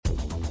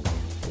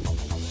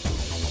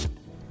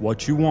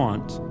what you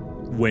want,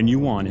 when you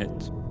want it,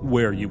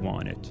 where you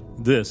want it.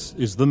 This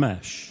is The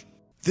Mesh.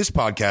 This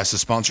podcast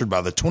is sponsored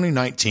by the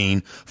 2019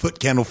 Foot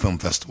Candle Film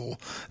Festival.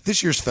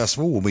 This year's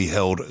festival will be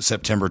held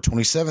September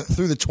 27th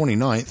through the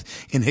 29th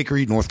in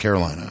Hickory, North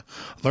Carolina.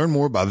 Learn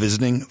more by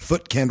visiting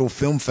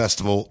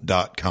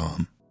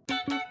footcandlefilmfestival.com.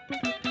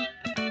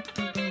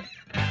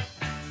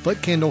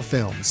 Foot Candle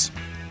Films.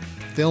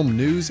 Film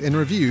news and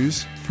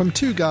reviews from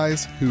two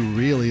guys who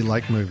really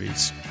like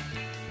movies.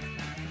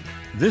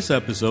 This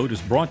episode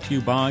is brought to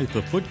you by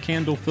the Foot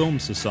Candle Film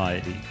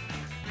Society.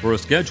 For a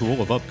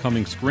schedule of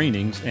upcoming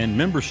screenings and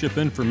membership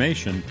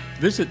information,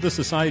 visit the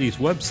Society's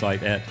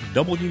website at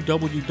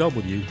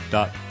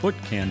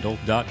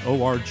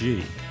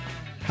www.footcandle.org.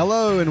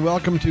 Hello and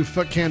welcome to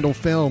Foot Candle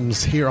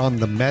Films here on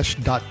the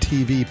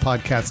Mesh.tv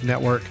podcast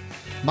network.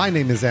 My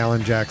name is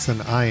Alan Jackson.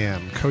 I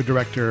am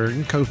co-director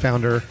and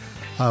co-founder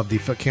of the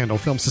Foot Candle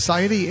Film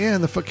Society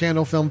and the Foot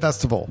Candle Film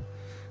Festival.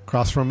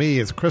 Across from me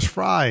is Chris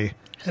Fry,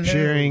 Hello.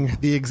 sharing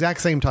the exact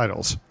same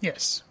titles.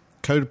 Yes.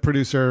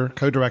 Co-producer,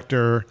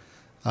 co-director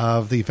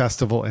of the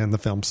festival and the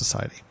Film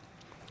Society.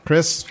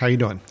 Chris, how you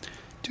doing?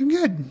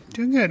 Doing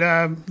good.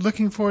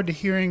 Looking forward to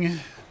hearing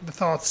the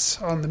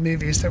thoughts on the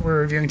movies that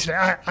we're reviewing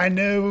today. I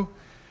know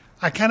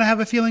I kind of have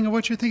a feeling of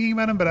what you're thinking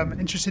about them, but I'm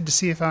interested to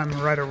see if I'm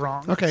right or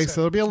wrong. Okay,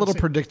 so there'll be a little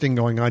predicting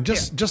going on.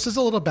 Just as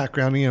a little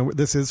background,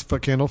 this is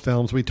Foot Candle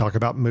Films. We talk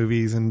about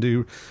movies and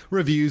do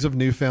reviews of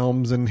new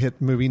films and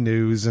hit movie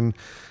news, and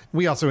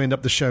we also end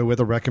up the show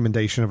with a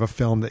recommendation of a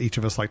film that each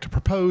of us like to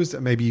propose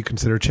that maybe you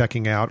consider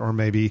checking out or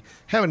maybe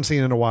haven't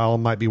seen in a while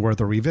and might be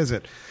worth a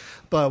revisit.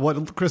 But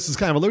what Chris is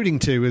kind of alluding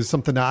to is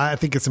something that I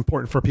think it's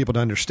important for people to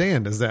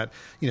understand is that,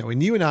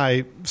 when you and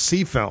I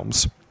see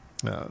films,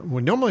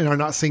 we normally are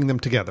not seeing them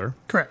together.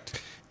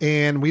 Correct.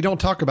 And we don't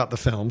talk about the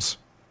films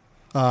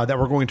that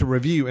we're going to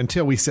review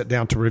until we sit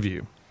down to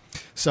review.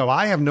 So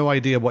I have no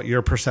idea what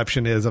your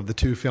perception is of the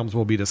two films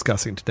we'll be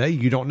discussing today.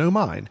 You don't know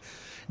mine.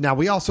 Now,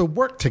 we also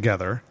work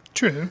together.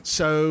 True.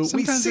 So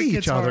Sometimes we see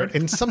each other, hard.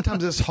 and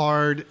sometimes it's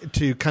hard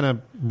to kind of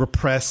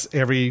repress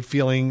every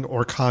feeling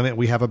or comment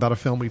we have about a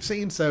film we've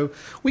seen. So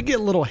we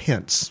get little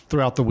hints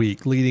throughout the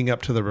week leading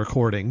up to the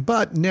recording,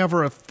 but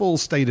never a full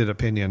stated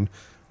opinion,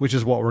 which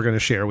is what we're going to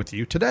share with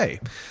you today.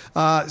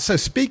 So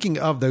speaking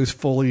of those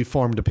fully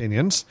formed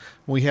opinions,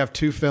 we have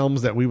two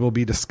films that we will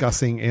be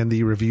discussing in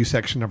the review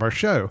section of our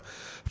show.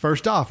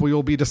 First off, we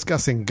will be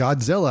discussing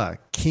Godzilla,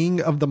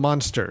 King of the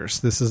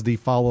Monsters. This is the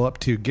follow-up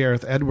to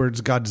Gareth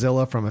Edwards'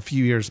 Godzilla from a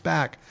few years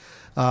back,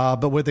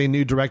 but with a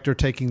new director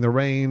taking the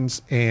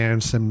reins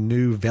and some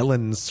new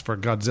villains for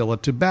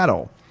Godzilla to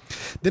battle.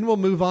 Then we'll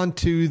move on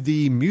to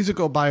the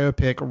musical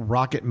biopic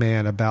Rocket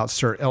Man about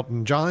Sir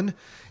Elton John,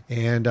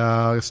 and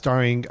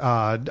starring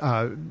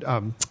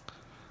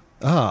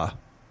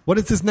what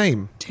is his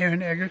name?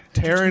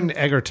 Taron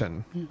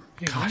Egerton. Yeah.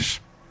 Gosh.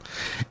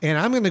 And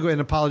I'm going to go ahead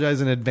and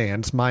apologize in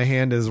advance. My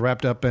hand is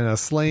wrapped up in a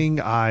sling.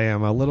 I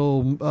am a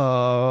little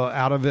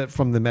out of it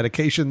from the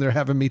medication they're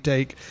having me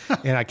take,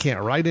 and I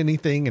can't write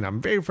anything, and I'm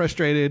very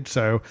frustrated.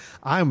 So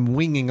I'm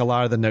winging a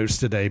lot of the notes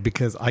today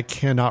because I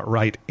cannot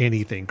write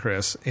anything,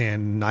 Chris,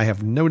 and I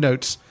have no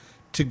notes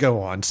to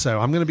go on. So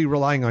I'm going to be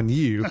relying on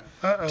you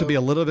to be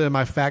a little bit of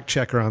my fact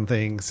checker on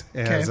things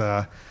as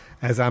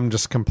I'm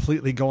just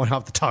completely going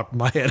off the top of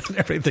my head on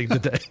everything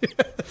today.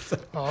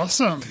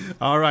 Awesome.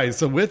 All right.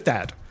 So with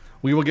that,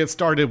 we will get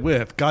started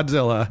with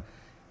Godzilla,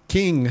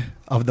 King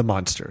of the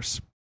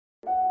Monsters.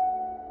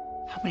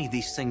 How many of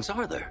these things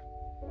are there?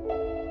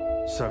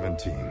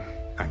 17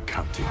 and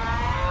counting.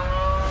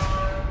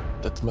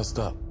 That's messed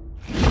up.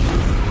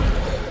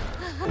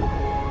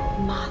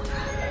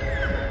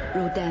 Mothra,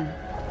 Rodan,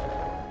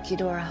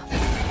 Ghidorah.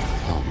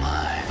 Oh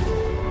my.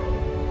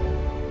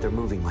 They're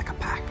moving like a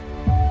pack.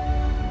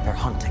 They're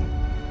hunting.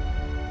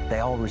 They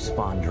all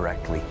respond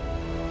directly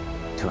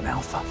to an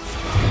alpha.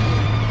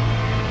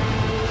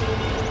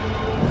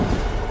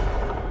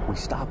 We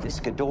stop this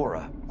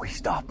Ghidorah. We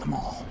stop them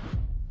all.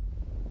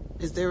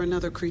 Is there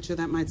another creature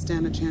that might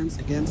stand a chance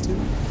against him?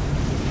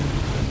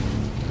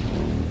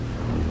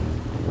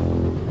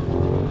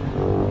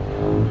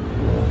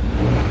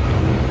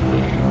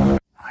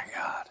 My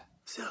God.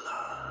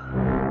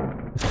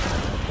 Zilla.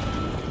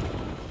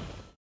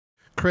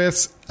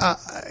 Chris,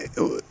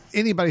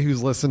 anybody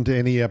who's listened to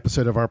any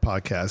episode of our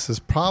podcast has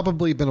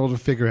probably been able to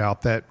figure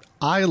out that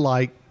I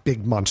like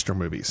big monster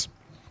movies.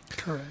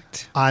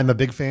 Correct. I'm a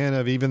big fan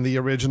of even the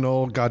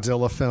original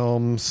Godzilla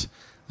films,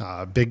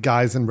 big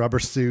guys in rubber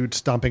suits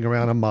stomping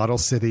around a model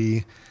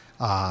city,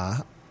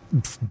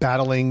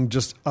 battling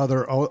just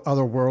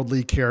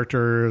otherworldly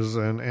characters,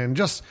 and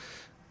just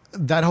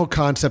that whole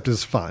concept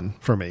is fun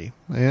for me.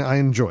 I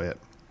enjoy it.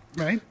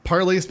 Right.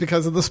 Partly it's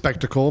because of the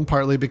spectacle, and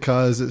partly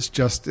because it's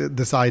just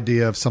this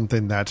idea of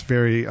something that's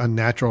very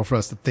unnatural for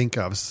us to think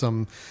of.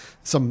 Some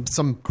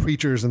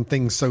creatures and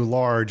things so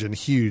large and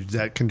huge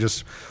that can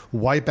just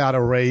wipe out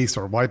a race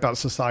or wipe out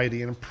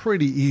society in a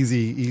pretty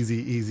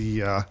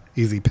easy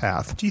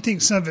path. Do you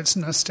think some of it's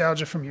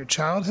nostalgia from your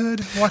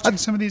childhood watching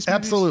some of these movies?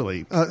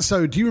 Absolutely.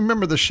 So do you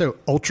remember the show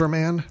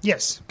Ultraman?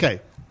 Yes.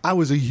 Okay. I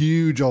was a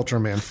huge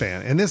Ultraman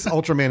fan. And this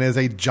Ultraman is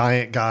a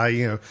giant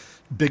guy,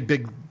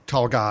 big,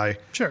 tall guy.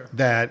 Sure.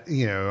 That,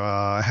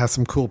 has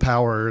some cool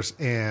powers.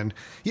 And,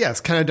 yeah, it's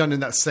kind of done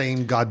in that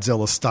same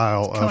Godzilla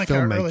style kind of like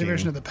filmmaking. Our early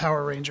version of the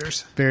Power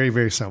Rangers. Very,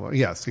 very similar.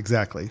 Yes,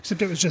 exactly.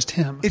 Except it was just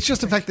him. It's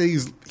just the fact that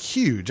he's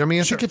huge. I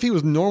mean, I think if he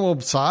was normal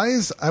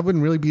size, I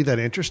wouldn't really be that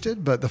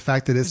interested. But the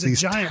fact that it's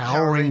these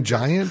towering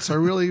giants are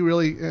really,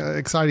 really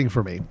exciting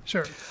for me.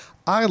 Sure.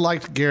 I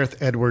liked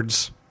Gareth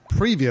Edwards'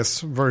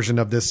 previous version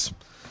of this,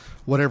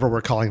 whatever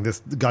we're calling this,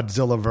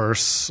 Godzilla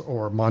verse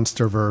or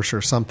Monster verse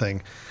or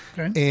something.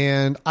 Okay.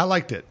 And I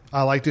liked it.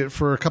 I liked it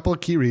for a couple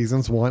of key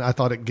reasons. One, I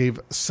thought it gave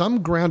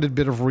some grounded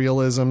bit of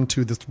realism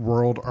to this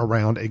world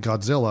around a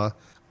Godzilla.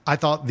 I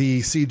thought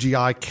the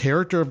CGI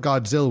character of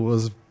Godzilla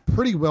was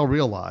pretty well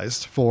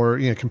realized for,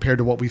 compared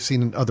to what we've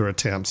seen in other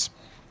attempts.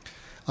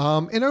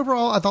 And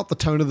overall, I thought the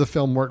tone of the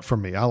film worked for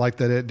me. I liked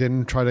that it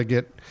didn't try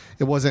to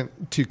it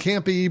wasn't too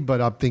campy,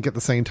 but I think at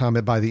the same time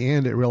that by the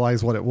end it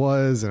realized what it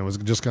was, and it was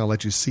just going to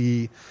let you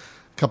see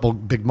a couple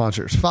big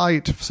monsters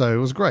fight. So it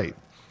was great.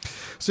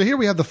 So here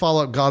we have the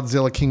follow-up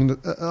Godzilla King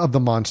of the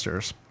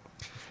Monsters.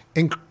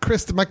 And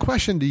Chris, my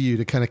question to you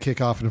to kind of kick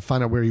off and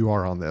find out where you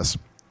are on this.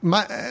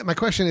 My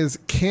question is,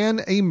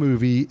 can a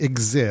movie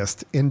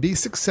exist and be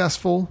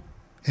successful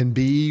and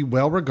be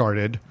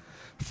well-regarded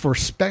for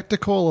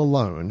spectacle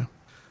alone?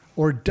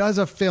 Or does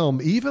a film,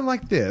 even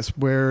like this,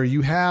 where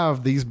you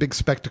have these big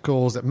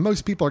spectacles that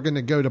most people are going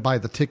to go to buy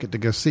the ticket to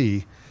go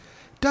see,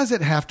 does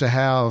it have to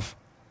have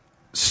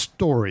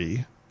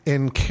story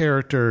and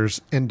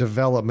characters and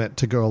development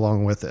to go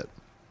along with it?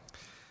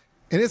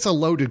 And it's a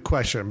loaded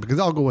question because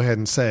I'll go ahead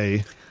and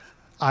say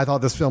I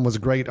thought this film was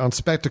great on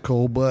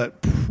spectacle,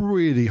 but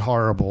pretty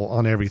horrible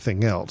on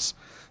everything else.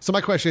 So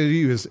my question to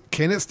you is,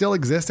 can it still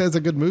exist as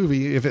a good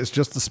movie if it's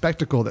just the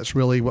spectacle that's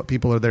really what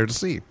people are there to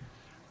see?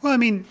 Well, I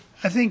mean,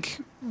 I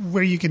think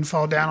where you can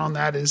fall down on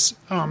that is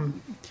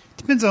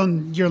depends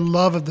on your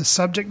love of the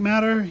subject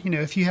matter.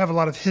 If you have a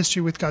lot of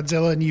history with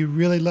Godzilla and you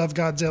really love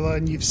Godzilla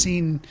and you've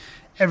seen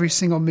every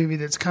single movie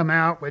that's come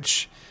out,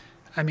 which,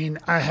 I mean,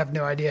 I have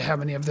no idea how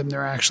many of them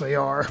there actually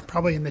are.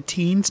 Probably in the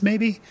teens,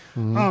 maybe.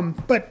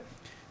 But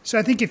so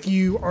I think if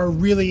you are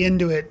really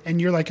into it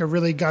and you're like a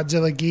really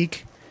Godzilla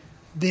geek,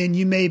 then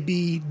you may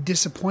be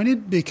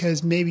disappointed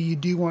because maybe you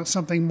do want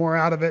something more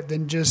out of it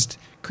than just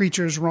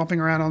creatures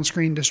romping around on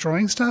screen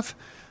destroying stuff.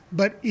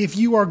 But if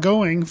you are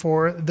going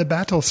for the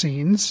battle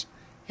scenes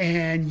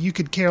and you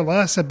could care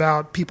less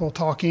about people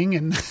talking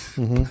and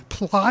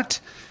plot,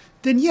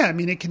 then yeah, I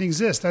mean, it can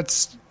exist.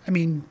 That's, I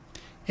mean,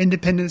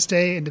 Independence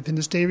Day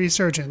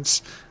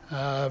Resurgence,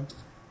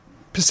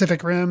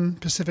 Pacific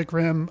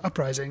Rim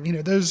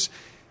Uprising, those.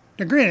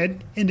 Now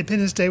granted,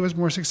 Independence Day was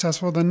more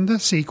successful than the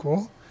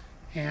sequel.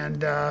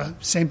 And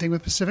same thing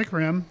with Pacific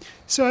Rim.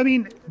 So, I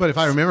mean... But if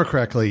I remember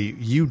correctly,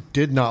 you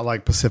did not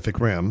like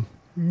Pacific Rim.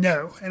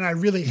 No, and I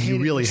really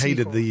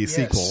hated the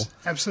sequel. Yes,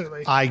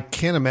 absolutely. I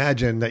can't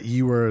imagine that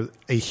you were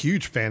a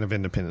huge fan of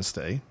Independence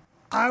Day.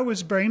 I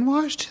was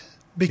brainwashed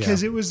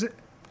because it was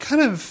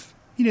kind of...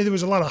 there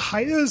was a lot of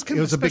hype. It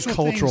was a big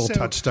cultural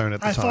touchstone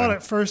at the time. I thought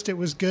at first it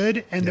was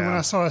good, and then when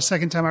I saw it a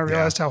second time, I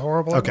realized how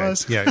horrible it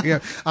was. Yeah,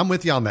 I'm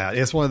with you on that.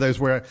 It's one of those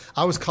where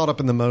I was caught up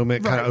in the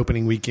moment, kind of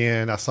opening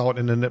weekend. I saw it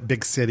in a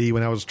big city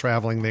when I was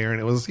traveling there, and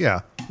it was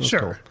sure.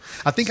 Cool.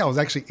 I think I was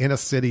actually in a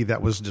city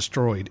that was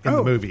destroyed in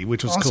the movie,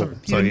 which was awesome. Cool.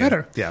 So, even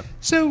better. Yeah.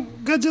 So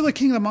Godzilla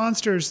King of the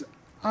Monsters,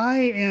 I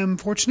am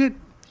fortunate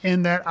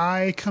in that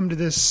I come to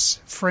this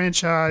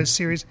franchise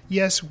series.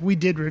 Yes, we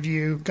did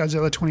review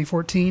Godzilla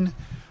 2014.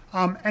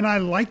 And I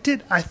liked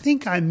it. I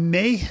think I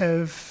maybe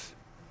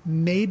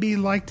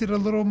liked it a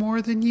little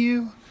more than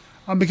you.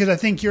 Because I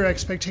think your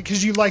expectation,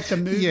 because you like the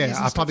movies. Yeah,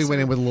 I probably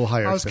went in with a little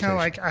higher expectation. I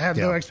was kind of like, I have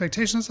no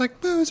expectations.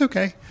 Like, no, it's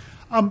okay.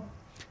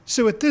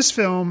 So with this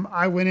film,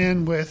 I went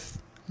in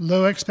with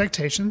low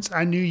expectations.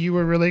 I knew you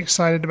were really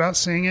excited about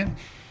seeing it.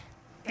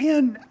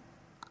 And,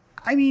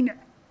 I mean,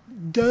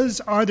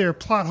 are there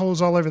plot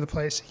holes all over the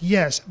place?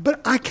 Yes,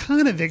 but I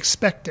kind of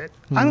expect it.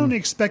 I don't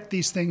expect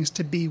these things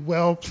to be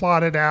well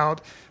plotted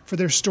out, for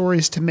their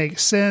stories to make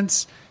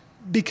sense,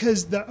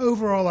 because the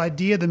overall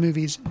idea of the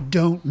movies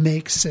don't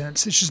make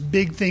sense. It's just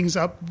big things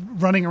up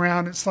running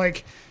around. It's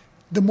like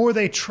the more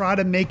they try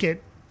to make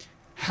it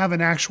have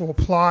an actual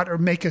plot or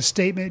make a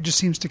statement, it just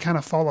seems to kind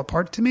of fall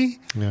apart to me.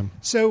 Yeah.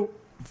 So,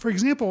 for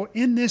example,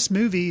 in this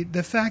movie,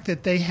 the fact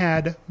that they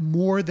had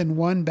more than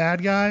one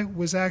bad guy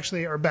was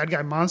actually, or bad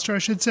guy monster, I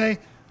should say,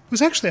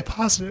 was actually a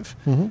positive.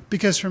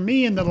 Because for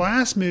me, in the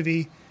last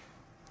movie,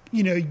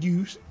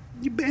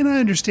 and I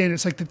understand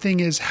it's like the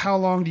thing is, how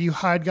long do you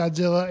hide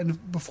Godzilla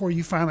and before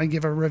you finally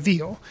give a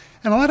reveal?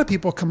 And a lot of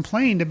people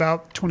complained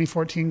about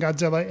 2014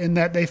 Godzilla in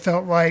that they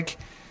felt like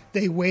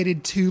they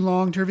waited too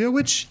long to reveal,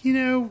 which,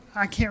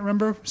 I can't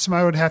remember.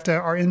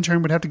 Our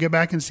intern would have to go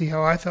back and see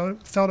how I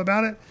felt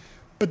about it.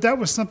 But that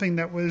was something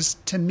that was,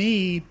 to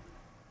me,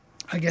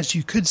 I guess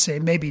you could say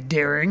maybe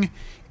daring,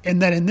 in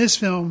that in this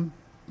film,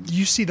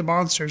 you see the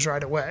monsters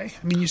right away.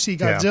 I mean, you see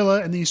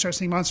Godzilla and then you start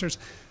seeing monsters.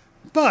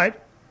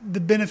 But the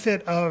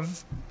benefit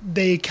of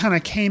they kind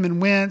of came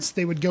and went.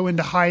 They would go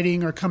into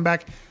hiding or come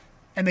back,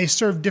 and they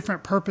served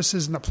different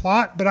purposes in the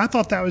plot. But I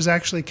thought that was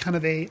actually kind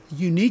of a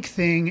unique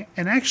thing.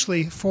 And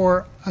actually,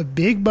 for a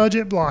big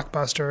budget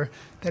blockbuster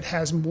that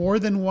has more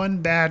than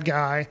one bad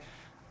guy,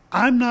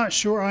 I'm not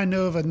sure I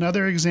know of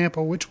another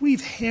example, which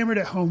we've hammered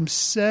at home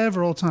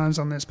several times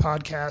on this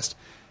podcast.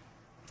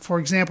 For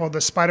example,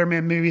 the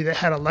Spider-Man movie that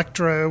had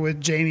Electro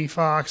with Jamie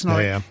Foxx and all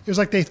that. It was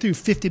like they threw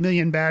 50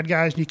 million bad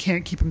guys and you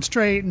can't keep them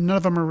straight and none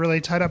of them are really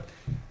tied up.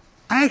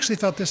 I actually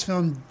felt this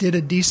film did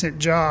a decent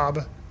job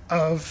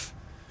of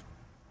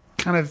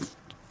kind of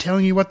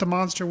telling you what the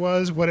monster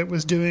was, what it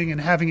was doing, and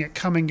having it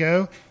come and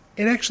go.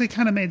 It actually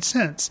kind of made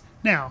sense.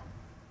 Now,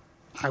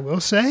 I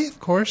will say, of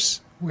course,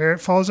 where it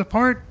falls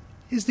apart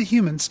is the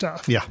human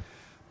stuff. Yeah.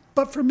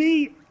 But for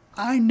me,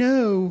 I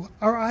know,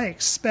 or I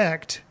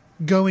expect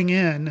going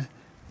in,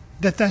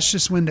 that's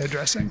just window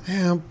dressing.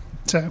 Yeah.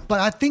 So, but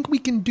I think we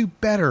can do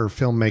better,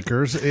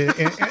 filmmakers.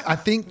 I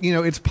think,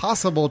 it's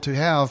possible to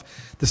have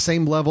the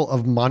same level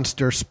of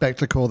monster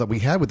spectacle that we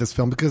had with this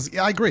film, because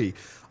I agree.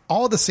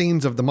 All the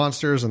scenes of the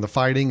monsters and the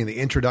fighting and the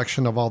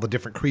introduction of all the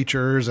different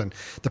creatures and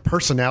the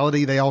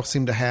personality they all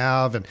seem to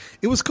have. And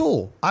it was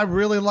cool. I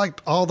really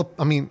liked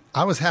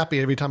I was happy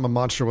every time a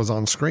monster was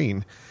on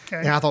screen. Okay.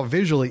 And I thought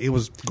visually it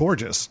was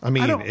gorgeous. I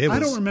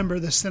don't remember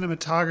the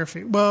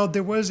cinematography. Well,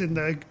 there was in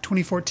the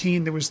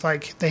 2014, there was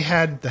like, they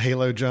had the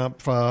Halo jump.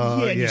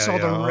 You saw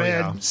the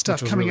red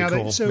stuff coming really out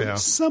cool. of it. So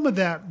some of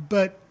that,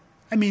 but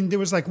there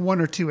was like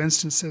one or two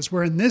instances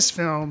where in this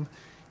film,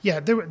 the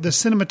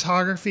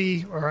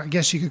cinematography, or I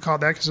guess you could call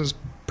it that because it was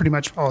pretty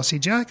much all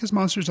CGI because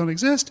monsters don't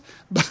exist.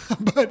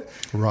 But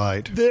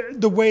right,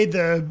 the way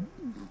the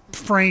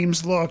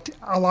frames looked,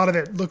 a lot of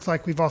it looked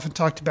like we've often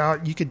talked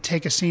about. You could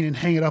take a scene and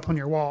hang it up on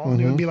your wall, and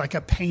it would be like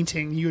a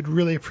painting. You would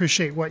really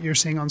appreciate what you're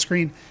seeing on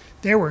screen.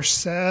 There were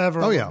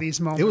several of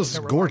these moments. It was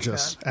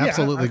gorgeous, like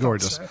absolutely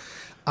gorgeous. So.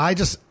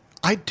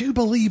 I do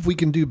believe we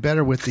can do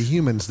better with the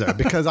humans though,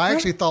 because I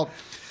actually thought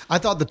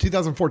the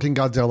 2014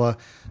 Godzilla,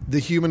 the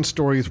human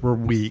stories were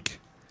weak,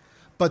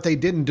 but they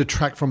didn't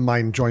detract from my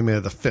enjoyment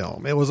of the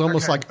film. It was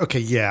almost like,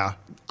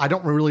 I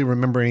don't really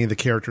remember any of the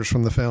characters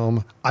from the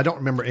film. I don't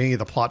remember any of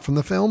the plot from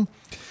the film,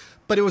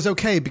 but it was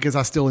okay because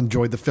I still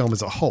enjoyed the film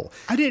as a whole.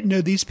 I didn't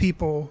know these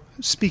people,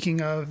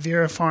 speaking of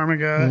Vera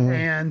Farmiga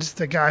and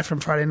the guy from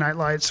Friday Night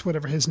Lights,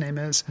 whatever his name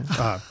is.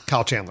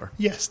 Kyle Chandler.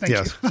 Yes, thank you.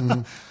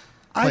 Mm-hmm.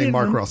 Playing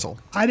Mark Russell.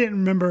 I didn't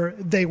remember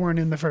they weren't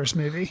in the first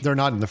movie. They're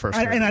not in the first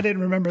movie. And I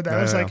didn't remember that.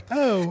 I was like,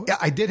 oh. Yeah,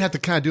 I did have to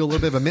kind of do a little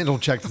bit of a mental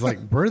check. It's like,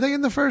 were they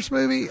in the first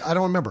movie? I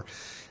don't remember.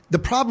 The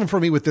problem for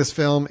me with this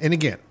film, and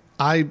again,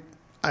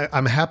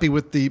 I'm happy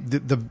with the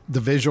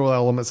visual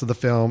elements of the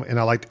film, and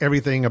I liked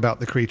everything about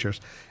the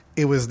creatures.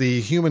 It was the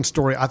human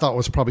story I thought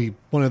was probably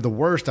one of the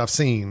worst I've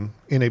seen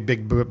in a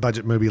big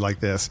budget movie like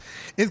this.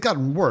 It's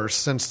gotten worse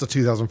since the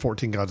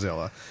 2014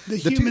 Godzilla. The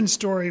human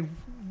story...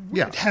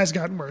 It has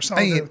gotten worse. I'll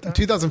agree with that.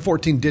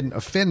 2014 didn't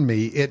offend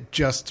me.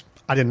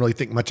 I didn't really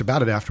think much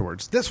about it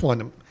afterwards. This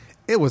one,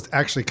 it was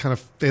actually kind of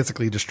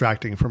physically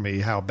distracting for me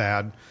how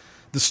bad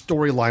the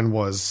storyline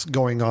was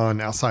going on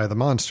outside of the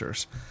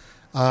monsters.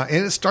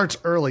 And it starts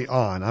early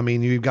on.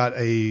 You've got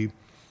a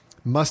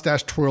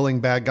mustache twirling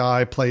bad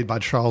guy played by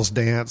Charles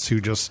Dance who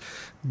just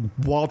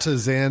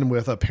waltzes in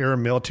with a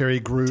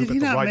paramilitary group at the right time.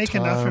 Did he not make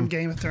enough from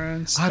Game of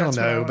Thrones? I don't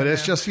know, but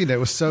it's just, it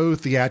was so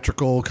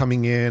theatrical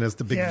coming in as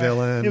the big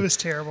villain. It was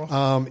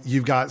terrible.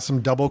 You've got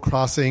some double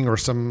crossing or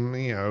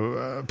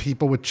some,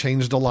 people with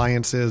changed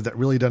alliances that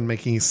really doesn't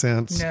make any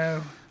sense.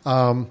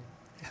 No,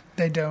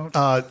 they don't.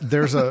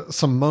 There's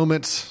some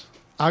moments.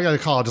 I got to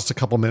call it just a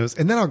couple minutes,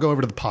 and then I'll go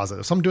over to the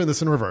positives. So I'm doing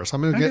this in reverse.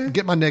 I'm going to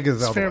get my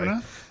negatives out of the way. Fair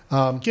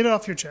enough. Get it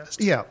off your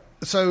chest. Yeah.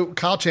 So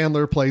Kyle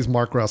Chandler plays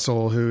Mark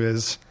Russell, who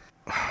is,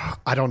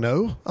 I don't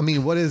know.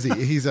 What is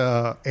he? He's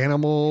a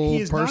animal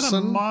person? He's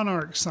not a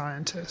monarch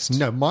scientist.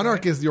 No,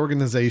 Monarch is the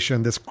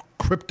organization, this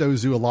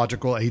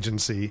cryptozoological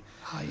agency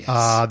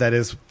that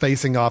is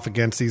facing off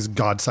against these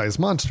god-sized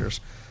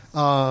monsters.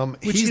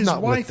 Which his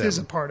wife is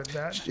a part of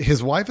that.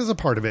 His wife is a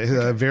part of it.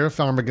 Vera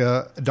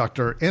Farmiga,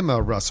 Dr.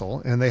 Emma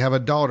Russell, and they have a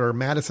daughter,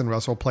 Madison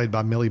Russell, played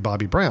by Millie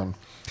Bobby Brown.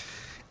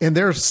 And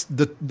there's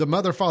the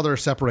mother-father are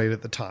separated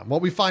at the time.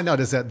 What we find out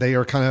is that they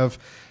are kind of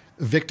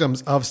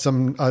victims of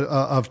some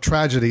of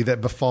tragedy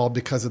that befall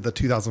because of the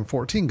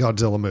 2014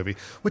 Godzilla movie,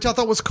 which I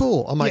thought was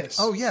cool. I'm like,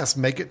 oh yes,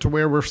 make it to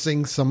where we're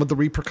seeing some of the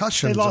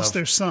repercussions. They lost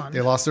their son.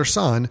 They lost their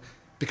son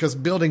because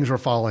buildings were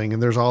falling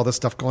and there's all this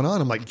stuff going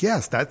on. I'm like,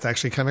 yes, that's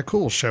actually kind of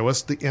cool. Show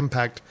us the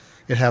impact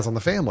it has on the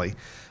family.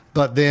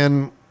 But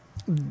then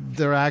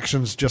their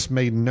actions just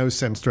made no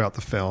sense throughout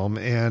the film,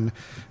 and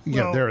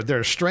they're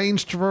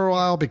estranged for a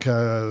while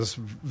because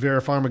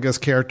Vera Farmiga's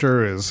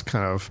character is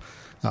kind of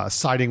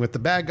siding with the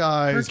bad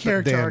guys. Her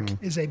character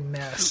arc is a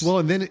mess. Well,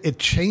 and then it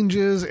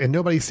changes, and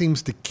nobody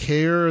seems to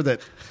care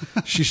that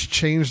she's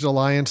changed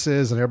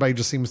alliances, and everybody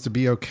just seems to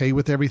be okay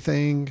with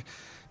everything.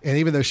 And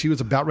even though she was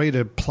about ready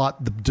to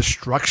plot the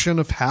destruction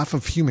of half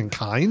of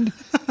humankind,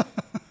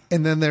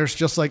 and then there's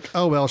just like,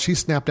 oh well, she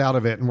snapped out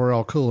of it, and we're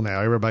all cool now.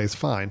 Everybody's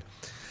fine.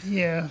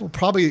 Yeah. Well,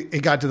 probably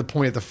it got to the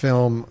point of the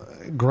film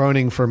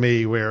groaning for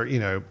me where,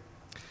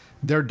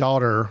 their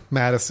daughter,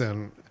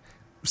 Madison,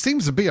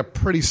 seems to be a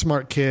pretty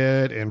smart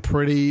kid and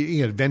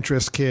pretty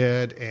adventurous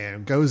kid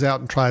and goes out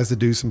and tries to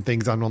do some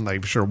things. I'm not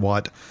even sure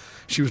what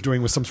she was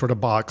doing with some sort of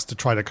box to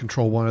try to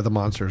control one of the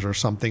monsters or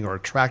something, or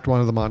attract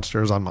one of the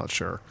monsters. I'm not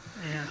sure.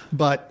 Yeah.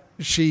 But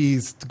she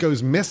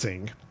goes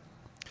missing,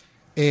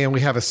 and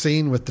we have a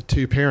scene with the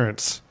two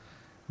parents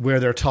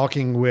where they're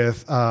talking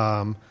with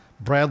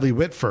Bradley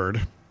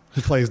Whitford,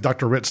 who plays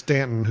Dr. Rich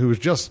Stanton, who is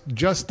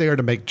just there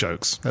to make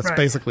jokes. That's right.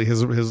 basically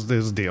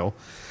his deal.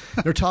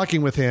 They're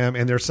talking with him,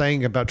 and they're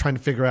saying about trying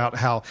to figure out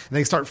how, and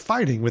they start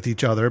fighting with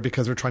each other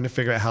because they're trying to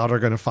figure out how they're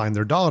going to find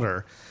their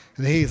daughter.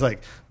 And he's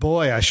like,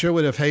 boy, I sure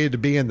would have hated to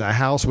be in the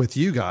house with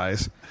you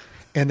guys.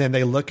 And then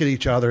they look at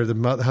each other, the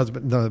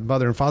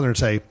mother and father, and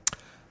say,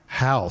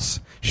 house.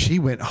 She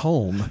went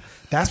home.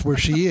 That's where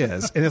she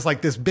is. And it's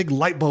like this big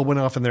light bulb went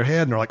off in their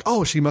head, and they're like,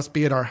 oh, she must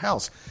be at our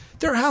house.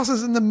 Their house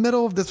is in the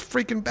middle of this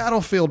freaking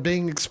battlefield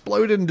being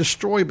exploded and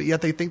destroyed, but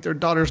yet they think their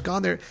daughter's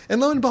gone there.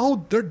 And lo and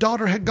behold, their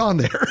daughter had gone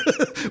there,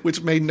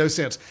 which made no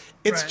sense.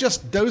 It's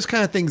just those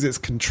kind of things. It's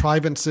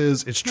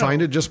contrivances. It's trying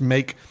to just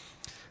make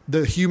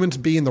the humans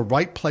be in the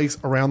right place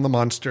around the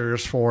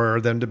monsters for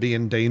them to be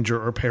in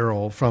danger or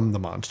peril from the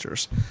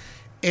monsters.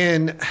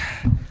 And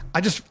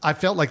I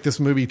felt like this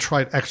movie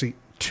tried actually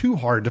too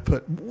hard to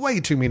put way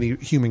too many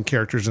human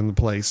characters in the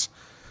place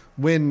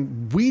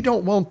when we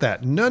don't want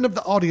that. None of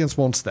the audience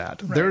wants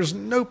that. Right. There's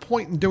no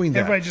point in doing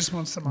that. Everybody just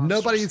wants the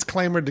monsters. Nobody's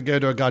clamored to go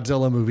to a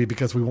Godzilla movie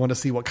because we want to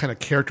see what kind of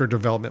character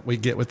development we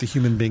get with the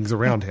human beings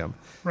around him.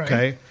 Right.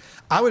 Okay?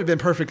 I would have been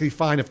perfectly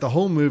fine if the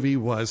whole movie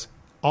was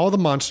all the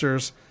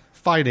monsters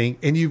fighting,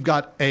 and you've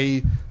got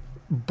a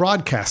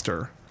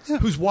broadcaster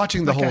who's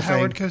watching the whole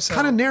thing,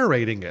 kind of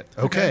narrating it.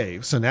 Okay,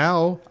 so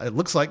now it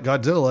looks like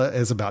Godzilla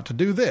is about to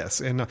do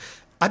this. And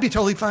I'd be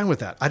totally fine with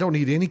that. I don't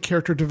need any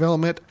character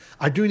development.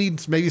 I do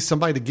need maybe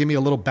somebody to give me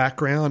a little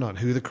background on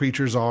who the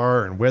creatures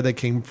are and where they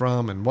came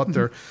from and what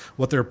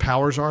their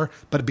powers are.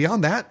 But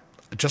beyond that,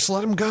 just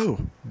let them go.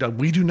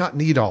 We do not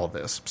need all of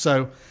this.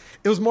 So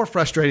it was more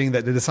frustrating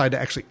that they decided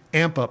to actually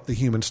amp up the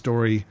human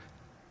story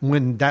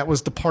when that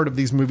was the part of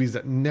these movies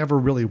that never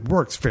really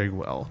works very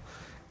well.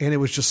 And it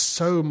was just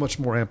so much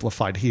more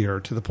amplified here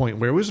to the point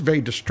where it was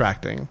very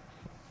distracting.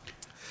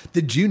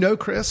 Did you know,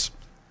 Chris,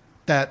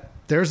 that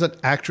there's an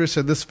actress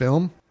in this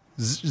film,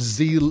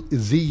 Zhang,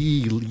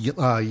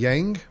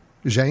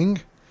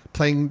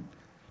 playing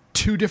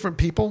two different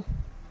people?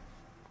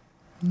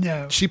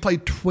 No. She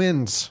played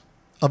twins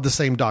of the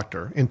same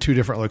doctor in two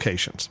different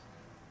locations.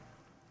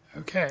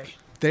 Okay.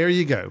 There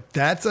you go.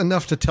 That's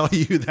enough to tell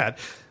you that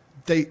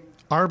they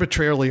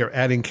arbitrarily are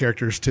adding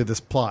characters to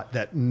this plot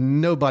that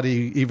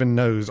nobody even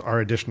knows are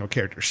additional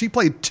characters. She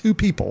played two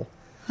people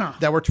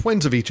that were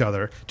twins of each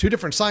other, two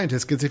different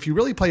scientists, because if you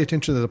really pay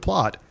attention to the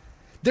plot,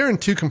 they're in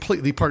two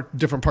completely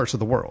different parts of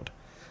the world.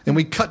 And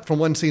we cut from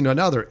one scene to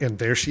another, and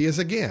there she is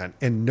again.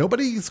 And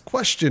nobody's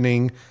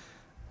questioning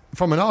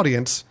from an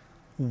audience,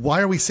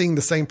 why are we seeing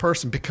the same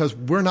person? Because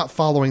we're not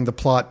following the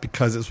plot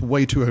because it's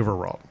way too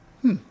overwrought.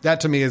 That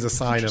to me is a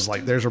sign of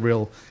like there's a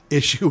real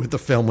issue with the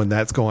film when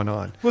that's going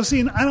on. Well, see,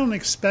 I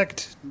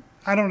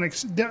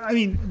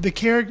mean, the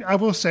character, I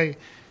will say,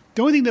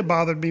 the only thing that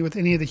bothered me with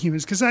any of the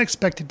humans, because I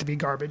expect it to be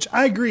garbage.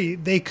 I agree,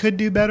 they could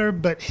do better,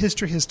 but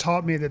history has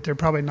taught me that they're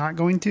probably not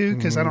going to,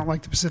 because I don't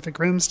like the Pacific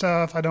Rim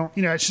stuff. I don't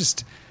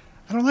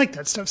like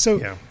that stuff.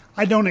 So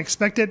I don't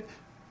expect it,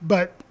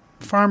 but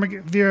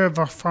Vera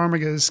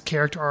Farmiga's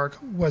character arc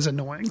was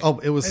annoying. Oh,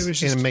 it was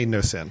just, and it made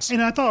no sense.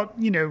 And I thought,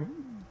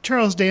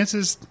 Charles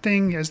Dance's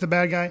thing as the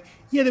bad guy,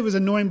 that was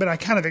annoying, but I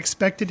kind of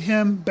expected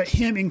him. But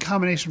him in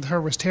combination with her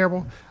was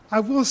terrible.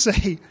 I will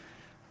say,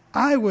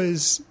 I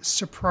was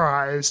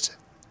surprised,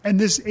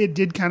 and it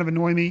did kind of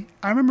annoy me.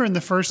 I remember in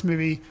the first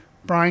movie,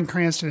 Bryan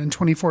Cranston in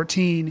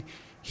 2014,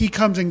 he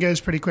comes and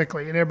goes pretty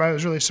quickly, and everybody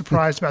was really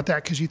surprised about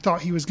that because you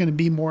thought he was going to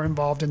be more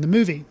involved in the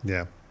movie.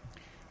 Yeah.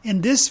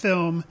 In this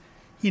film,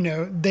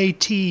 they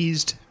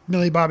teased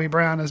Millie Bobby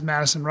Brown as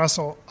Madison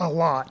Russell a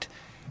lot.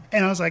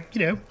 And I was like,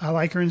 I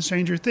like her in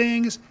Stranger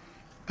Things.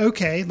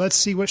 Okay, let's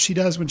see what she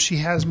does when she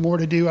has more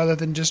to do other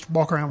than just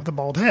walk around with a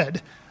bald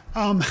head.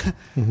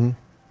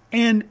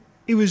 And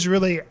it was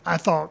really, I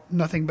thought,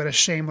 nothing but a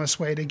shameless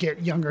way to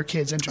get younger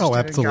kids interested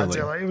in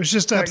Godzilla. It was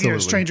just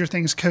a Stranger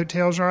Things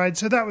coattails ride.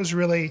 So that was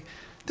really,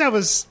 that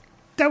was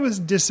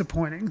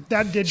disappointing.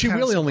 That did. She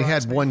really only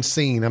had one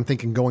scene. I'm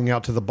thinking going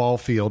out to the ball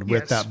field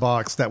with that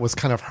box. That was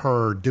kind of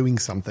her doing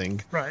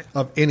something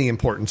of any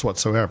importance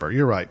whatsoever.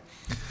 You're right.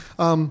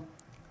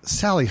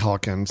 Sally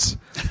Hawkins,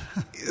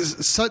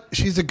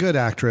 she's a good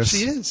actress.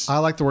 She is. I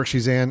like the work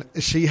she's in.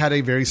 She had a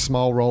very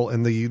small role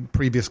in the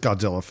previous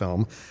Godzilla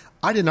film.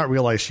 I did not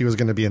realize she was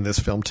going to be in this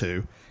film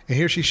too. And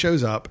here she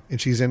shows up, and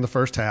she's in the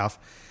first half.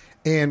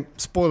 And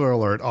spoiler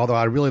alert, although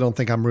I really don't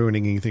think I'm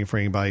ruining anything for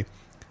anybody,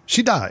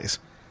 she dies.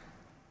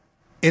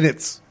 And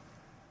it's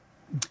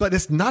But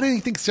it's not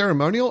anything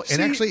ceremonial. See,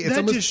 and actually, it's that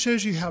almost, just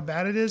shows you how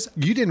bad it is.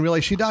 you didn't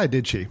realize she died,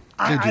 did she?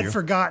 I'd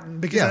forgotten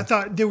because I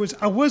thought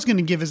I was going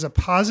to give as a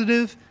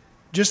positive,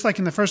 just like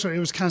in the first one, it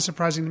was kind of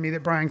surprising to me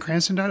that Bryan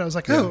Cranston died. I was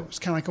like, it was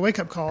kind of like a wake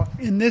up call.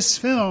 In this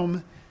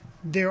film,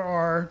 there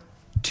are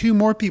 2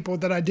 more people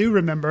that I do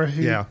remember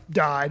who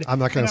died. I'm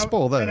not going to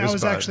spoil those. And I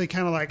was actually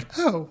kind of like,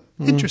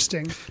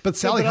 interesting. But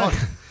Sally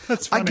Hawkins,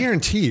 that's funny. I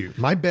guarantee you,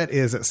 my bet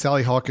is that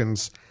Sally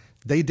Hawkins,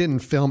 they didn't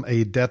film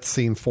a death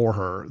scene for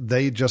her.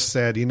 They just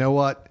said, you know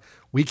what?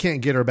 We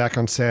can't get her back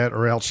on set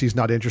or else she's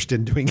not interested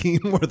in doing any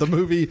more of the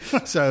movie.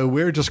 So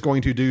we're just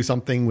going to do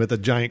something with a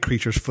giant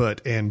creature's foot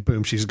and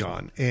boom, she's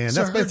gone. And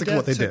so that's basically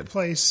what they did. Took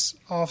place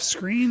off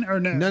screen or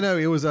no? No,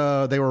 it was,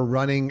 they were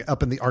running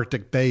up in the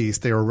Arctic base.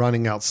 They were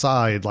running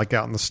outside, like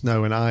out in the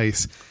snow and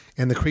ice.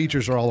 And the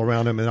creatures are all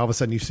around them. And all of a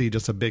sudden you see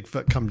just a big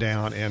foot come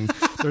down and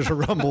there's a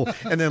rumble.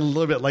 And then a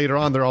little bit later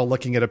on, they're all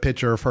looking at a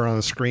picture of her on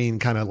the screen,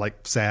 kind of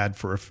like sad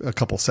for a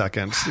couple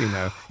seconds, you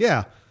know?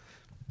 Yeah.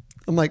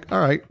 I'm like, all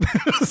right.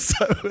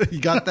 So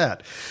you got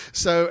that.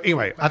 So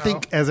anyway, I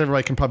think as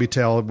everybody can probably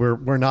tell,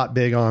 we're not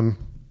big on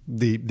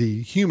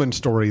the human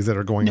stories that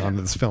are going on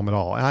in this film at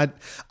all. And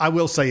I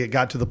will say it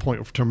got to the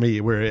point to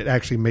me where it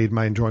actually made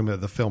my enjoyment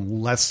of the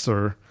film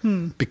lesser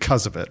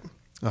because of it,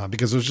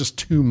 because there's just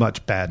too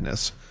much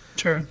badness.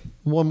 Sure.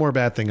 One more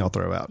bad thing I'll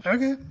throw out.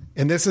 Okay.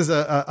 And this is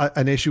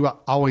an issue I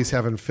always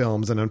have in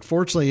films. And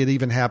unfortunately, it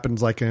even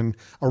happens like in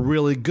a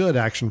really good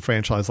action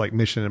franchise like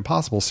Mission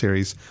Impossible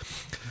series.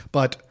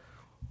 But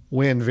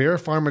when Vera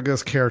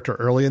Farmiga's character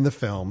early in the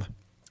film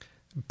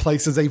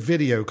places a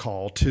video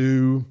call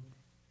to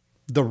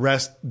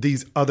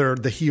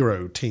the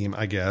hero team,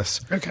 I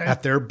guess,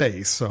 at their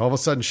base. So all of a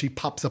sudden she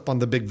pops up on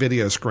the big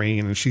video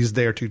screen and she's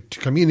there to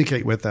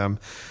communicate with them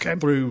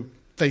through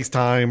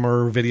FaceTime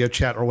or video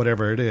chat or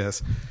whatever it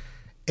is.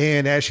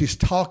 And as she's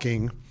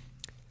talking,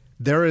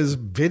 there is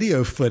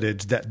video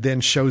footage that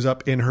then shows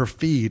up in her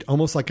feed,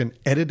 almost like an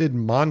edited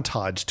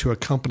montage to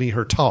accompany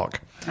her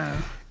talk.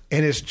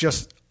 And it's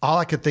just, all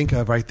I could think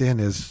of right then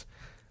is,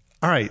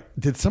 all right,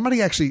 did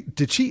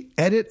she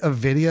edit a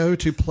video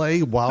to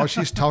play while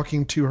she's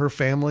talking to her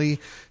family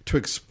to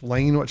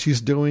explain what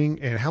she's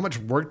doing? And how much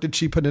work did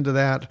she put into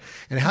that?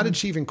 And how did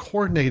she even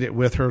coordinate it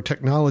with her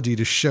technology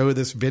to show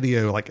this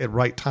video like at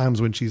right times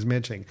when she's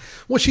mentioning?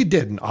 Well, she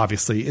didn't,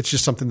 obviously. It's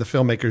just something the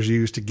filmmakers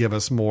use to give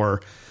us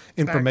more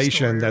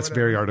information that's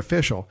very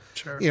artificial.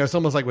 Sure. You know, it's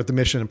almost like with the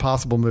Mission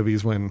Impossible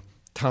movies when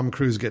Tom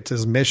Cruise gets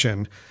his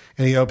mission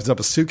and he opens up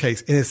a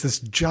suitcase and it's this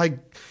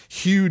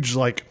huge,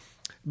 like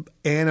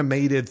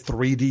animated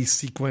 3D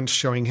sequence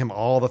showing him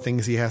all the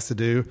things he has to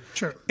do.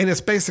 Sure. And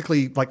it's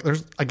basically like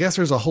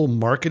there's a whole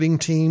marketing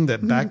team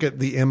that back at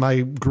the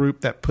MI group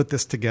that put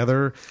this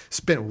together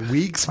spent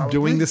weeks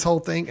doing this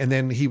whole thing. And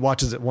then he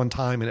watches it one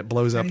time and it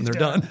blows up and they're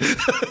done.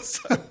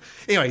 So,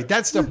 anyway,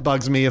 that stuff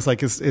bugs me. It's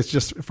like, it's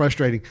just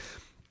frustrating.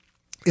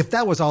 If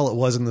that was all it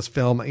was in this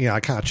film, I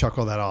kind of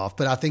chuckle that off.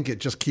 But I think it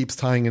just keeps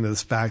tying into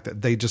this fact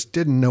that they just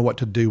didn't know what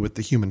to do with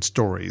the human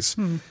stories.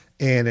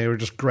 And they were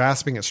just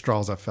grasping at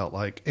straws, I felt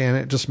like. And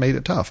it just made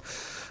it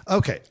tough.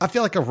 Okay, I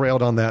feel like I've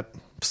railed on that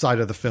side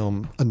of the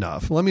film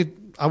enough.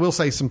 I will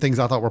say some things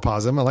I thought were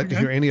positive. I'd like to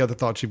hear any other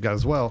thoughts you've got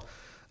as well.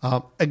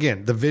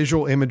 Again, the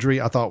visual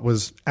imagery I thought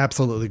was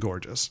absolutely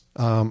gorgeous.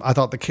 I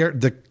thought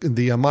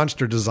the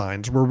monster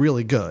designs were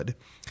really good.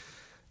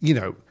 You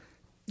know,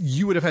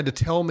 you would have had to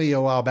tell me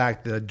a while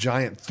back that a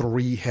giant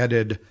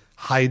 3-headed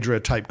Hydra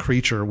type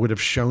creature would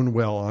have shown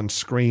well on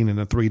screen in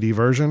a 3D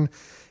version.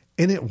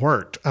 And it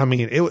worked. I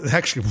mean, it was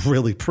actually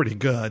really pretty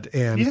good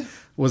and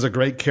was a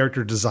great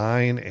character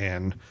design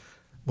and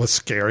was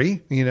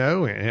scary,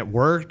 and it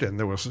worked. And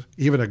there was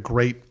even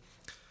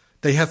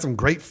they had some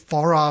great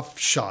far off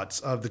shots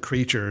of the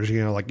creatures,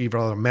 like either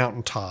on a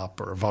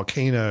mountaintop or a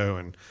volcano.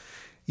 And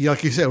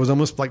like you said, it was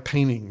almost like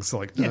paintings,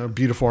 like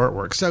beautiful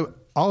artwork. So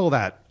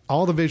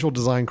all the visual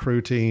design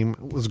crew team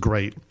was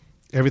great.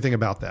 Everything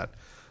about that.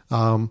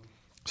 So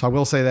I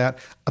will say that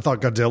I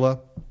thought Godzilla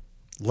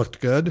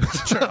looked good.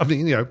 Sure. I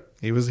mean,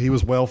 he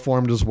was well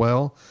formed as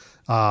well.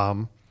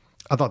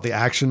 I thought the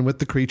action with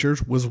the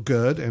creatures was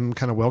good and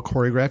kind of well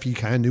choreographed. You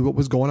kind of knew what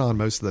was going on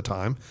most of the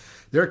time.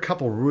 There are a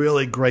couple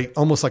really great,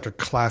 almost like a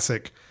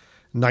classic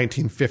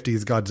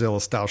 1950s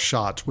Godzilla style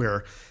shots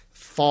where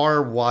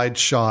far wide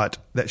shot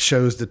that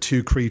shows the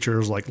two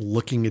creatures like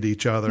looking at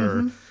each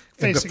other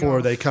and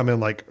before they come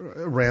in like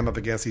ram up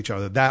against each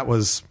other. That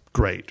was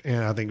great.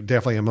 And I think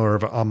definitely more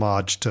of an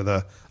homage to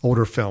the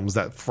older films,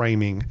 that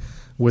framing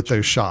with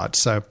those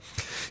shots. So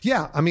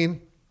yeah, I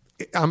mean,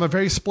 I'm a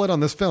very split on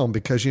this film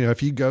because,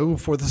 if you go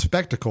for the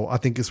spectacle, I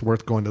think it's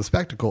worth going to the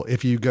spectacle.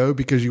 If you go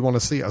because you want to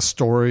see a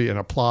story and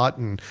a plot,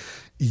 and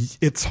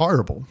it's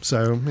horrible.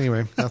 So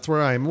anyway, that's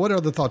where I am. What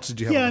other thoughts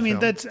did you have? Yeah, on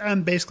the film?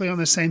 I'm basically on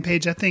the same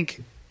page. I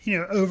think,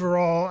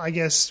 overall, I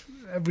guess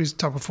we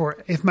talked before,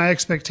 if my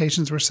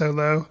expectations were so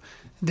low,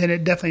 then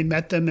it definitely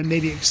met them and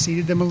maybe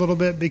exceeded them a little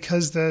bit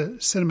because the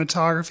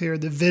cinematography or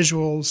the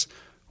visuals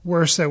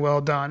were so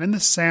well done and the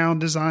sound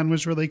design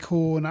was really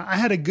cool. And I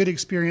had a good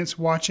experience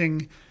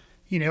watching,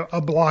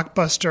 a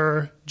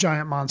blockbuster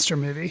giant monster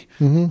movie.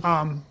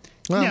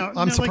 Well,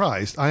 I'm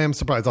surprised. I am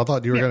surprised. I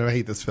thought you were going to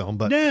hate this film,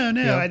 but no.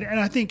 And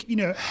I think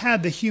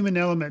had the human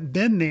element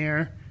been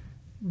there,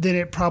 then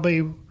it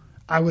probably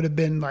I would have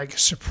been like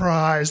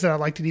surprised that I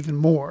liked it even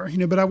more.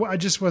 But I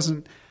just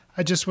wasn't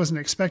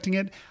expecting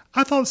it.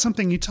 I thought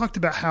something you talked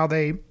about how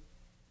they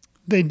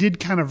did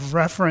kind of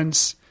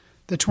reference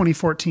the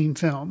 2014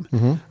 film,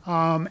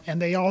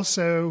 and they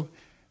also.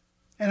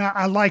 And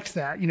I liked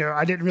that.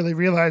 I didn't really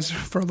realize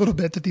for a little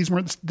bit that these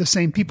weren't the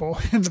same people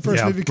in the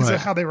first movie because of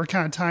how they were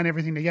kind of tying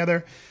everything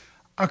together.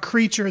 A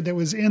creature that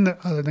was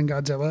other than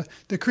Godzilla,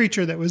 the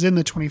creature that was in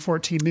the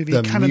 2014 movie,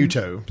 the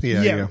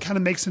Muto, kind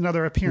of makes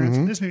another appearance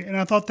in this movie, and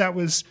I thought that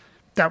was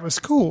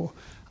cool.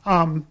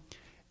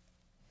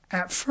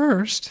 At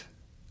first,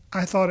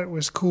 I thought it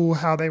was cool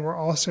how they were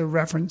also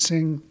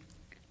referencing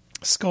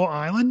Skull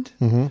Island.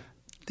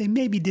 They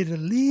maybe did a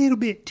little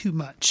bit too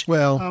much.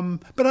 Well,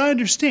 but I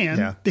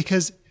understand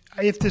because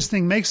if this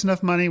thing makes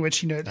enough money,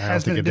 which it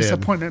has been a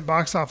disappointment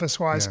box office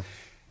wise,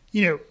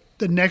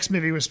 the next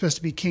movie was supposed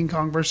to be King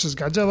Kong versus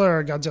Godzilla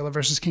or Godzilla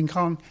versus King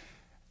Kong,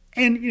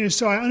 and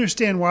so I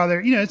understand why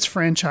they're it's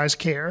franchise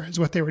care is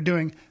what they were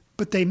doing,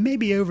 but they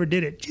maybe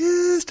overdid it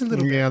just a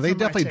little bit. Yeah, they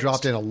definitely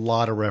dropped in a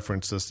lot of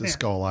references to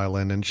Skull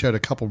Island and showed a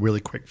couple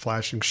really quick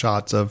flashing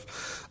shots of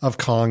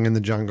Kong in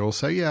the jungle.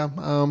 So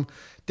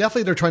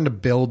definitely they're trying to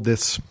build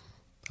this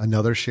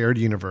another shared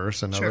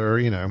universe,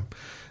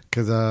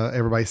 because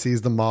everybody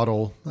sees the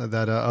model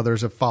that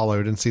others have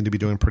followed and seem to be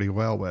doing pretty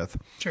well with.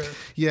 Sure.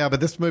 Yeah, but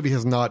this movie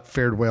has not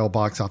fared well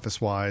box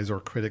office wise or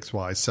critics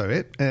wise, so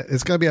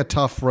it's going to be a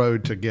tough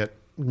road to get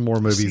more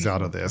movies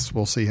out of this.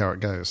 We'll see how it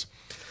goes.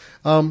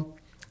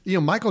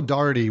 Michael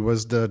Dougherty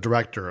was the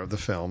director of the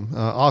film.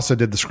 Also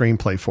did the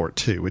screenplay for it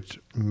too, which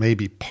may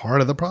be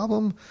part of the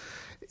problem.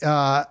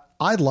 I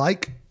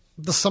like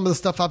some of the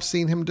stuff I've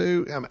seen him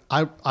do.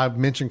 I've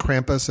mentioned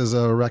Krampus as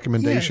a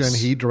recommendation. Yes.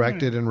 He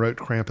directed and wrote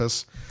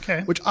Krampus,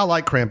 which I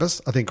like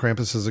Krampus. I think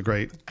Krampus is a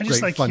great I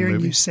just like fun hearing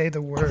movie. You say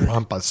the word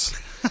Krampus.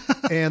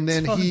 And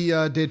then he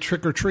did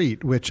Trick or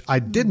Treat, which I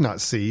did not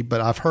see,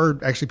 but I've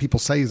heard actually people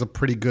say is a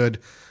pretty good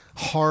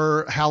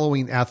horror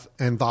Halloween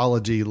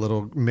anthology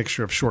little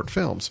mixture of short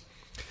films.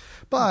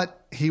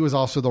 But he was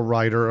also the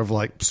writer of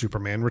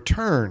Superman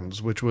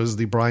Returns, which was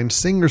the Bryan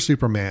Singer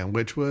Superman,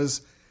 which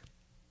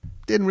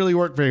didn't really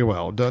work very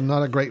well.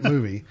 Not a great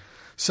movie.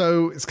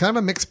 So it's kind of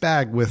a mixed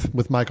bag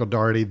with Michael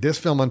Dougherty. This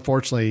film,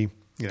 unfortunately,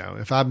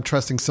 if I'm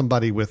trusting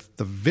somebody with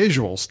the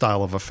visual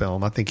style of a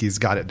film, I think he's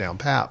got it down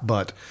pat.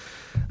 But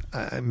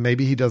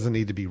maybe he doesn't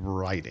need to be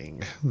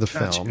writing the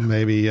film.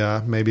 Maybe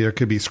there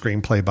could be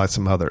screenplay by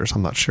some others.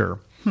 I'm not sure.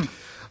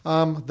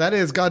 That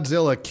is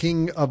Godzilla,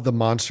 King of the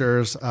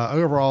Monsters.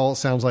 Overall, it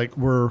sounds like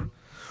we're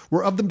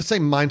of the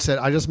same mindset.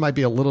 I just might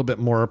be a little bit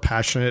more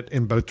passionate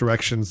in both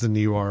directions than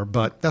you are,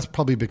 but that's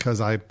probably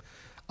because I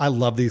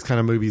love these kind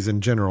of movies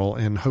in general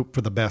and hope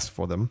for the best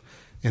for them.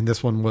 And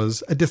this one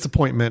was a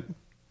disappointment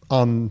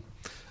on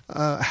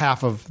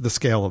half of the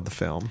scale of the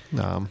film.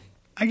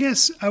 I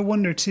guess I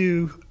wonder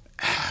too,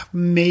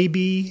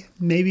 maybe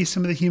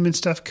some of the human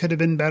stuff could have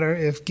been better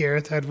if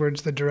Gareth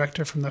Edwards, the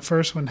director from the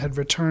first one, had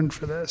returned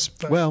for this.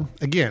 But, well,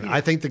 again,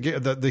 I think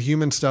the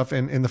human stuff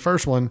in the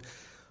first one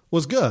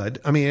was good.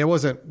 I mean, it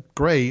wasn't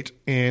great,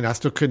 and I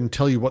still couldn't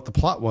tell you what the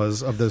plot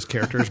was of those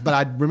characters, but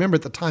I remember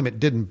at the time it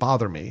didn't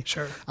bother me.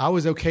 Sure. I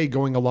was okay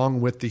going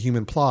along with the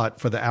human plot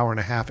for the hour and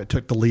a half it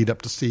took to lead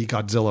up to see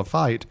Godzilla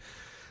fight.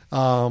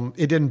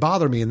 It didn't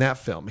bother me in that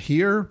film.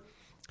 Here,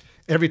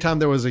 every time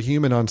there was a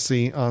human on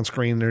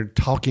screen, they're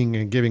talking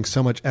and giving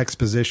so much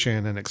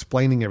exposition and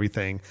explaining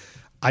everything.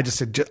 I just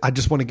said, I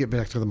just want to get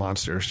back to the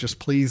monsters. Just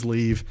please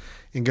leave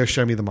and go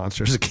show me the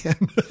monsters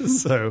again.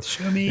 So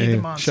show me the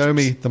monsters. Show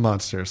me the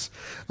monsters.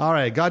 All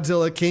right,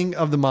 Godzilla, King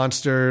of the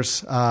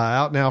Monsters,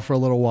 out now for a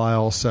little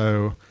while.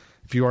 So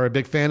if you are a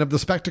big fan of the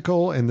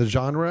spectacle and the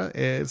genre,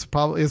 it's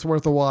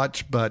worth a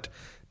watch. But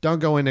don't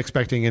go in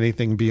expecting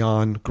anything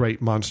beyond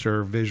great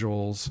monster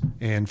visuals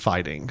and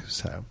fighting.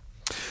 So,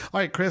 all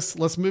right, Chris,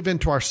 let's move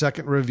into our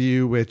second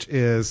review, which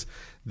is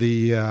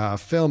the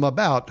film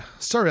about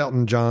Sir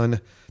Elton John,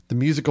 the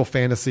musical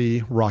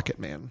fantasy Rocket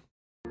Man.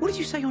 What did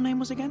you say your name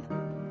was again?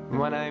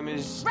 My name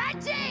is...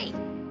 Reggie!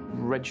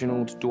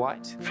 Reginald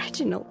Dwight.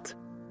 Reginald?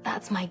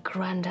 That's my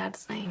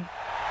granddad's name.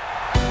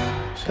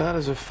 So how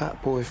does a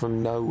fat boy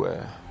from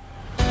nowhere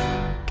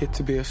get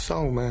to be a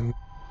soul man?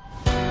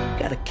 You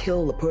gotta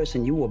kill the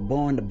person you were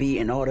born to be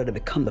in order to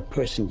become the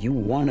person you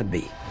want to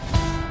be.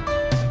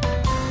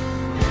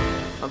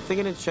 I'm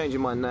thinking of changing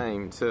my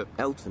name to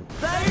Elton.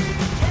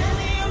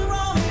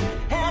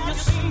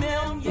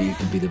 You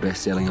could be the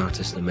best-selling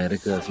artist in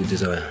America if you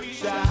desire.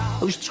 I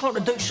was trying to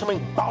do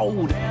something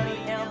bold.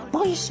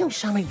 Why are you still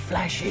something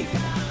flashy?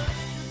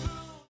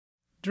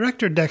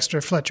 Director Dexter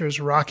Fletcher's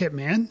Rocket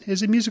Man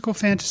is a musical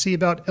fantasy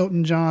about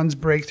Elton John's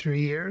breakthrough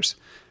years.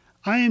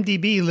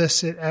 IMDb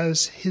lists it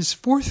as his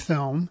fourth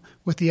film,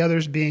 with the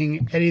others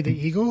being Eddie the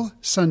Eagle,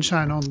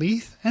 Sunshine on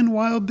Leith, and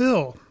Wild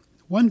Bill.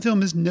 One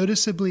film is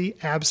noticeably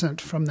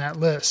absent from that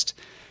list,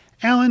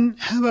 Alan,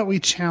 how about we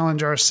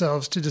challenge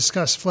ourselves to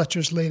discuss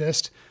Fletcher's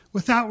latest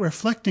without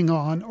reflecting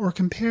on or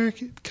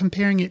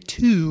comparing it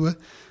to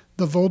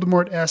the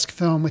Voldemort-esque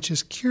film, which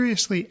is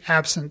curiously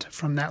absent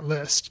from that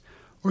list?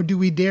 Or do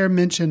we dare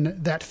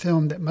mention that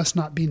film that must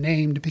not be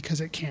named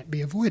because it can't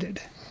be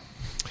avoided?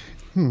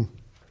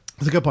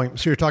 That's a good point.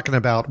 So you're talking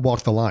about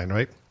Walk the Line,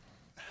 right?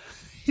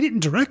 He didn't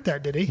direct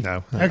that, did he?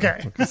 No. Okay.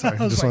 Sorry.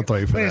 I just want to throw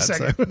you for wait that. a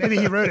second. So. Maybe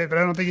he wrote it, but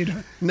I don't think he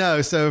did.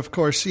 No. So, of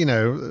course,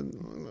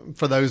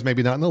 for those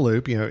maybe not in the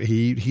loop,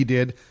 he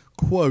did,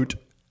 quote,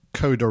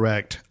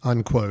 co-direct,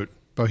 unquote,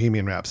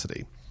 Bohemian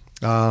Rhapsody.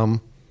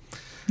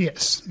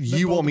 Yes.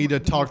 You want me to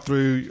talk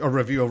through a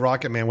review of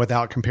Rocket Man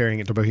without comparing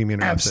it to Bohemian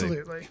Rhapsody?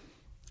 Absolutely.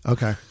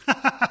 Okay.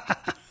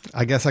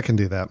 I guess I can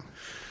do that.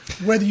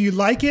 Whether you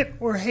like it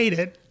or hate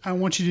it, I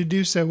want you to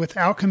do so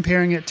without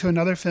comparing it to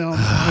another film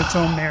of its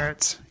own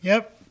merits.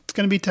 Yep. It's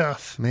going to be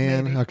tough.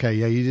 Man, maybe. Okay.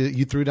 Yeah,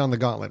 you threw down the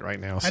gauntlet right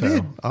now. So. I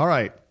did. All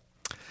right.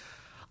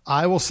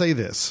 I will say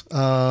this.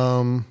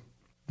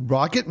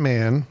 Rocket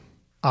Man,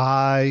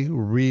 I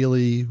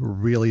really,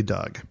 really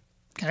dug.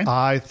 Okay.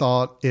 I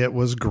thought it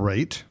was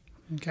great.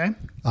 Okay.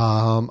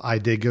 I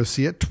did go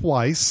see it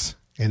twice,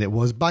 and it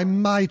was by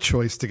my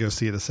choice to go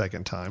see it a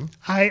second time.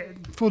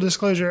 Full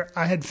disclosure,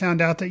 I had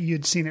found out that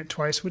you'd seen it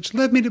twice, which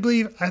led me to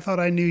believe I thought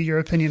I knew your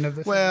opinion of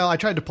the film. Well, I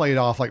tried to play it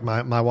off like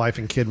my wife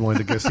and kid wanted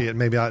to go see it.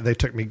 Maybe they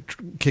took me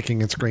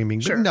kicking and screaming.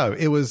 But Sure. No,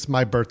 it was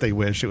my birthday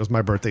wish. It was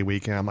my birthday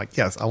week, and I'm like,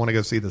 yes, I want to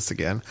go see this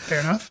again. Fair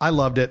enough. I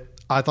loved it.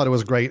 I thought it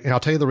was great, and I'll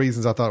tell you the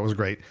reasons I thought it was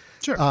great.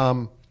 Sure.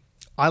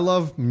 I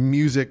love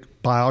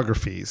music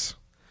biographies,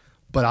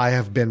 but I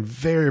have been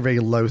very, very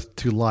loath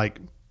to like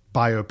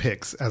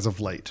biopics as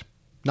of late.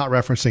 Not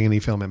referencing any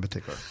film in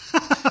particular.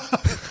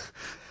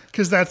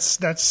 Because that's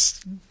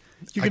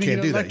you're going to get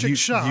an electric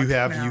shock. You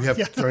have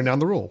Yeah. thrown down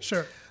the rule.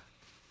 Sure.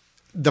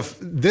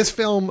 This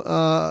film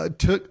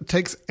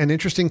takes an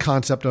interesting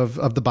concept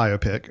of the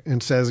biopic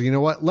and says, you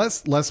know what,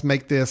 let's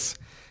make this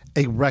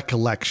a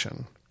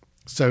recollection.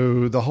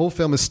 So the whole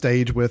film is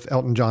staged with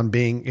Elton John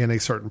being in a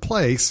certain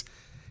place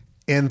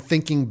and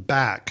thinking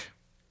back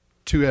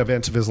to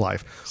events of his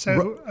life.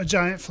 So a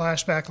giant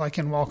flashback like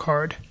in Walk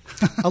Hard.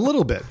 A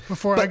little bit.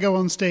 Before I go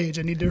on stage,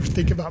 I need to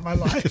think about my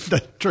life.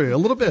 That's true. A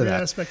little bit of Every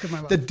that. aspect of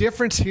my life. The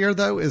difference here,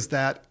 though, is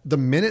that the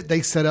minute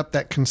they set up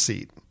that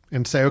conceit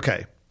and say,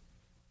 okay,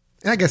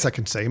 and I guess I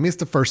can say, it's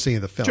the first scene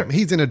of the film. Sure.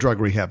 He's in a drug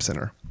rehab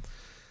center.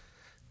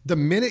 The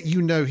minute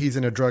you know he's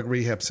in a drug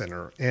rehab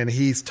center and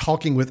he's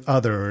talking with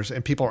others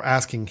and people are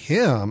asking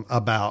him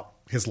about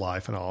his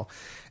life and all,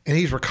 and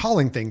he's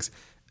recalling things,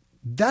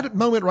 that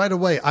moment right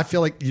away, I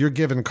feel like you're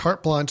given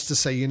carte blanche to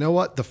say, you know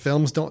what,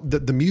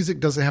 the music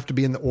doesn't have to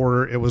be in the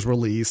order it was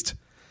released.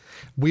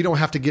 We don't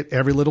have to get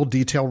every little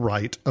detail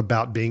right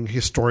about being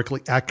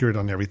historically accurate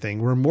on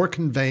everything. We're more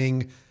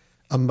conveying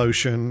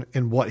emotion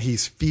and what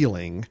he's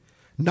feeling,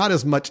 not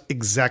as much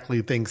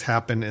exactly things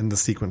happen in the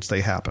sequence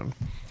they happen.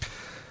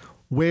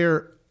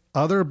 Where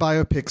other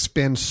biopics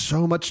spend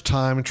so much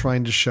time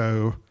trying to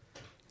show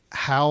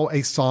how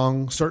a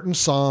certain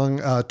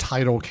song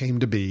title came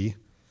to be,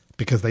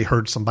 because they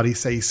heard somebody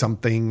say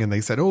something and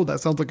they said, oh, that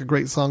sounds like a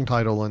great song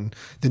title. And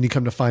then you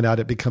come to find out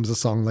it becomes a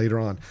song later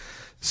on.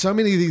 So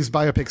many of these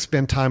biopics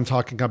spend time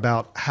talking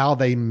about how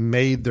they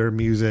made their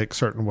music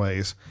certain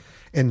ways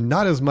and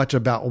not as much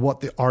about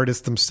what the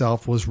artist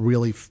themselves was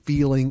really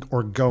feeling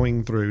or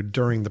going through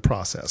during the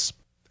process.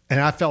 And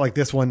I felt like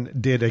this one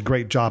did a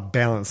great job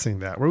balancing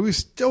that, where we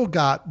still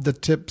got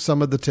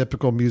some of the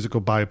typical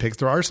musical biopics.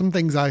 There are some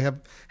things I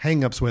have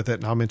hangups with it,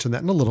 and I'll mention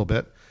that in a little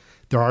bit.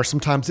 There are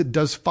sometimes it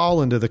does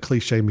fall into the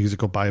cliche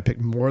musical biopic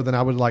more than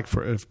I would like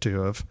for it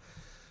to have.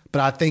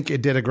 But I think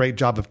it did a great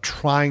job of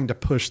trying to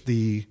push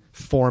the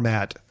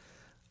format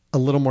a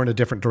little more in a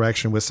different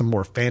direction with some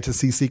more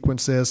fantasy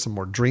sequences, some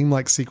more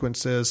dreamlike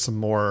sequences, some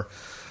more,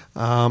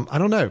 I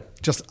don't know,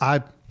 just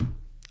I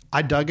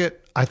dug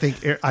it. I think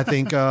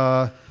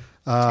Taron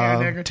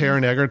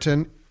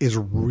Egerton is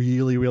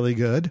really, really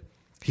good.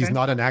 He's Okay.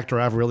 not an actor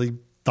I've really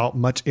thought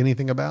much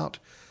anything about,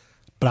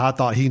 but I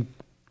thought he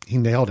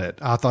nailed it.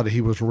 I thought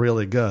he was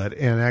really good.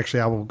 And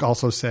actually, I will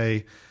also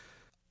say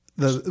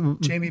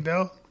Jamie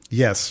Bell.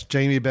 Yes,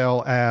 Jamie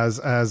Bell as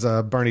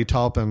Bernie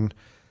Taupin.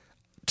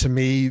 To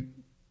me,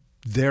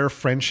 their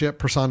friendship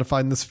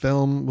personified in this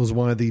film was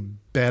one of the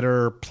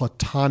better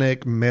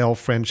platonic male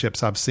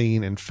friendships I've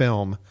seen in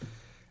film.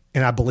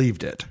 And I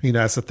believed it.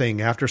 That's the thing.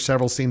 After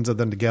several scenes of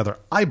them together,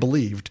 I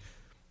believed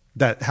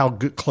that how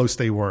close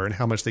they were and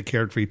how much they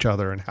cared for each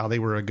other and how they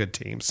were a good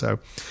team. So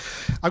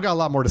I've got a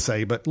lot more to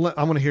say, but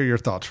I want to hear your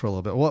thoughts for a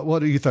little bit. What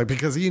do you think?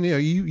 Because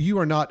you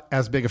are not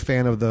as big a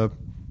fan of the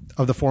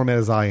format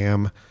as I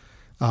am.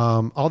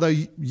 Although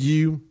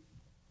you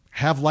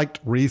have liked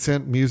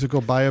recent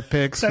musical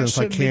biopics. That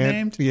shouldn't be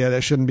named. Yeah,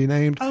 that shouldn't be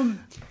named.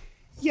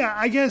 Yeah,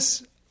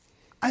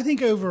 I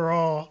think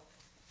overall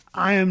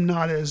I am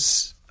not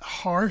as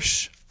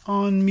harsh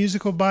on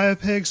musical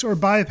biopics or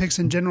biopics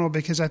in general,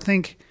 because I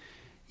think,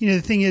 the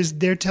thing is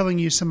they're telling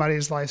you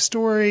somebody's life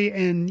story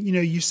and,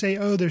 you say,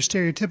 oh, they're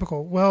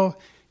stereotypical. Well,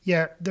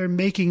 yet they're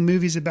making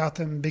movies about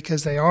them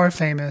because they are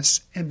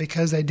famous and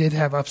because they did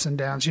have ups and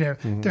downs. You know,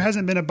 there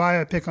hasn't been a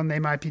biopic on They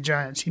Might Be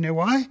Giants. You know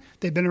why?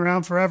 They've been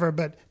around forever,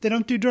 but they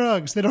don't do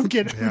drugs. They don't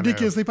get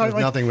ridiculously popular.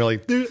 There's nothing really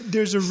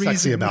there's a sexy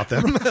reason about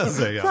them.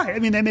 So, yeah. Right. I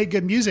mean, they make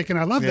good music and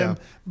I love them,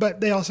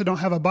 but they also don't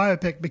have a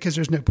biopic because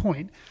there's no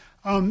point.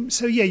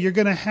 So yeah, you're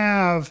going to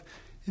have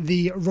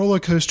the roller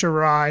coaster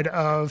ride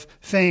of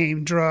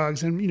fame,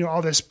 drugs, and, you know,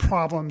 all this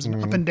problems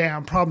and up and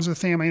down, problems with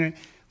family,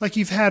 like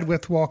you've had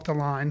with Walk the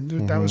Line.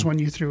 That was one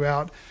you threw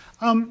out.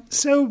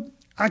 So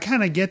I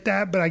kind of get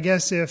that, but I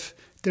guess if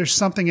there's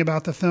something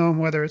about the film,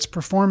 whether it's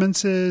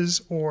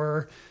performances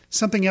or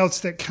something else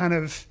that kind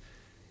of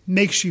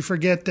makes you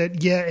forget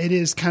that, yeah, it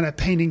is kind of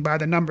painting by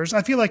the numbers.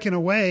 I feel like in a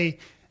way,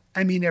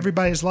 I mean,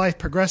 everybody's life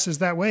progresses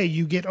that way.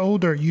 You get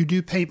older, you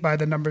do paint by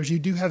the numbers, you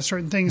do have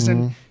certain things.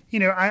 And, you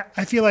know,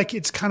 I feel like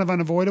it's kind of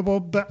unavoidable,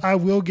 but I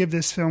will give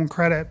this film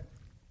credit.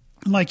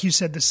 Like you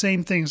said, the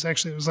same things.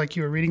 Actually, it was like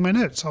you were reading my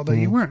notes, although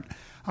you weren't,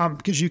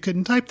 because you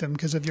couldn't type them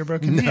because of your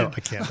broken hand. No, I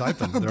can't type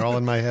them. They're all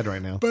in my head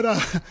right now.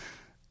 But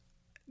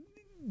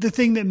the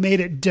thing that made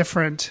it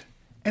different,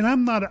 and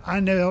I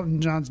know Elton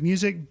John's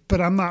music,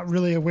 but I'm not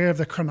really aware of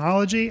the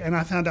chronology. And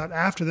I found out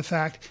after the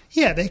fact,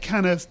 they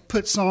kind of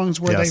put songs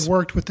where they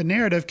worked with the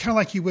narrative, kind of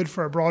like you would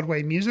for a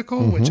Broadway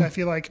musical, which I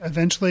feel like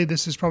eventually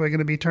this is probably going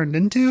to be turned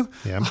into.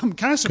 Yeah. I'm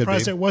kind of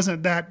surprised it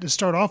wasn't that to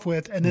start off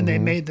with, and then they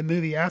made the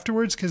movie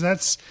afterwards, because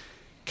that's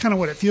kind of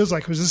what it feels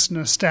like. Was this an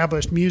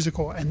established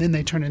musical, and then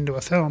they turned into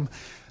a film?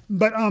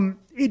 But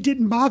it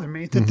didn't bother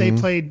me that they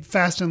played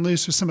fast and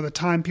loose with some of the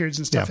time periods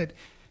and stuff. It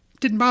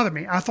didn't bother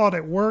me. I thought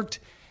it worked.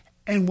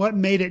 And what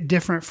made it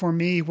different for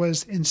me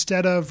was,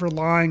 instead of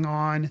relying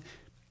on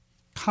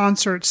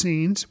concert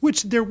scenes,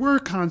 which there were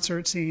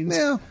concert scenes,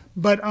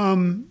 but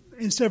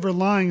instead of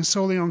relying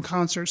solely on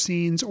concert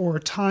scenes or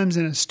times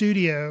in a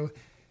studio,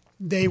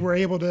 they were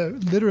able to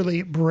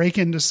literally break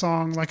into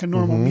song like a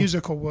normal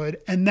musical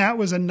would. And that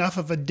was enough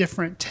of a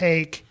different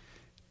take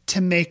to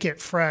make it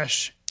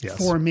fresh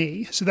for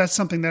me. So that's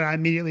something that I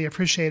immediately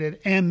appreciated.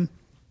 And,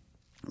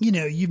 you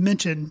know, you've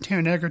mentioned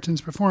Taron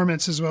Egerton's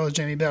performance as well as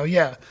Jamie Bell.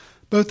 Yeah.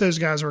 Both those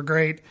guys were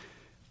great,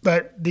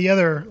 but the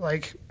other,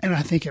 and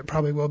I think it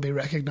probably will be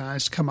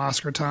recognized come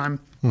Oscar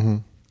time.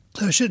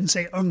 So I shouldn't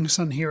say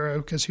unsung hero,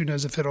 because who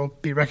knows if it'll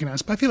be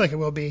recognized, but I feel like it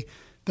will be.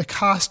 The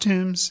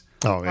costumes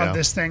of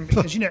this thing,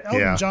 because, you know,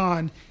 Elton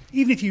John,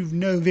 even if you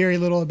know very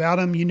little about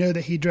him, you know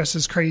that he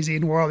dresses crazy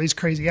and wore all these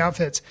crazy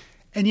outfits.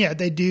 And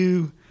they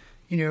do,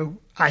 you know,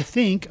 I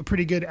think a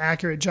pretty good,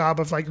 accurate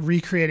job of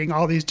recreating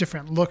all these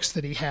different looks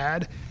that he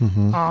had.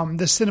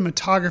 The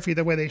cinematography,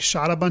 the way they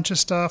shot a bunch of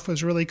stuff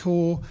was really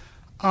cool.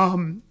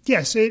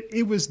 Yes,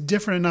 it was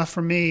different enough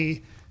for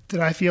me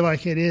that I feel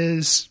like it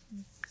is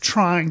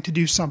trying to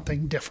do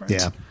something different.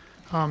 Yeah.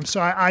 So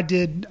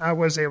I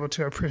was able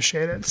to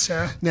appreciate it.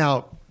 So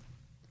now,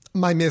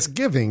 my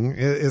misgiving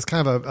is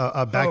kind of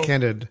a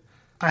backhanded.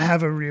 I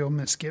have a real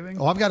misgiving.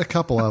 Oh, I've got a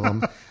couple of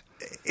them,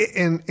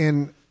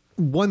 and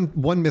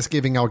one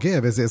misgiving I'll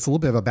give is it's a little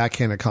bit of a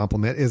backhanded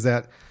compliment, is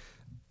that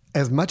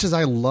as much as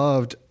I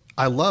loved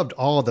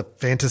all the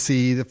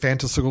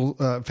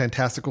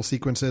fantastical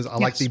sequences. I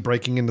like the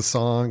breaking into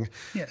song.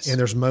 Yes. And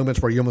there's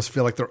moments where you almost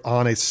feel like they're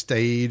on a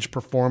stage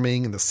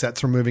performing and the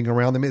sets are moving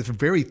around them. It's a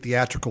very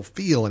theatrical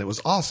feel, and it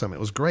was awesome. It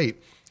was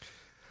great.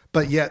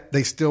 But yet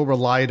they still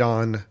relied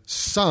on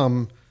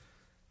some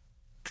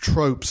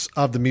tropes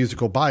of the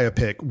musical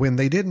biopic when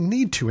they didn't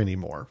need to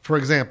anymore. For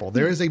example,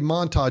 there is a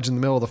montage in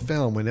the middle of the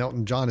film when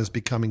Elton John is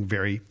becoming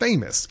very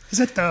famous. Is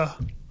it the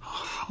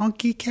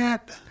Honky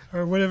Cat?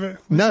 Or whatever.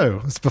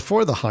 No, it's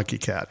before the Honky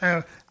Cat.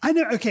 Oh, I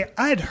know. Okay,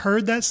 I had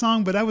heard that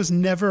song, but I was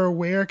never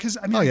aware, because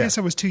I guess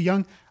I was too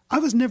young. I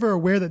was never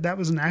aware that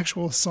was an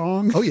actual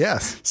song. Oh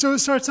yes. So it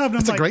starts off, and I'm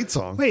like, it's a great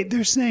song. Wait,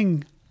 they're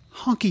saying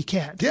Honky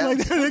Cat. Yeah,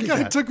 it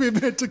kind of took me a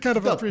minute to kind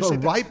of appreciate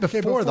that. Right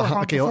before the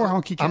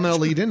Honky Cat. I'm going to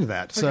lead into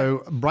that.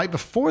 So right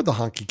before the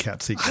Honky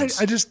Cat sequence,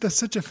 that's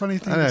such a funny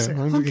thing I know, to say.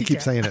 I'm going to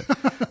keep saying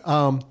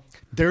it.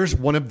 There's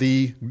one of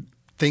the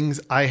things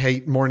I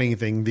hate more than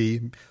anything, the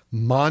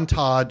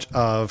montage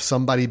of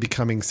somebody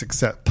becoming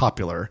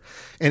popular,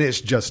 and it's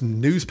just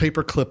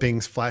newspaper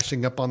clippings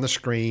flashing up on the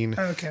screen.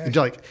 Okay. And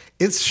you're like,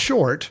 it's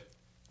short.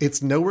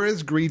 It's nowhere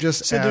as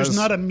egregious as... So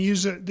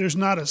there's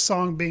not a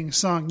song being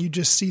sung. You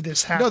just see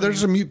this happening. No,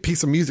 there's a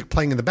piece of music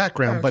playing in the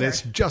background, but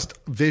it's just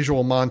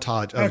visual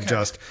montage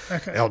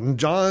of Elton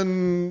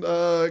John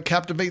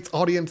captivates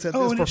audience at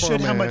this performance. And it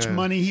showed how much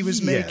money he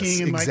was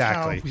making and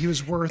how he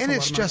was worth. And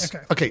it's just...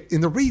 Okay,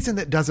 and the reason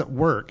that doesn't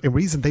work, and the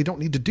reason they don't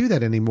need to do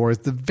that anymore, is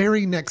the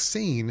very next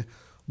scene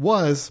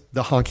was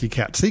the Honky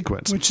Cat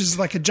sequence. Which is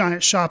like a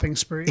giant shopping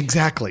spree.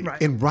 Exactly.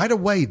 Right. And right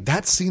away,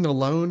 that scene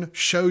alone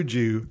showed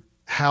you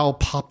how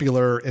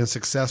popular and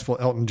successful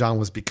Elton John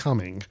was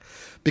becoming,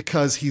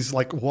 because he's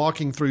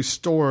walking through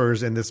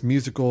stores in this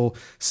musical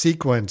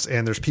sequence,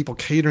 and there's people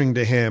catering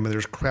to him, and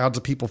there's crowds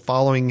of people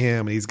following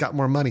him, and he's got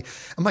more money.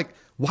 I'm like,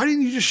 why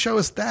didn't you just show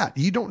us that?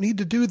 You don't need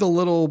to do the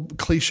little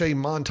cliche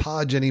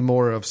montage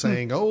anymore of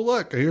saying, oh,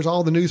 look, here's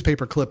all the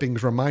newspaper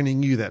clippings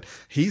reminding you that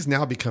he's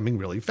now becoming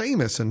really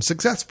famous and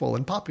successful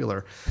and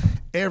popular.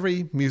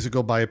 Every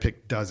musical biopic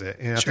does it.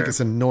 And I think it's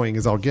annoying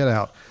as all get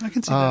out. I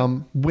can see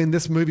that. When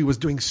this movie was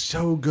doing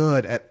so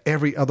good at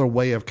every other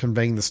way of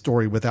conveying the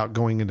story without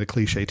going into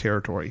cliche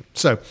territory.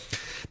 So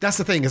that's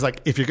the thing, is like,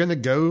 if you're going to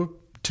go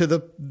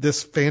to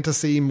this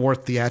fantasy, more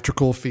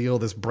theatrical feel,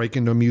 this break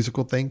into a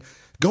musical thing,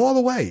 go all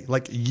the way.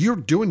 Like, you're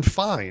doing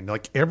fine.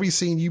 Like, every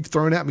scene you've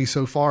thrown at me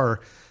so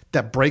far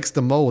that breaks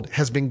the mold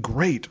has been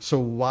great. So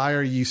why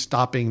are you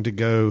stopping to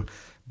go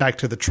back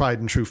to the tried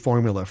and true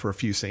formula for a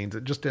few scenes?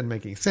 It just didn't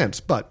make any sense.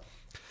 But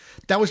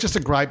that was just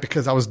a gripe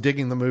because I was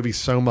digging the movie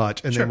so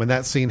much. And then when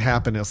that scene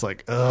happened, it's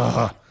like,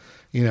 ugh,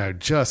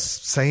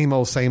 just same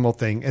old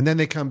thing. And then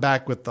they come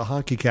back with the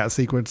honky cat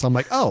sequence. I'm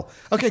like, oh,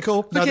 okay,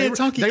 cool. No, okay,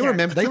 they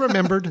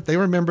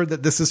remembered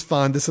that this is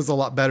fun. This is a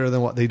lot better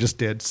than what they just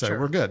did. So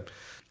we're good.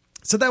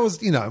 So that was,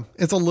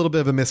 it's a little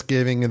bit of a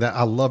misgiving, in that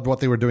I loved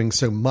what they were doing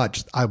so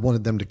much. I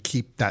wanted them to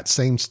keep that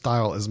same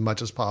style as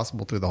much as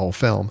possible through the whole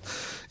film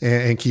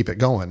and keep it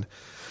going.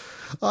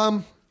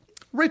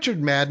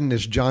 Richard Madden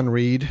is John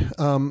Reed.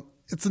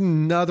 It's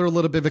another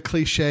little bit of a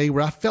cliche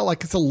where I felt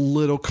like it's a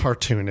little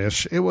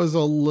cartoonish. It was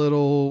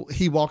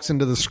he walks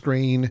into the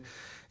screen.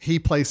 He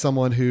plays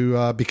someone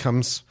who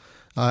becomes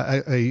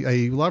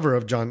a lover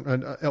of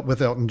John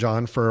with Elton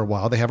John for a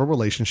while. They have a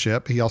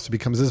relationship. He also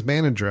becomes his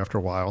manager after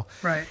a while.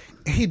 Right.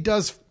 He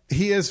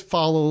is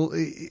follow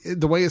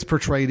the way it's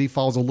portrayed. He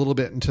falls a little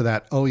bit into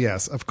that. Oh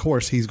yes, of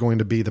course he's going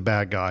to be the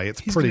bad guy.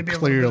 It's pretty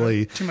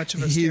clearly too much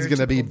of a he's going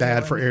to be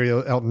bad for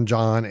Elton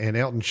John, and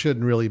Elton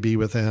shouldn't really be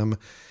with him.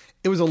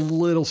 It was a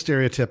little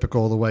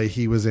stereotypical the way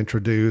he was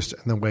introduced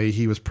and the way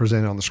he was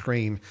presented on the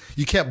screen.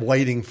 You kept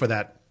waiting for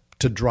that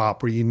to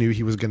drop where you knew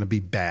he was going to be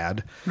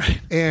bad. Right.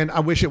 And I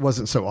wish it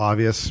wasn't so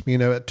obvious.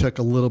 It took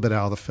a little bit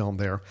out of the film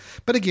there.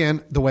 But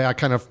again, the way I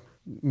kind of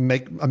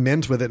make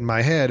amends with it in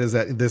my head is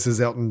that this is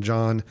Elton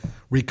John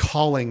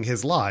recalling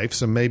his life.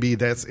 So maybe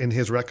that's in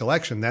his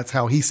recollection. That's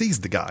how he sees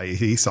the guy.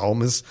 He saw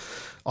him as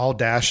all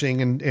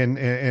dashing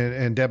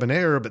and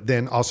debonair, but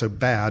then also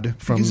bad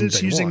from because it's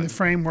day using one. The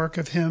framework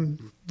of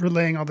him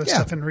relaying all this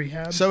stuff in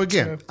rehab. So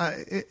again,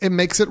 it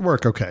makes it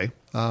work okay.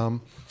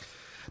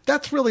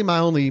 That's really my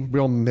only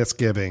real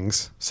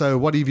misgivings. So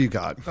what have you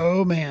got?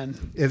 Oh,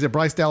 man. Is it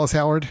Bryce Dallas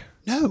Howard?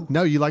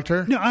 No, you liked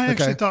her? No, I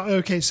actually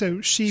thought, so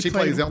she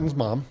plays Elton's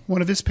mom.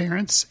 One of his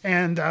parents.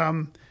 And all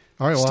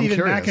right, well, Stephen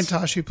I'm curious.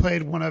 McIntosh, who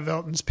played one of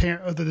Elton's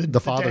parents, the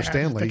father, dad,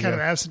 Stanley. The kind of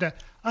absent dad.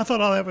 I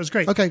thought all that was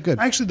great. Okay, good.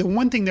 Actually, the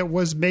one thing that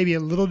was maybe a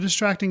little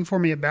distracting for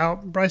me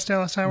about Bryce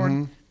Dallas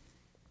Howard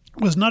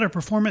was not her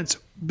performance,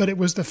 but it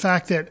was the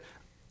fact that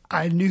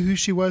I knew who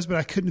she was, but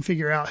I couldn't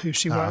figure out who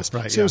she was.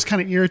 Right, so it was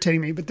kind of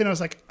irritating me. But then I was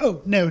like,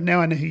 oh, no,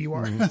 now I know who you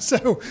are.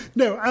 So,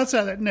 no,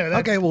 outside of that, no.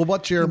 Okay, well,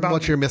 what's your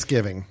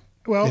misgiving?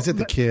 Well, is it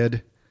the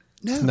kid?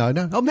 No.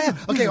 Oh, man.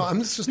 Okay, well, I'm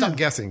just stop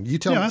guessing. You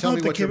tell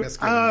me what your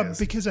misgiving is.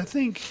 Because I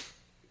think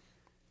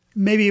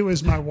maybe it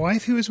was my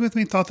wife who was with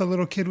me, thought the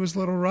little kid was a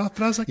little rough.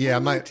 But I was like, yeah,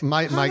 my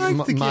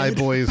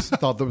boys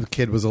thought the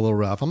kid was a little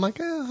rough. I'm like,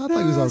 I thought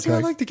he was okay. I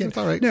like the kid. It's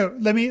all right. No,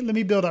 let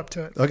me build up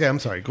to it. Okay, I'm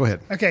sorry. Go ahead.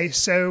 Okay,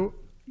 so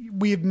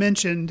we have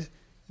mentioned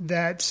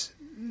that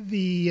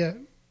the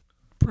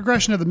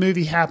progression of the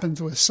movie happens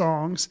with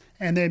songs,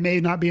 and they may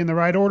not be in the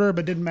right order,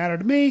 but didn't matter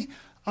to me.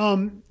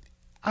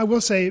 I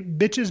will say,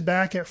 Bitches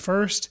Back at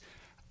first,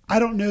 I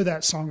don't know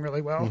that song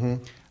really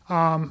well.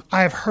 I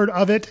have heard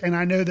of it, and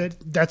I know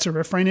that that's a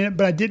refrain in it,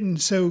 but I didn't.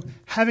 So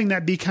having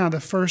that be kind of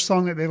the first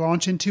song that they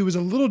launch into was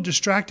a little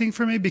distracting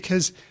for me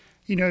because,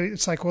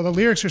 it's like, well, the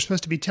lyrics are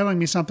supposed to be telling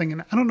me something,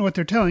 and I don't know what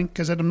they're telling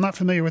because I'm not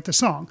familiar with the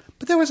song.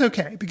 But that was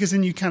okay because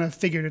then you kind of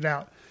figured it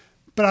out.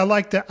 But I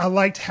liked that. I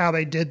liked how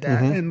they did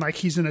that, and like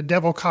he's in a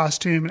devil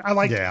costume, and I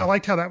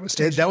liked how that was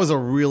staged. That was a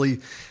really.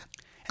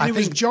 And it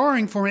was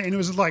jarring for me, and it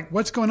was like,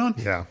 what's going on?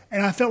 Yeah.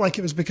 And I felt like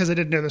it was because I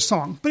didn't know the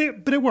song, but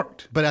it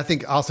worked. But I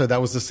think also that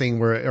was the scene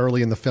where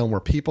early in the film where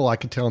people I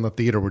could tell in the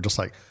theater were just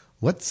like,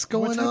 what's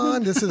going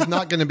on? This is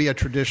not going to be a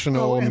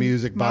traditional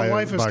music my biopic.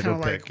 wife was kind of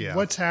like,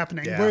 what's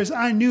happening? Yeah. Whereas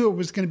I knew it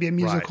was going to be a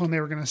musical and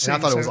they were going to sing.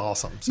 And I thought it was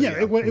awesome. So,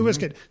 it was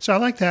good. So I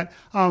like that.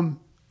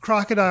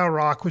 Crocodile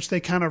Rock, which they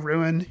kind of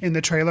ruin in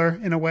the trailer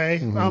in a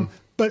way,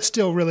 but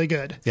still really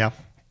good. Yeah.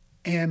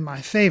 And my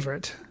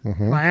favorite,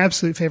 my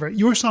absolute favorite,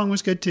 your song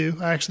was good too.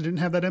 I actually didn't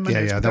have that in my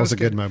notes. Yeah, that was a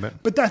good moment.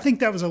 But I think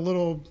that was a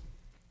little,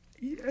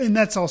 and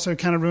that's also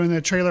kind of ruined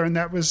the trailer. And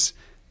that was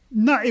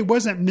not, it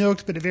wasn't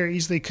milked, but it very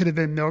easily could have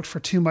been milked for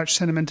too much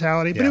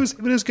sentimentality. But it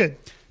was good.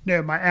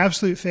 No, my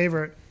absolute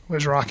favorite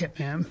was Rocket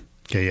Man.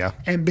 Okay, yeah.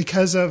 And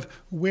because of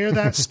where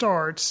that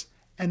starts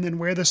and then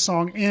where the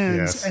song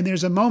ends, and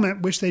there's a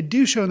moment which they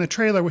do show in the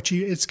trailer, which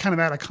it's kind of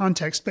out of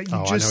context, but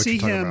you just see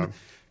him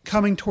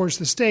coming towards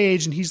the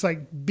stage and he's like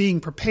being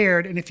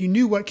prepared. And if you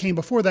knew what came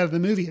before that in the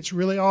movie, it's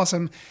really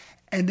awesome.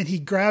 And then he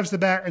grabs the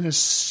bat, and as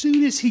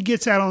soon as he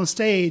gets out on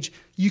stage,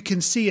 you can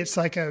see it's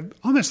like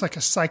almost like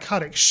a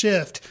psychotic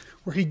shift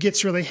where he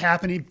gets really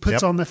happy and he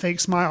puts on the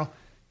fake smile.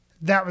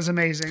 that was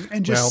amazing.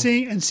 And just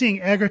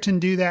seeing Egerton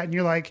do that, and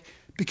you're like,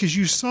 because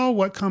you saw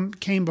what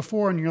came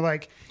before, and you're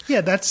like,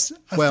 yeah, that's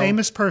a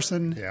famous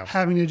person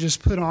having to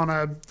just put on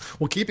a...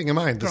 Well, keeping in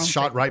mind, the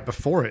shot right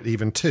before it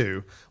even,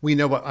 too. We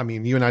know what... I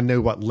mean, you and I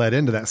know what led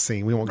into that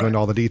scene. We won't go into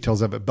all the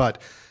details of it,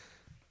 but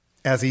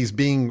as he's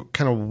being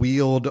kind of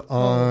wheeled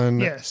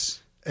on...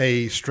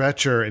 a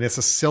stretcher, and it's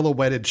a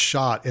silhouetted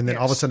shot, and then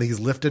all of a sudden he's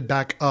lifted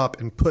back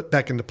up and put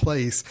back into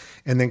place,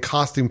 and then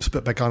costumes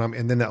put back on him,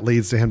 and then that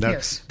leads to him. That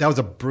was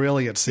a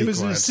brilliant sequence.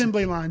 It was an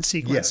assembly line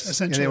sequence,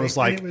 essentially. And it was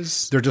like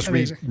they're just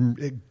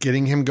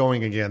getting him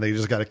going again. They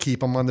just got to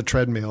keep him on the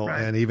treadmill,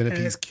 and even if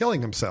he's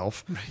killing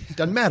himself, it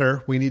doesn't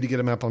matter. We need to get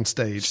him up on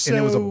stage. So, and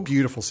it was a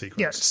beautiful sequence.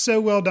 Yes, so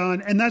well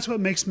done. And that's what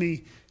makes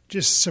me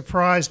just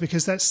surprised,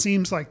 because that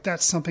seems like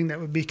that's something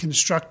that would be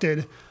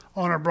constructed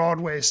on a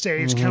Broadway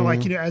stage, kind of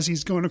like, as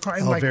he's going across.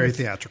 Very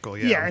theatrical,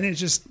 Yeah, and it's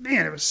just,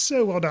 man, it was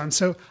so well done.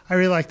 So I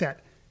really like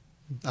that.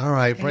 All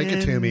right, break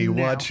it to me. Now,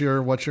 what do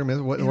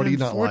you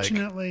not like?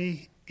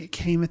 Unfortunately, it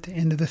came at the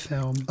end of the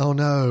film. Oh,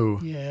 no.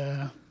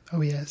 Yeah.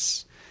 Oh,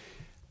 yes.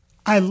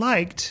 I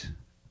liked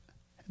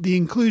the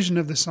inclusion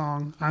of the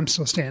song, I'm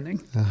Still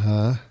Standing.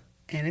 Uh-huh.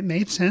 And it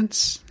made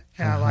sense.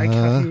 And I like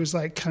how he was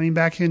like coming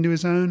back into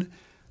his own.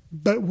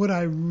 But what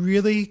I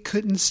really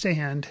couldn't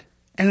stand,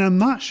 and I'm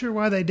not sure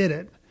why they did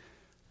it,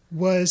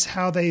 was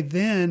how they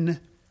then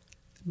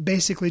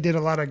basically did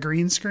a lot of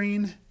green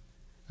screen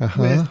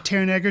with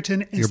Taron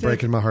Egerton. You're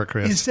breaking my heart,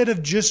 Chris. Instead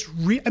of just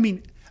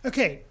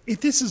okay,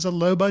 if this is a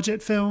low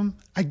budget film,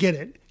 I get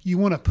it. You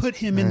want to put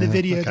him in the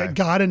video that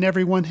God and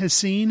everyone has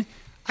seen.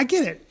 I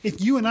get it. If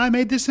you and I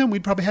made this film,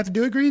 we'd probably have to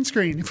do a green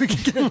screen if we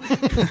could get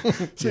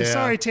it. So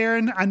sorry,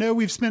 Taron. I know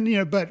we've spent,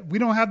 but we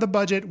don't have the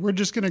budget. We're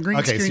just going to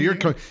green screen. Okay,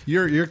 so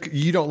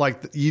you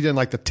didn't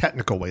like the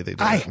technical way they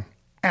did it.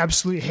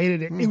 Absolutely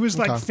hated it. It was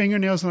like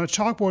fingernails on a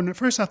chalkboard. And at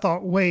first I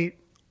thought, wait,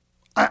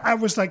 I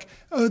was like,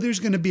 oh, there's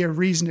going to be a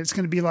reason. It's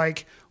going to be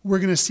like, we're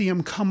going to see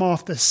him come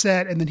off the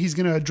set and then he's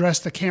going to address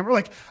the camera.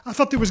 Like, I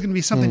thought there was going to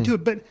be something to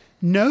it, but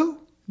no,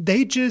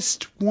 they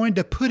just wanted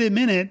to put him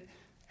in it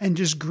and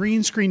just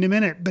green screened him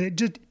in it. But it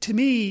just, to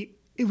me,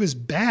 it was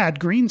bad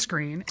green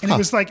screen. And it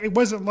was like, it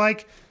wasn't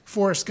like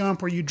Forrest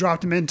Gump where you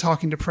dropped him in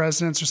talking to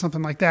presidents or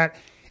something like that.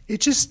 It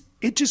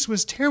just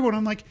was terrible. And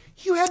I'm like,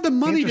 you had the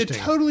money to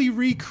totally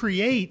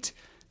recreate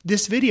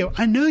this video.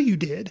 I know you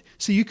did.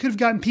 So you could have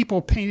gotten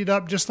people painted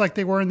up just like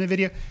they were in the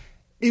video.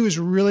 It was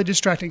really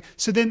distracting.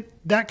 So then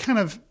that kind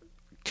of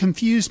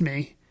confused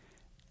me.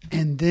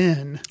 And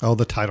then... Oh,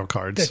 the title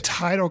cards. The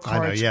title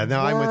cards. I know, yeah.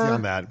 No, I'm with you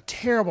on that.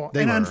 Terrible.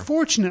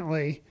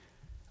 Unfortunately,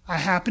 I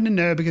happen to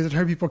know because I'd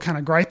heard people kind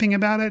of griping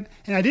about it.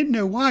 And I didn't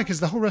know why, because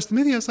the whole rest of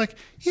the movie, I was like,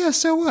 yeah,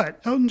 so what?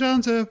 Elton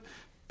John's a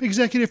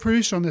executive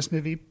producer on this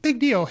movie. Big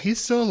deal. He's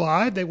still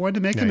alive. They wanted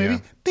to make a movie.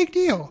 Yeah. Big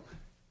deal.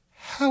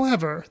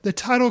 However, the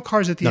title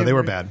cards at the end they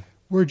were bad.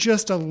 Were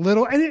just a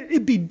little... And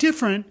it'd be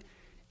different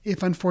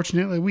if,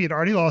 unfortunately, we had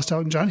already lost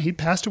Elton John. He'd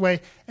passed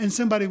away. And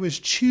somebody was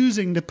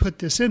choosing to put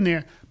this in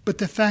there. But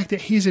the fact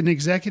that he's an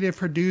executive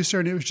producer,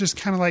 and it was just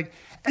kind of like...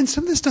 And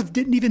some of this stuff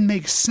didn't even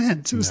make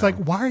sense. It was like,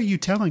 why are you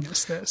telling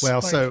us this?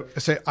 Well,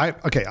 I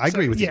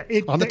agree with you.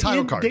 On the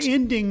title cards. The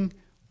ending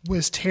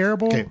was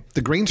terrible. Okay,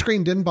 the green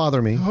screen didn't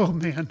bother me. Oh,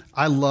 man.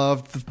 I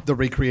loved the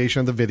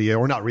recreation of the video.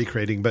 Or not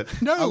recreating, but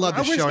I loved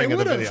the showing of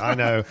the video. I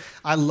know.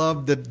 I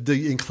loved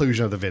the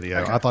inclusion of the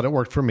video. Okay. I thought it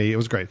worked for me. It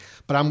was great.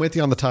 But I'm with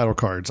you on the title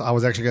cards. I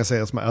was actually going to say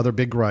that's my other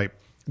big gripe.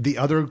 The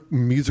other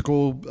music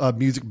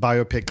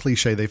biopic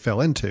cliche they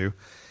fell into.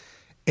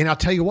 And I'll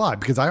tell you why,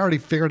 because I already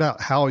figured out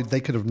how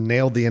they could have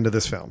nailed the end of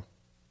this film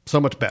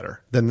so much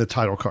better than the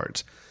title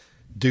cards.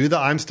 Do the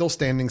I'm Still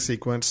Standing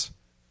sequence.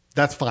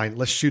 That's fine.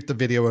 Let's shoot the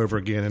video over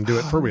again and do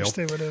it for real.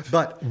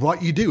 But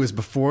what you do is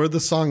before the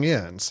song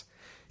ends,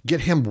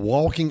 get him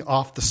walking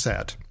off the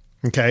set.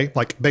 Okay?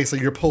 Like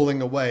basically you're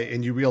pulling away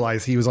and you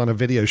realize he was on a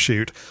video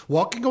shoot.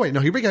 Walking away. No,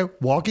 here we go.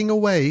 Walking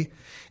away.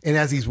 And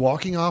as he's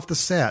walking off the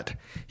set,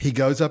 he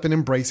goes up and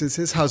embraces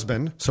his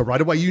husband. So right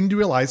away, you need to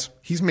realize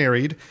he's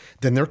married.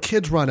 Then their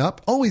kids run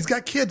up. Oh, he's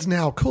got kids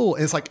now. Cool.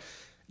 And it's like,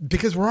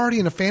 because we're already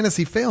in a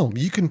fantasy film,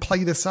 you can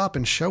play this up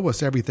and show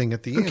us everything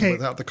at the end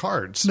without the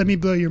cards. Let me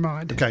blow your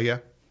mind. Okay, yeah.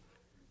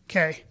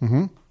 Okay.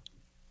 Mm-hmm.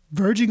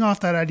 Verging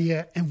off that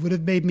idea and would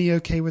have made me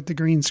okay with the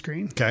green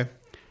screen. Okay.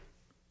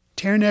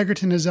 Taron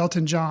Egerton as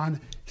Elton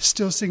John,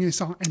 still singing a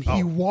song, and he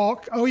you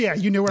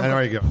know where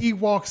there you go. He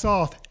walks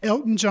off.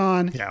 Elton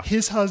John,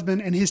 his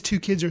husband, and his two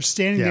kids are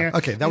standing there.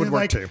 Okay, that would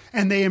work too.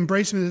 And they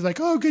embrace him. They're like,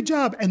 "Oh, good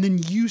job!" And then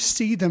you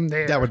see them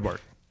there. That would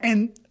work.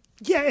 And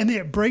then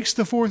it breaks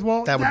the fourth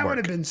wall. That would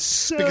have been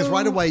so because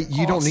right away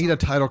you don't need a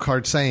title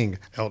card saying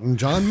Elton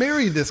John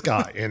married this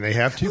guy and they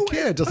have two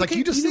kids. It's like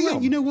you just see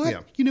him. You know what?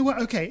 Yeah. You know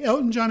what? Okay,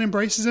 Elton John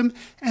embraces him,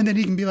 and then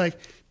he can be like,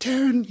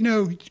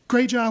 Taron,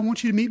 great job. I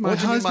want you to meet my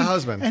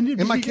husband.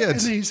 And my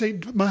kids. And then you say,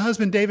 my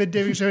husband, David,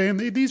 these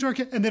are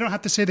kids. And they don't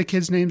have to say the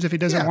kids' names if he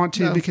doesn't want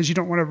to because you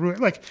don't want to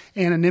ruin, like,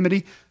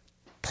 anonymity.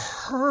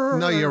 perfect.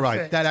 No, you're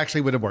right. That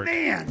actually would have worked.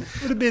 Man,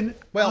 it would have been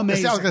I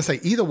amazing. was going to say,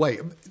 either way,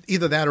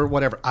 either that or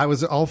whatever. I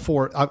was all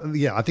for,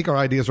 I think our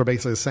ideas were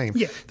basically the same.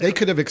 Yeah, they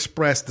could have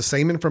expressed the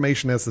same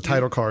information as the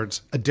title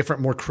cards a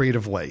different, more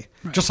creative way,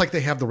 just like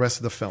they have the rest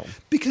of the film.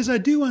 Because I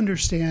do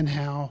understand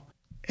how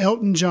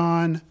Elton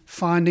John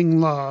finding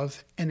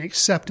love and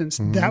acceptance,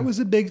 that was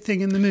a big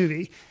thing in the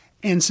movie.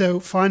 And so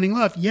finding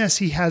love, yes,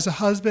 he has a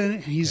husband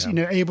and he's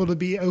able to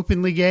be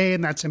openly gay,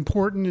 and that's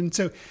important. And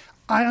so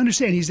I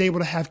understand he's able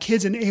to have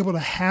kids and able to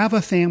have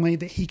a family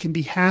that he can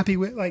be happy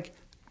with. Like,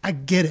 I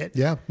get it.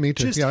 Yeah, me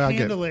too. Just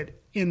handle it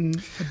in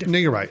a different No,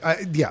 you're right.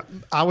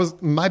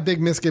 My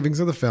big misgivings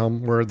of the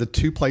film were the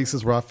two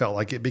places where I felt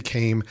like it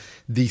became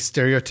the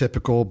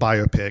stereotypical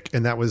biopic,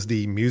 and that was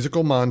the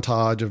musical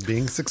montage of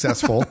being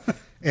successful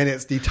and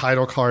it's the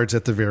title cards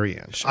at the very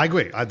end. Sure. I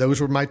agree.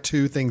 Those were my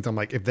two things. I'm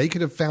like, if they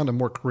could have found a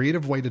more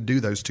creative way to do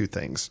those two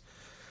things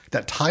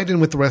that tied in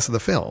with the rest of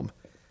the film,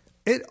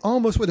 it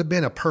almost would have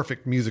been a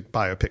perfect music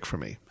biopic for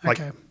me.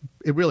 Like,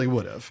 it really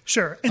would have.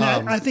 Sure. And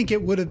I think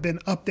it would have been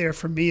up there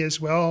for me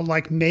as well.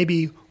 Like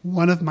maybe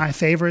one of my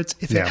favorites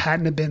if it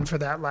hadn't have been for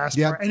that last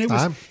part. And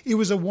it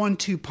was a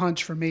 1-2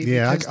 punch for me.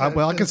 Yeah.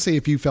 I can see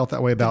if you felt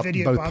that way about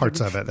both parts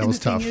of it. That was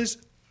tough. The thing is,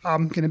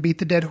 I'm going to beat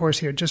the dead horse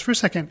here just for a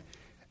second.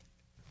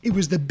 It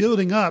was the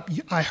building up.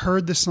 I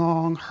heard the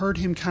song, heard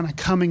him kind of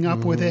coming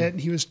up with it. And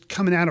he was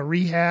coming out of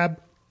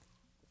rehab.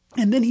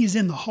 And then he's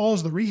in the halls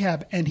of the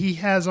rehab and he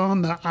has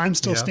on the I'm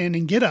Still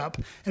Standing get up.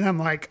 And I'm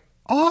like,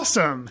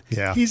 awesome.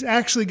 Yeah. He's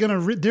actually going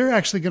to, they're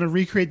actually going to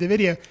recreate the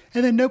video.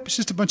 And then, nope, it's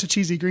just a bunch of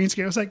cheesy green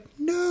screen. I was like,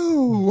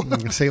 no.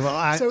 See, well,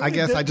 I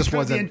guess I just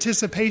wasn't. The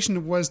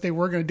anticipation was they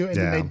were going to do it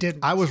and then they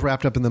didn't. I was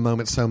wrapped up in the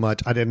moment so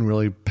much, I didn't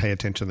really pay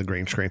attention to the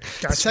green screen.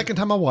 Gotcha. The second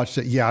time I watched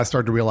it, I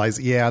started to realize,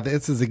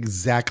 this is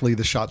exactly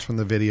the shots from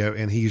the video.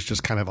 And he's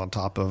just kind of on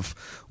top of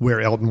where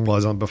Elton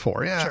was on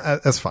before. Yeah,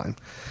 that's fine.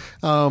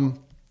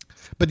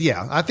 But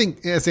I think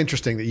it's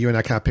interesting that you and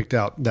I kind of picked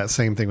out that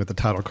same thing with the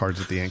title cards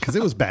at the end, because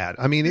it was bad.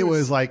 I mean, it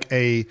was like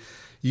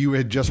you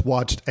had just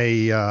watched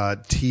a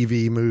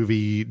TV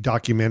movie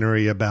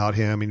documentary about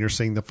him and you're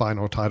seeing the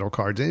final title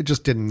cards. And it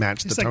just didn't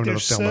match the tone of the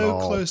film at all.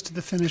 They're so close to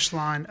the finish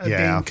line of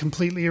being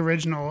completely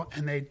original,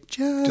 and they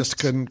just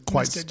couldn't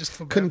quite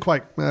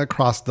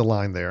cross the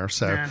line there.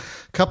 So a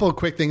couple of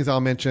quick things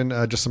I'll mention,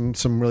 just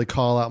some really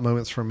call out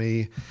moments for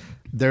me.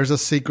 There's a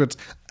sequence.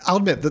 I'll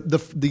admit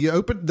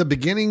the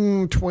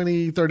beginning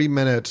 20, 30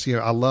 minutes,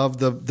 I love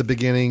the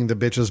beginning, the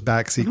bitches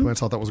back sequence.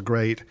 I thought that was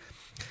great.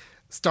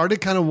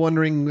 Started kind of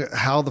wondering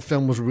how the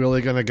film was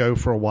really going to go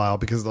for a while,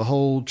 because the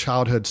whole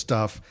childhood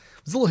stuff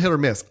was a little hit or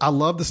miss. I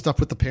love the stuff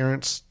with the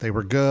parents. They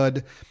were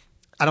good.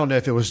 I don't know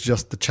if it was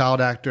just the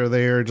child actor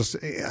there.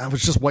 I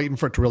was just waiting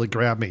for it to really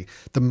grab me.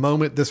 The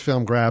moment this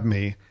film grabbed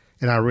me,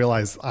 and I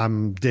realized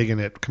I'm digging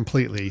it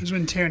completely. It was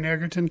when Taron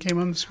Egerton came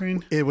on the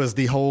screen? It was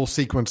the whole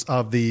sequence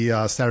of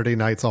the Saturday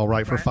Night's All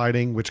Right for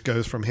Fighting, which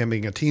goes from him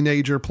being a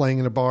teenager playing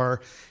in a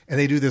bar. And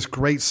they do this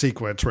great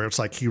sequence where it's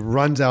like he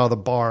runs out of the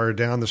bar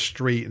down the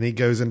street and he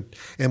goes in.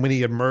 And when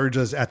he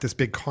emerges at this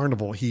big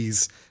carnival,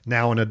 he's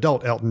now an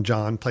adult Elton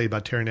John, played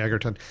by Taron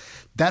Egerton.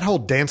 That whole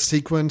dance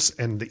sequence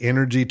and the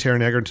energy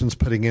Taron Egerton's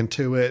putting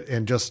into it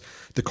and just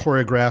the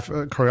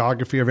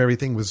choreography of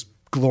everything was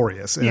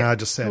glorious. And I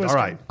just said, all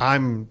right,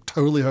 I'm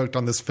totally hooked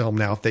on this film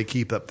now if they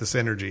keep up this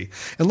energy.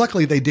 And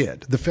luckily they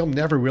did. The film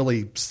never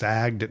really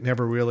sagged. It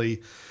never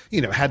really,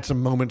 had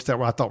some moments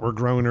that I thought were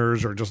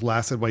groaners or just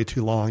lasted way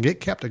too long. It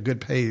kept a good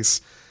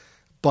pace,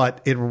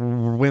 but it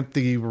went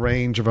the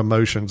range of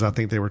emotions I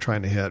think they were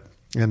trying to hit.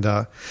 And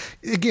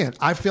again,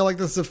 I feel like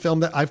this is a film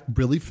that I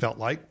really felt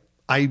like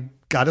I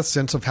got a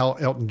sense of how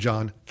Elton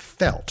John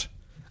felt.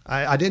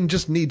 I didn't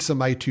just need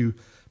somebody to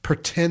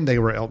pretend they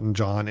were Elton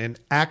John and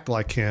act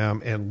like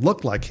him and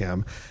look like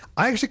him.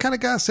 I actually kind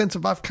of got a sense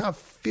of, I kind of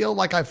feel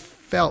like I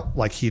felt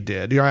like he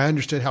did. I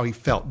understood how he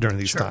felt during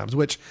these times,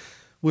 which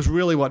was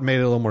really what made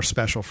it a little more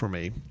special for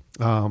me.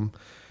 And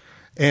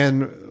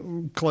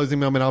closing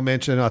moment I'll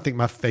mention, I think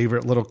my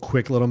favorite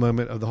quick little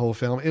moment of the whole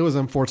film, it was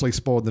unfortunately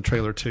spoiled in the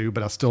trailer too,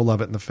 but I still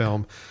love it in the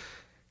film.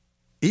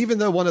 Even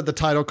though one of the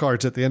title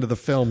cards at the end of the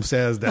film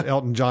says that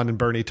Elton John and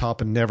Bernie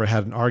Taupin never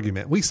had an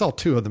argument, we saw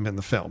two of them in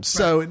the film.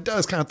 So it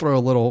does kind of throw a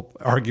little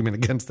argument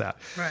against that.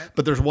 Right.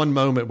 But there's one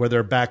moment where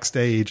they're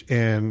backstage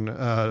and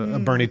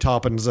Bernie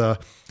Taupin's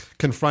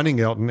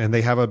confronting Elton, and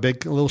they have a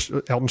big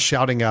little Elton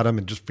shouting at him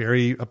and just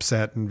very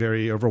upset and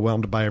very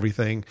overwhelmed by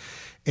everything.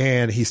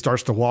 And he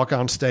starts to walk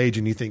on stage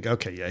and you think,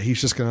 okay,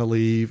 he's just going to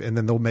leave and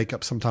then they'll make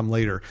up sometime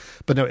later.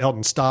 But no,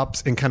 Elton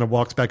stops and kind of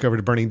walks back over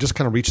to Bernie and just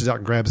kind of reaches out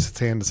and grabs his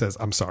hand and says,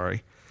 I'm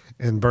sorry.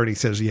 And Bernie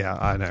says, yeah,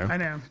 I know.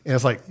 And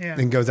it's like,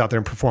 and goes out there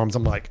and performs.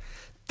 I'm like,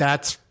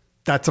 that's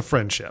a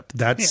friendship.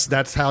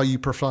 That's how you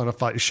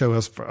personify, show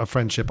us a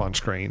friendship on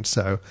screen.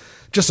 So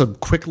just a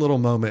quick little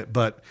moment,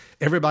 but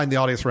everybody in the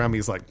audience around me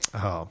is like,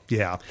 oh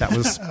yeah, that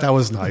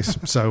was nice.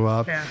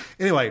 So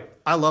anyway,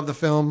 I love the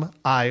film.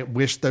 I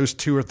wish those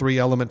 2 or 3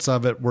 elements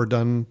of it were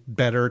done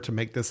better to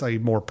make this a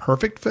more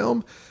perfect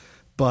film,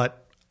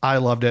 but I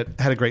loved it.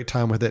 Had a great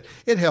time with it.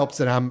 It helps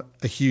that I'm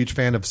a huge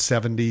fan of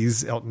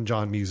 70s Elton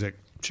John music.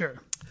 Sure.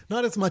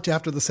 Not as much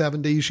after the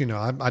 70s. You know,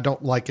 I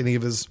don't like any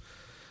of his,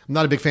 I'm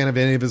not a big fan of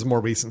any of his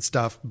more recent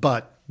stuff,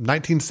 but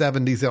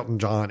 1970s Elton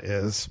John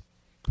is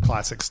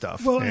classic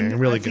stuff and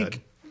really good.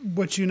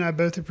 What you and I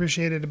both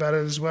appreciated about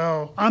it as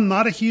well. I'm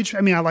not a huge,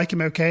 I mean, I like him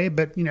okay,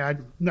 but, you know,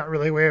 I'm not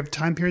really aware of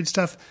time period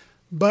stuff.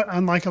 But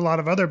unlike a lot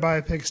of other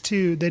biopics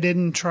too, they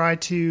didn't try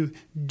to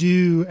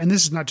do, and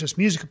this is not just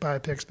musical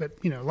biopics, but,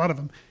 you know, a lot of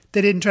them, they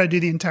didn't try to do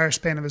the entire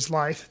span of his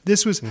life.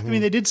 This was, I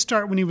mean, they did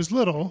start when he was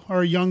little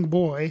or a young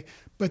boy,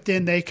 but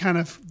then they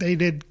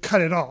did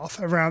cut it off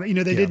around, you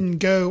know, they didn't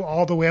go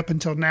all the way up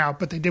until now,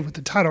 but they did with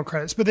the title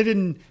credits, but they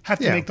didn't have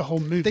to make the whole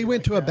movie. They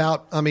went to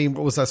about, I mean,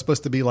 what was that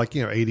supposed to be like,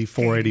 you know,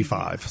 84,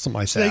 85, something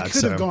like that. They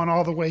could have gone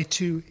all the way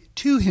to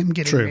him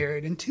getting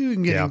married and to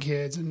him getting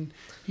kids and,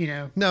 you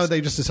know. No,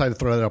 they just decided to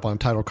throw that up on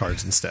title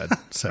cards instead.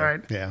 So,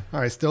 right. Yeah.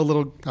 All right.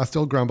 I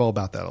still grumble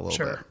about that a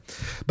little bit.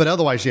 But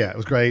otherwise, yeah, it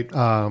was great.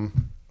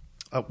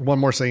 One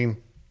more scene.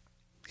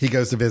 He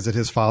goes to visit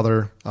his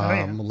father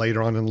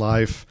later on in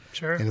life.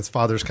 Sure. And his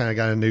father's kind of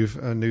got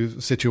a new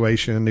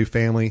situation, a new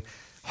family.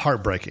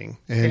 Heartbreaking.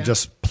 And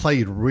just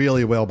played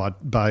really well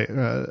by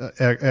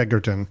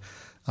Egerton.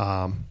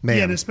 Man.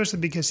 Yeah, and especially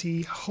because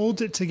he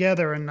holds it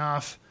together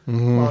enough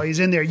while he's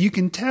in there. You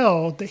can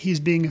tell that he's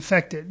being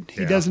affected.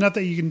 He does enough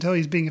that you can tell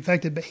he's being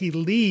affected, but he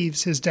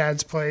leaves his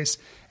dad's place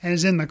and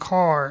is in the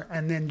car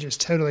and then just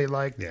totally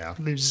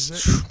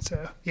loses it.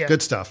 So, yeah.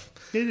 Good stuff.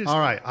 It is. All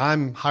right.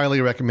 I'm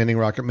highly recommending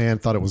Rocket Man.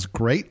 Thought it was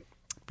great.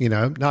 You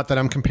know, not that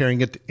I'm comparing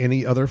it to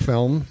any other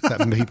film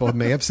that people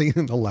may have seen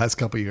in the last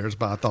couple of years,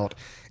 but I thought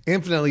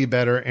infinitely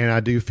better. And I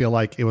do feel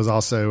like it was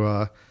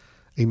also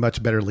a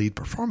much better lead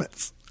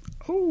performance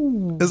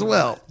as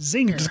well.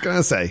 Zinger. Just going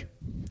to say.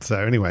 So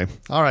anyway,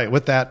 all right.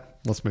 With that,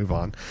 let's move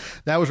on.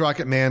 That was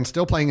Rocket Man,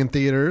 still playing in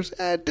theaters.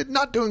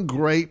 Not doing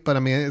great, but I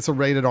mean, it's a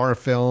rated R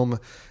film.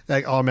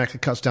 That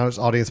automatically cuts down its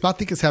audience, but I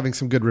think it's having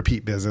some good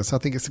repeat business. I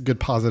think it's a good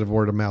positive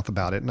word of mouth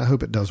about it, and I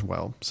hope it does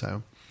well.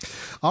 So,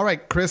 all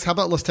right, Chris, how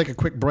about let's take a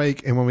quick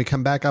break, and when we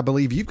come back, I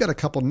believe you've got a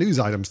couple news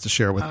items to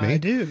share with me. I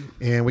do.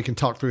 And we can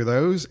talk through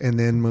those, and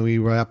then when we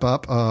wrap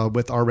up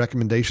with our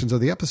recommendations of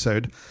the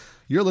episode,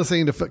 you're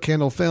listening to Foot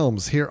Candle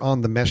Films here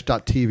on the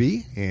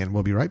Mesh.tv, and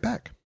we'll be right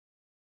back.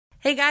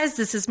 Hey guys,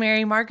 this is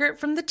Mary Margaret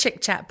from the Chick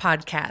Chat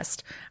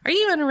podcast. Are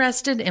you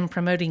interested in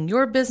promoting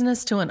your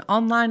business to an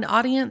online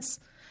audience?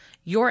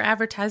 Your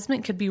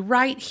advertisement could be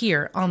right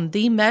here on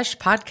the Mesh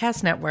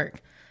Podcast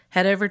Network.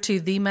 Head over to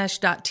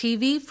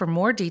themesh.tv for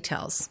more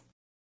details.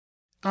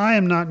 I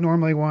am not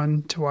normally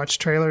one to watch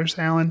trailers,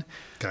 Alan.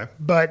 Okay.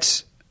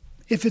 But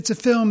if it's a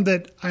film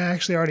that I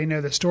actually already know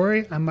the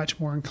story, I'm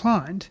much more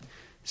inclined.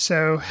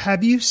 So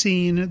have you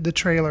seen the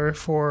trailer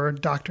for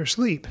Dr.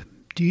 Sleep?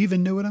 Do you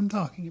even know what I'm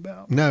talking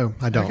about? No,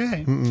 I don't.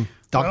 Okay.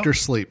 Dr.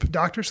 Sleep.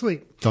 Dr.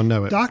 Sleep. Don't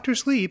know it. Dr.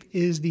 Sleep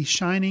is the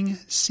Shining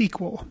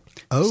sequel.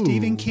 Oh.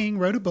 Stephen King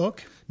wrote a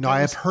book. No, I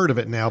have heard of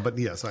it now, but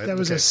yes. That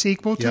was a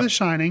sequel to The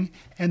Shining,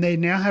 and they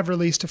now have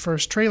released a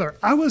first trailer.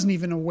 I wasn't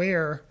even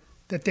aware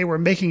that they were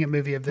making a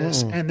movie of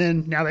this, and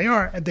then now they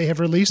are. They have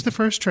released the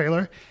first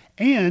trailer,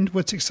 and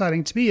what's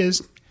exciting to me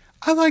is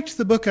I liked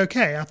the book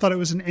okay. I thought it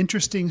was an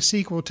interesting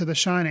sequel to The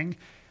Shining.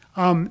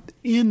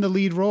 In the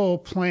lead role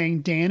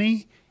playing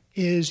Danny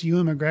is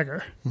Ewan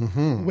McGregor,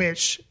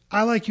 which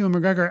I like Ewan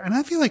McGregor, and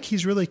I feel like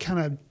he's really kind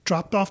of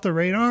dropped off the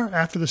radar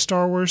after the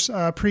Star Wars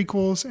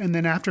prequels, and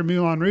then after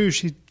Moulin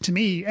Rouge, to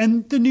me,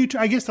 and the new,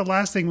 I guess the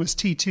last thing was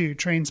T2,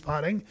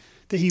 Trainspotting,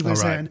 that he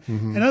was in.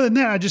 And other than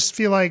that, I just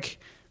feel like,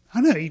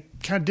 I don't know, he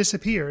kind of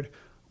disappeared.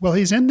 Well,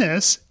 he's in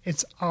this.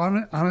 It's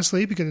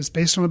honestly, because it's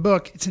based on a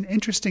book, it's an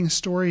interesting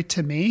story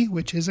to me,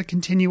 which is a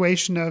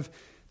continuation of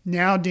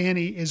now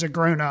Danny is a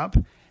grown-up,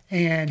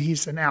 and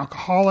he's an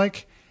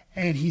alcoholic,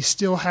 and he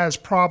still has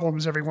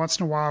problems every once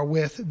in a while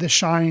with the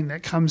shining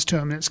that comes to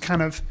him. And it's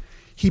kind of,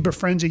 he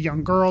befriends a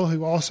young girl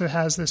who also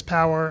has this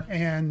power,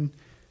 and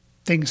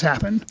things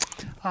happen.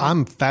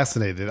 I'm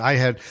fascinated. I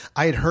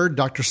had heard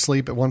Dr.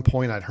 Sleep at one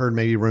point. I'd heard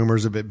maybe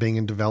rumors of it being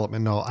in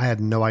development. No, I had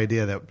no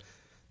idea that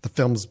the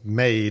film's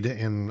made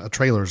and a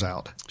trailer's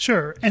out.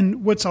 Sure.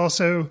 And what's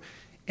also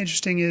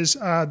interesting is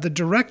the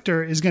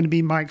director is going to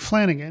be Mike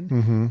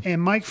Flanagan.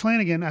 And Mike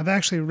Flanagan, I've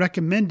actually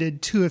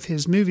recommended two of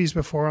his movies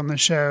before on the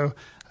show,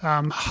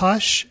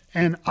 Hush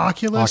and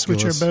Oculus,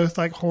 which are both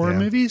like horror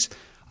movies.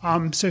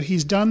 So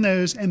he's done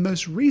those, and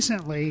most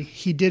recently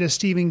he did a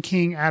Stephen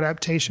King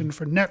adaptation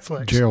for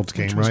Netflix. Gerald's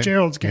Game, right?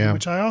 Gerald's Game,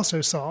 which I also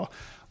saw,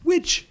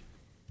 which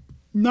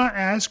not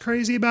as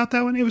crazy about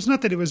that one. It was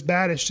not that it was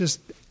bad. It's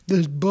just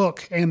the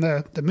book and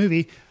the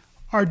movie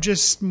are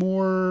just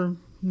more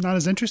not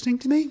as interesting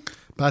to me.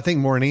 But I think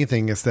more than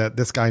anything is that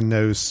this guy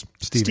knows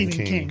Stephen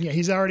King. Yeah,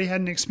 he's already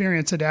had an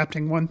experience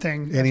adapting one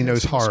thing. And he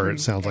knows horror, it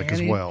sounds like,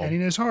 as well. And he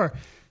knows horror.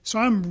 So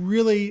I'm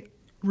really,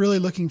 really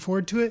looking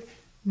forward to it.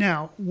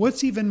 Now,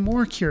 what's even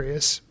more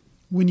curious,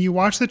 when you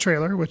watch the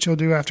trailer, which you'll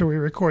do after we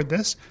record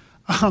this,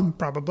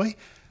 probably,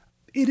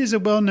 it is a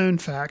well-known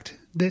fact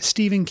that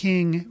Stephen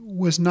King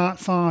was not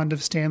fond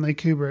of Stanley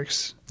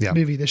Kubrick's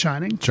movie, The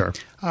Shining. Sure.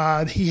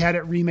 He had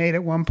it remade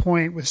at one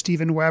point with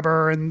Steven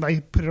Weber, and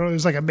they put it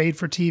was like a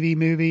made-for-TV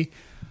movie.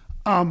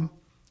 But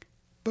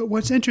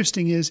what's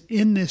interesting is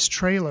in this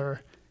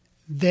trailer,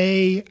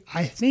 they,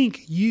 I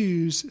think,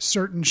 use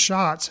certain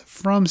shots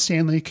from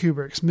Stanley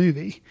Kubrick's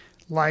movie,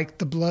 like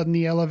the blood in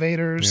the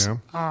elevators.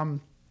 Yeah.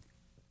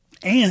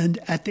 And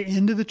at the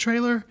end of the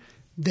trailer,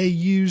 they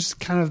use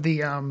kind of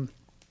the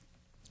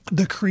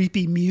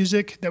creepy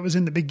music that was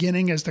in the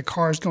beginning as the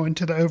cars go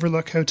into the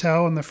Overlook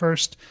Hotel in the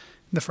first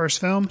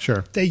film.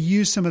 Sure. They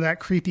use some of that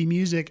creepy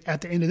music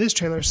at the end of this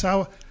trailer.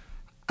 So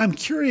I'm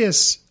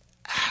curious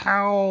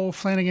how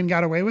Flanagan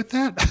got away with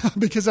that,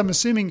 because I'm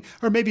assuming,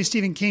 or maybe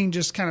Stephen King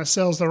just kind of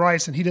sells the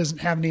rights and he doesn't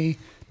have any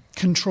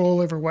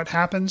control over what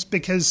happens,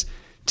 because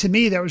to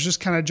me that was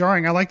just kind of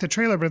jarring. I liked the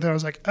trailer, but then I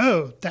was like,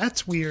 oh,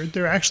 that's weird.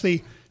 They're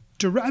actually,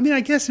 I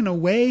guess in a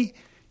way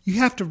you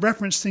have to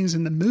reference things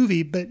in the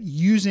movie, but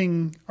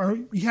you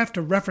have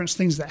to reference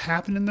things that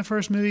happened in the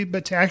first movie,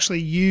 but to actually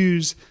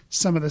use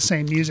some of the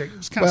same music. It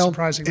was kind of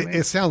surprising to me.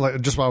 It sounds like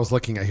just what I was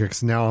looking at here,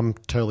 because now I'm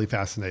totally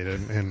fascinated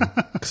and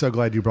so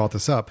glad you brought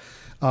this up.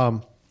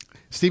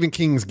 Stephen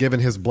King's given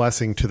his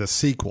blessing to the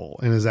sequel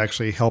and is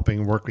actually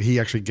helping work. He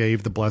actually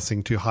gave the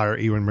blessing to hire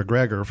Ewan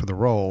McGregor for the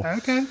role.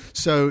 Okay.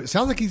 So it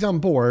sounds like he's on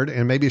board,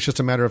 and maybe it's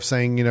just a matter of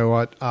saying, you know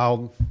what,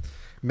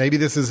 maybe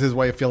this is his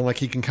way of feeling like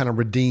he can kind of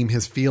redeem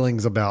his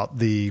feelings about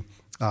the...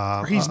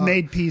 or he's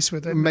made peace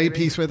with it.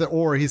 Peace with it.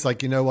 Or he's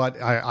like, you know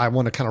what, I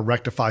want to kind of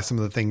rectify some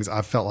of the things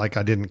I felt like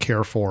I didn't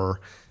care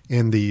for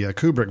in the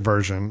Kubrick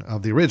version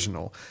of the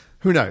original.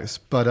 Who knows?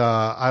 But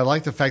I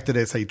like the fact that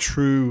it's a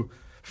true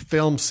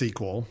film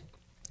sequel,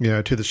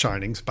 to The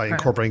Shinings by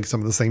incorporating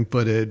some of the same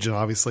footage. And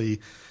obviously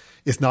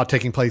it's not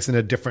taking place in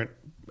a different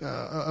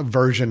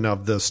version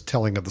of this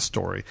telling of the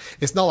story.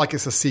 It's not like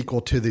it's a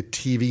sequel to the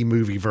TV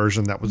movie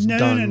version that was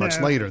done much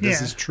later.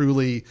 This is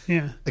truly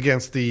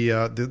against the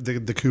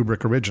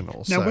Kubrick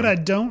original. Now, what I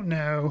don't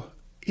know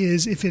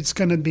is if it's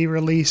going to be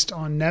released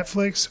on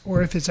Netflix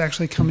or if it's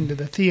actually coming to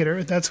the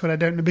theater. That's what I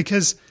don't know,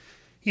 because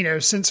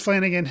since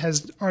Flanagan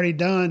has already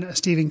done a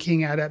Stephen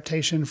King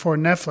adaptation for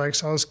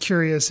Netflix, I was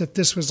curious if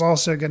this was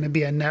also going to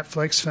be a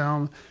Netflix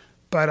film.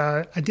 But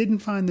I didn't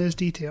find those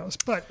details.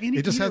 But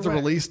it just has a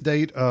release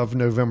date of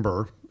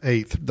November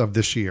 8th of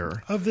this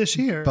year.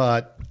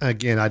 But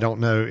again, I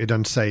don't know. It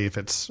doesn't say if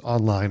it's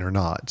online or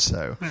not.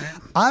 So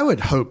I would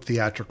hope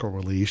theatrical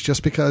release,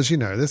 just because,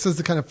 this is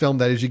the kind of film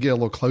that as you get a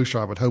little closer,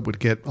 I would hope would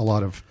get a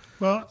lot of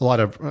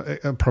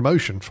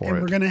promotion for it.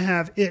 And we're going to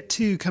have It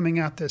Too coming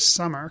out this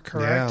summer,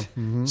 correct?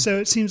 Yeah. Mm-hmm. So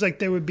it seems like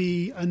there would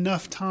be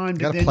enough time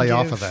to play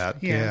off of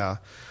that. Yeah.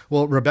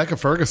 Well, Rebecca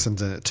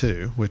Ferguson's in it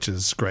too, which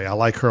is great. I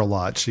like her a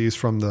lot. She's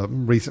from the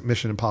recent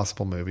Mission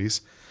Impossible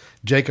movies.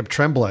 Jacob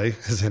Tremblay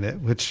is in it,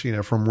 which,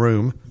 from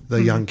Room,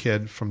 the young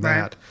kid from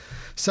that.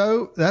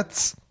 So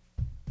that's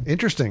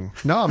interesting.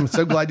 No, I'm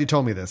so glad you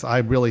told me this. I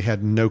really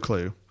had no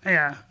clue.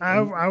 Yeah.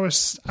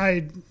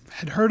 I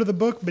had heard of the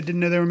book, but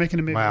didn't know they were making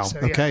a movie. Wow. So,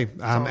 okay.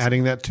 I'm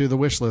adding that to the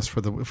wish list for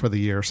the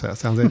year. So that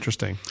sounds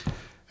interesting.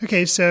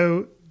 Okay.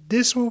 So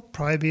this will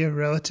probably be a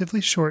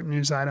relatively short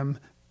news item,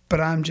 but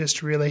I'm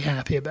just really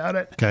happy about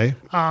it. Okay.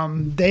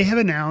 They have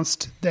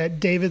announced that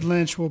David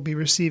Lynch will be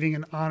receiving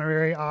an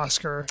honorary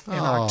Oscar in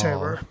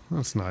October.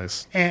 That's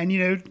nice. And,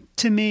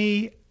 to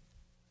me,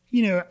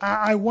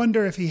 I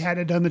wonder if he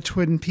had done the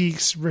Twin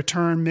Peaks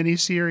Return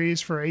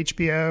miniseries for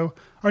HBO,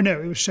 or no,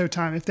 it was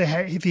Showtime.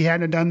 If he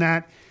hadn't done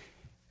that,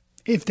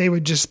 if they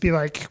would just be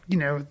like,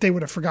 they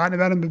would have forgotten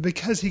about him. But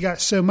because he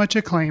got so much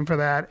acclaim for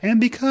that, and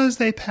because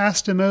they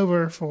passed him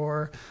over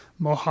for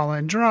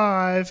Mulholland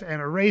Drive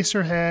and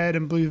Eraserhead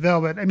and Blue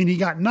Velvet, he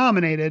got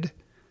nominated,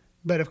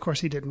 but of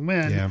course he didn't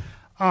win. Yeah.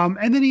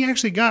 And then he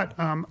actually got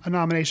a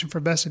nomination for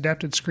Best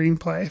Adapted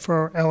Screenplay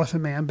for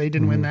Elephant Man, but he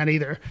didn't win that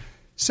either.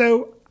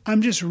 So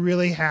I'm just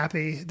really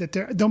happy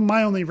that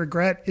my only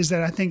regret is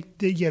that I think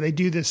that, they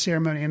do this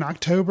ceremony in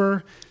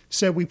October,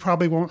 so we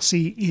probably won't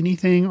see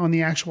anything on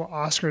the actual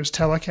Oscars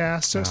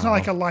telecast. So it's not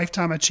like a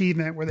lifetime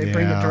achievement where they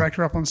bring the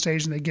director up on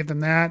stage and they give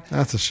them that.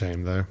 That's a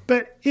shame, though.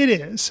 But it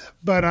is.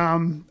 But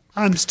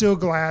I'm still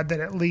glad that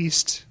at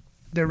least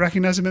they're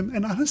recognizing him.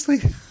 And honestly,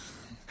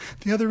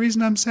 the other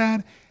reason I'm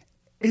sad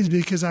is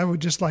because I would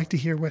just like to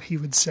hear what he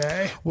would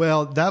say.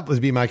 Well, that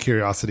would be my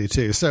curiosity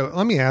too. So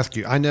let me ask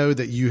you, I know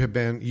that you have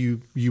been,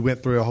 you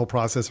went through a whole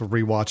process of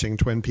rewatching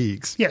Twin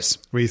Peaks. Yes.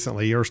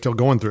 Recently. You're still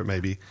going through it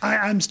maybe.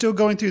 I'm still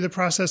going through the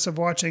process of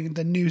watching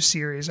the new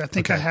series. I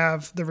think I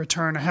have The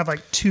Return. I have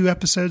like 2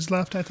 episodes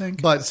left, I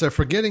think. But so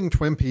forgetting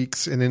Twin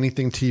Peaks and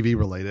anything TV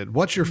related,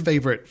 what's your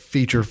favorite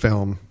feature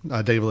film,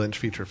 David Lynch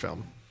feature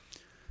film?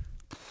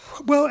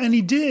 Well, and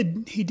he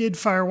did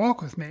Fire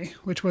Walk with Me,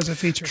 which was a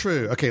feature.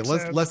 True. Okay,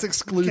 let's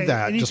exclude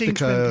that just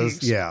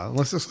because. Yeah,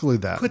 let's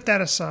exclude that. Put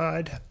that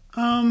aside.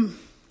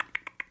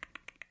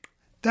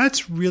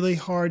 That's really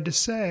hard to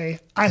say.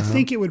 I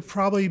think it would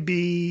probably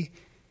be.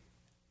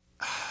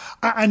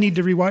 I need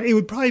to rewatch. It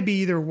would probably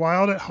be either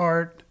Wild at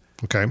Heart,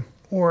 okay,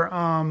 or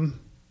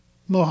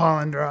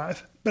Mulholland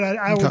Drive. but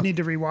I would need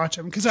to rewatch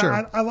them because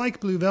Sure. I like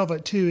Blue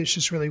Velvet too. It's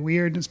just really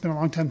weird. It's been a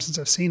long time since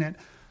I've seen it.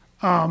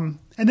 And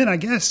then I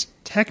guess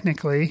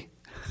technically,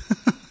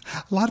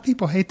 a lot of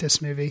people hate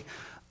this movie,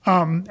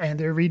 and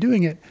they're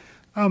redoing it.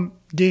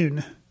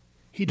 Dune.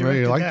 He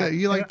directed that.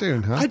 You like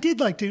Dune, huh? I did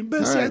like Dune,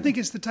 but see, I think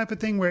it's the type of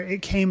thing where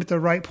it came at the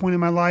right point in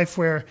my life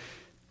where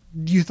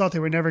you thought they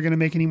were never going to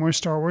make any more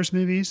Star Wars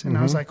movies, and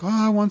I was like, oh,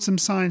 I want some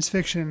science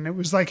fiction. And it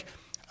was like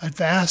a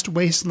vast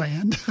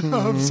wasteland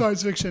of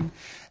science fiction,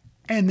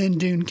 and then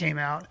Dune came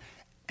out,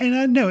 and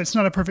I know it's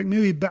not a perfect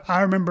movie, but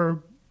I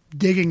remember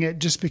digging it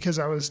just because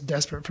I was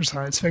desperate for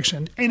science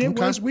fiction, and it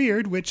was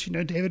weird, which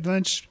David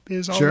Lynch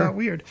is all about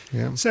weird.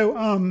 Yeah.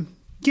 So,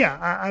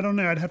 yeah, I don't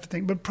know. I'd have to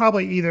think, but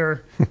probably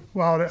either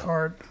Wild at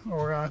Heart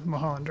or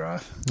Mulholland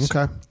Drive.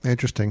 Okay,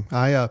 interesting.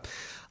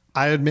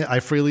 I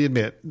freely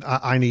admit,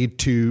 I need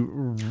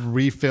to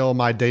refill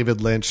my David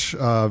Lynch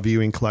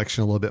viewing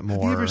collection a little bit more.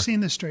 Have you ever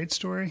seen The Straight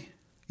Story?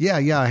 Yeah,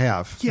 I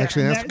have. Yeah,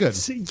 actually,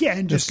 that's good. Yeah,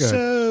 and just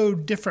so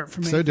different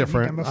from anything so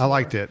different. He'd done I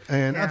liked it,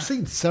 and I've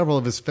seen several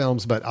of his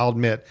films, but I'll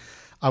admit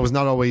I was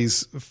not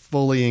always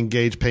fully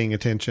engaged, paying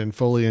attention,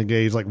 fully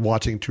engaged, like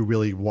watching to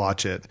really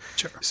watch it.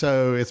 Sure.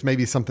 So it's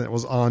maybe something that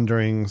was on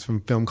during some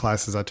film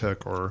classes I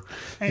took, or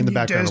in the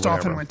background. And you dozed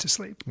off and went to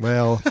sleep.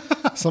 Well,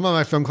 some of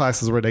my film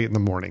classes were at 8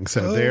 a.m,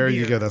 so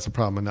you go. That's a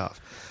problem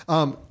enough.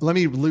 Let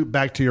me loop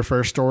back to your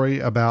first story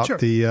about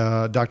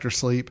the Dr.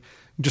 Sleep.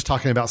 Just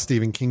talking about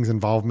Stephen King's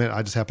involvement.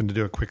 I just happened to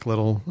do a quick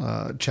little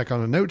check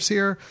on the notes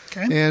here.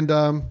 Okay. And,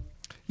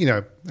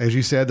 as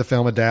you said, the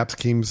film adapts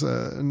King's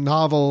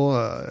novel,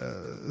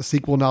 a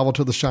sequel novel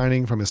to The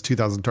Shining from his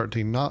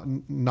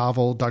 2013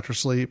 novel, Dr.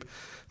 Sleep,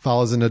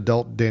 follows an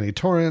adult Danny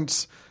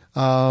Torrance.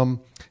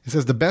 It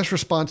says the best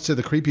response to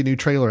the creepy new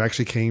trailer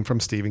actually came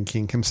from Stephen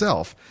King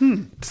himself.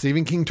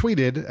 Stephen King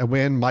tweeted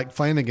when Mike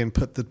Flanagan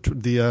put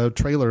the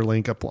trailer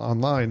link up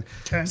online.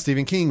 Okay.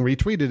 Stephen King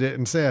retweeted it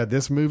and said,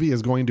 "This movie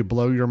is going to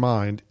blow your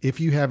mind if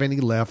you have any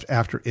left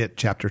after It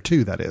Chapter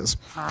 2, that is."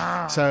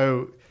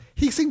 So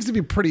he seems to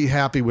be pretty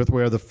happy with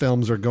where the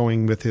films are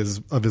going with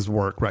his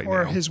work right now.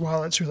 Or his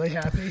wallet's really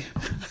happy.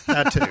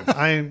 That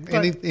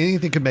too.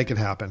 Anything could make it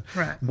happen.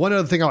 Right. One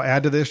other thing I'll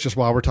add to this, just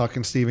while we're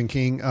talking Stephen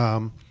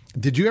King,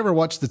 did you ever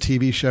watch the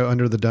TV show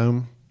Under the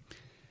Dome?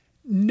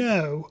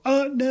 No.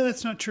 No,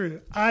 that's not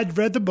true. I'd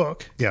read the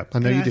book. Yeah, I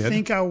know you did. I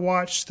think I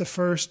watched the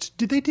first.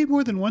 Did they do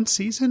more than one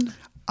season?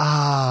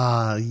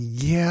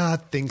 Yeah, I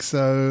think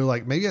so.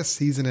 Like maybe a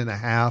season and a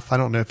half. I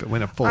don't know if it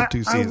went a full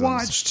 2 seasons. I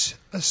watched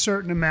a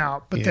certain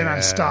amount, but then I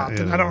stopped,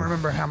 and I don't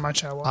remember how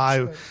much I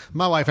watched.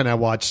 My wife and I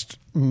watched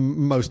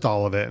most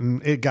all of it,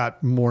 and it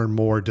got more and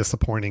more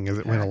disappointing as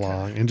it went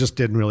along, and just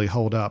didn't really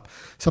hold up.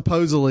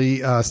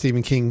 Supposedly,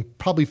 Stephen King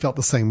probably felt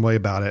the same way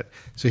about it,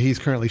 so he's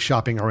currently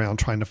shopping around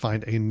trying to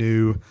find a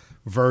new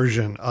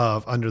version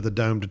of Under the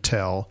Dome to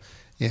tell,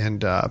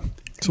 and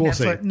so we'll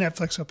see.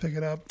 Netflix will pick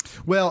it up.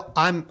 Well,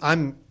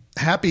 I'm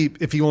happy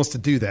if he wants to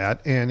do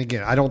that. And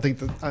again, I don't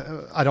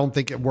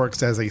think it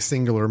works as a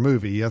singular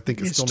movie. I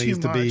think it still needs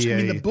to be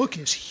the book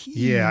is huge.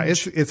 Yeah,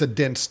 it's a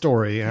dense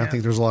story, and I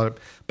think there's a lot of.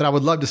 But I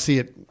would love to see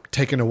it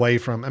taken away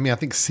from. I mean, I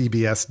think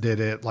CBS did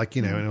it,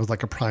 and it was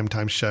like a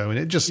primetime show, and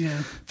it just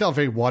felt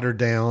very watered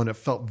down. It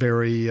felt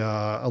very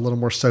a little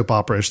more soap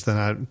opera-ish than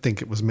I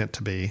think it was meant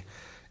to be.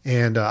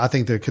 And I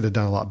think they could have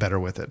done a lot better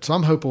with it. So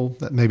I'm hopeful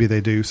that maybe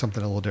they do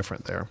something a little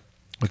different there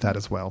with that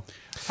as well.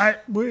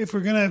 If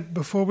we're going to,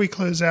 before we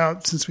close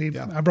out, since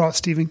I brought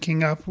Stephen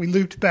King up, we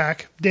looped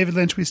back. David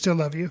Lynch, we still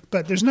love you,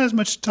 but there's not as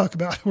much to talk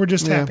about. We're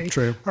just happy.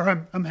 True.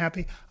 Or I'm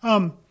happy.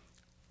 I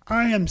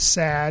am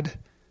sad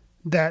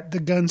that the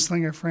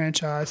Gunslinger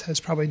franchise has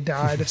probably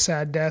died a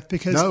sad death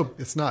because... No,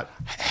 it's not.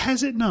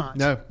 Has it not?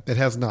 No, it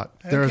has not.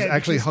 There is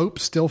actually hope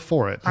still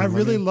for it. I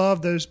really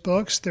love those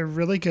books. They're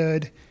really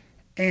good.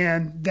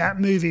 And that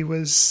movie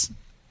was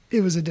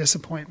a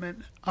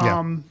disappointment.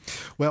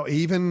 Well,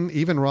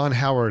 even Ron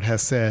Howard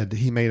has said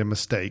he made a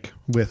mistake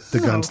with the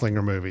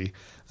Gunslinger movie.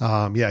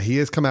 He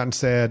has come out and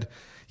said,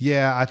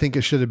 I think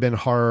it should have been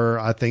horror.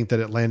 I think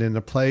that it landed in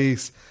a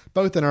place,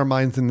 both in our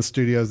minds and the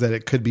studios, that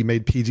it could be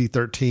made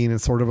PG-13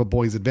 and sort of a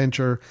boy's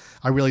adventure.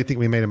 I really think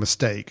we made a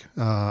mistake.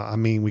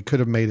 We could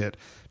have made it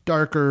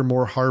darker,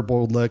 more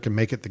hard-boiled look, and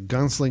make it the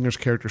Gunslinger's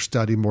character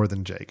study more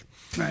than Jake.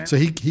 Right. So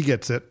he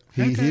gets it.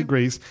 He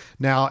agrees.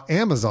 Now,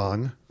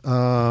 Amazon...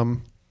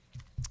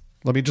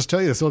 let me just tell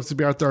you, this looks to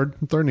be our third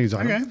news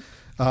item.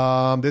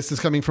 Okay. This is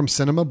coming from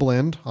Cinema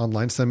Blend,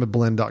 online,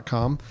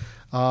 cinemablend.com.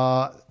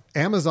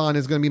 Amazon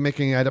is going to be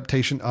making an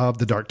adaptation of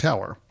The Dark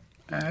Tower.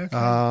 Okay.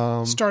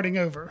 Starting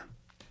over.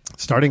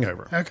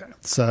 Okay.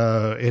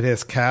 So it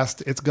has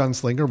cast its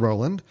gunslinger,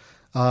 Roland.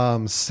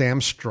 Sam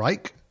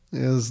Strike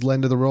is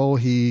lent to the role.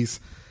 He's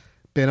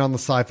been on the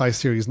sci-fi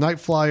series Night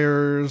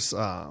Flyers.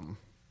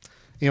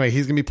 Anyway,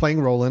 he's going to be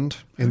playing Roland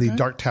in the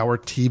Dark Tower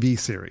TV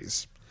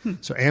series.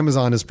 So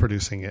Amazon is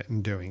producing it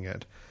and doing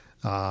it.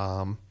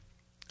 Not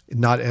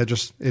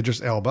Idris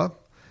Elba.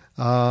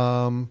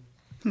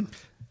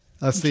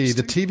 Let's see.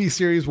 The TV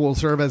series will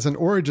serve as an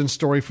origin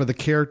story for the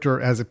character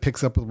as it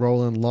picks up with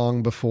Roland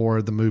long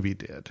before the movie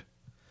did.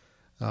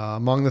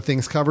 Among the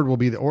things covered will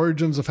be the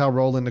origins of how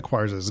Roland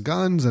acquires his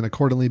guns and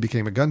accordingly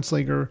became a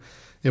gunslinger.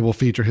 It will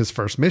feature his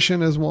first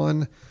mission as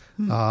one.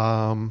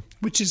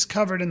 Which is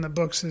covered in the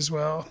books as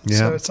well. Yeah.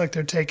 So it's like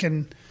they're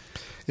taking...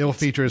 It will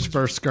feature his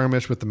first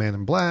skirmish with the Man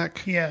in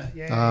Black.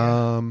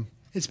 Yeah.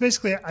 It's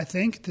basically, I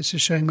think, this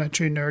is showing my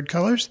true nerd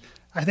colors.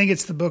 I think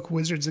it's the book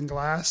Wizards and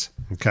Glass.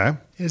 Okay.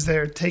 Is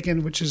they're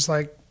taken, which is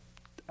like,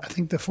 I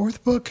think the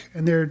fourth book,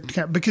 and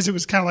because it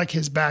was kind of like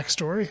his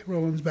backstory,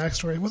 Roland's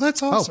backstory. Well,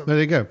 that's awesome. Oh, there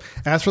you go.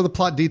 As for the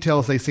plot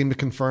details, they seem to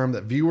confirm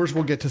that viewers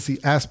will get to see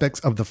aspects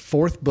of the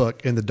fourth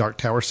book in the Dark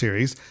Tower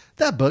series.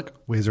 That book,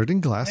 Wizard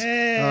and Glass,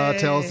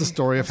 tells the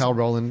story of how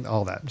Roland,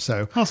 all that.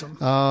 So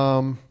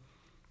awesome.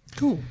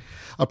 Cool.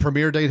 A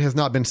premiere date has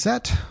not been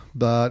set,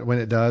 but when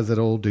it does,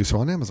 it'll do so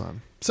on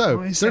Amazon. So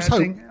there's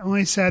hope.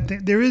 Only sad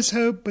thing. There is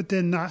hope, but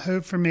then not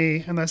hope for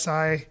me unless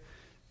I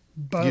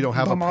you don't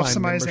have bum a off Prime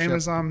somebody's membership?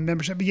 Amazon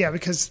membership. But yeah,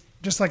 because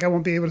just like I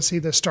won't be able to see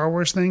the Star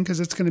Wars thing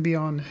because it's going to be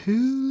on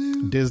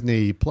Hulu.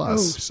 Disney Plus.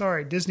 Oh,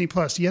 sorry, Disney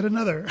Plus. Yet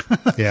another.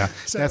 Yeah,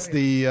 that's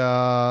the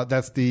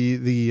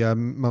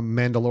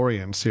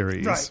Mandalorian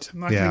series. Right.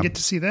 I'm not going to get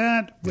to see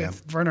that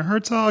with Werner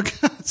Herzog.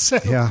 So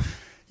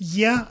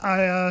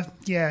yeah,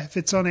 if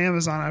it's on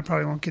Amazon, I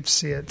probably won't get to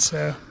see it.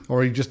 So,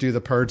 or you just do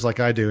the purge like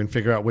I do and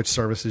figure out which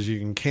services you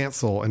can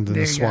cancel and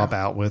then swap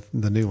out with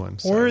the new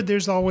ones. So. Or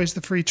there's always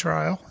the free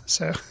trial.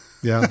 So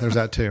yeah, there's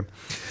that too.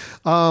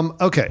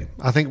 Okay,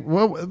 I think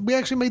we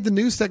actually made the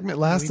news segment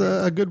last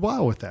a good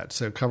while with that,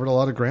 so covered a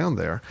lot of ground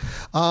there.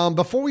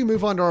 Before we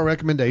move on to our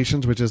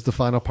recommendations, which is the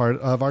final part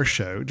of our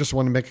show, just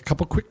want to make a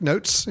couple quick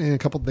notes and a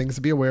couple things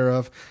to be aware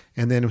of,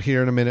 and then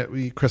here in a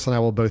minute, Chris and I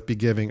will both be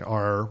giving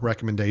our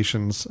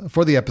recommendations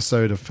for the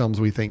episode of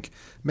films we think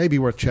may be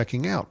worth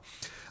checking out.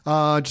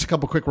 Just a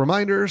couple quick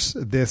reminders.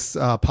 This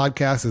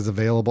podcast is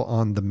available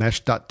on the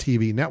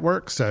Mesh.tv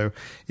network. So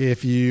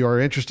if you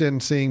are interested in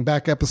seeing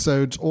back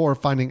episodes or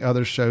finding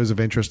other shows of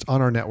interest on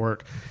our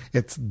network,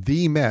 it's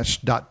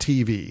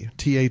themesh.tv,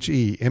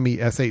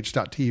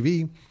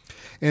 TheMesh.tv.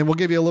 And we'll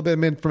give you a little bit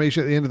of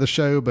information at the end of the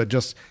show, but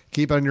just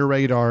keep on your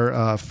radar.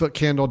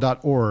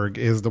 Footcandle.org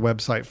is the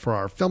website for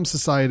our film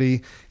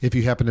society. If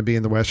you happen to be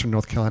in the Western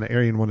North Carolina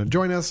area and want to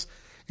join us.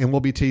 And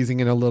we'll be teasing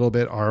in a little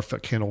bit our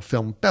Foot Candle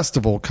Film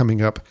Festival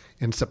coming up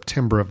in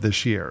September of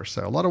this year.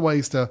 So a lot of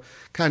ways to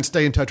kind of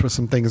stay in touch with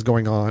some things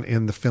going on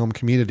in the film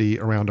community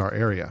around our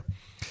area.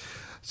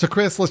 So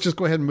Chris, let's just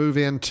go ahead and move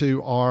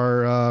into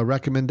our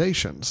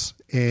recommendations.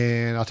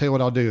 And I'll tell you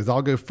what I'll do is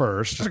I'll go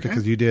first just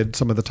because you did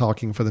some of the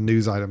talking for the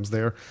news items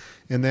there.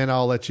 And then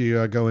I'll let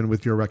you go in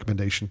with your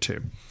recommendation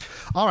too.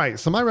 All right.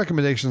 So my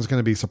recommendation is going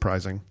to be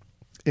surprising.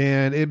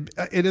 And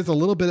it is a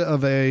little bit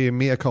of a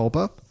mea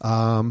culpa.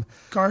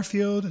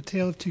 Garfield, A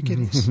Tale of Two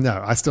Kitties. No,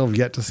 I still have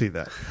yet to see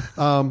that.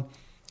 I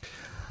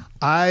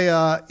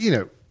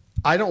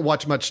don't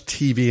watch much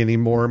TV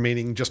anymore,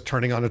 meaning just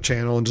turning on a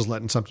channel and just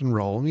letting something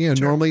roll.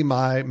 Normally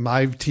my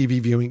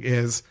TV viewing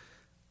is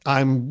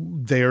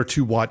I'm there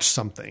to watch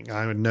something.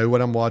 I know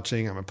what I'm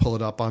watching. I'm going to pull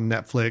it up on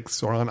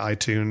Netflix or on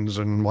iTunes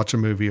and watch a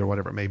movie or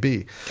whatever it may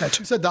be.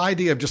 Gotcha. So the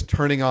idea of just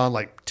turning on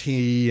like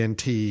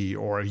TNT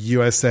or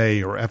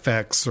USA or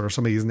FX or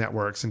some of these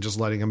networks and just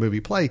letting a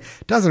movie play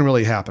doesn't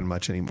really happen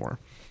much anymore.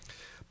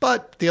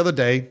 But the other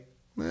day,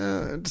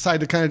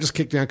 decided to kind of just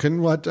kick down.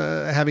 Couldn't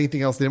have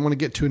anything else. Didn't want to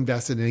get too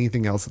invested in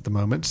anything else at the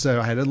moment. So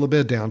I had a little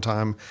bit of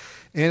downtime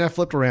and I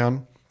flipped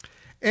around.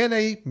 And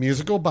a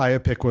musical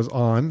biopic was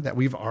on that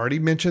we've already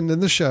mentioned in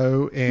the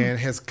show and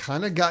has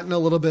kind of gotten a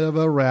little bit of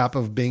a rap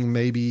of being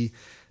maybe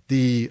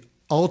the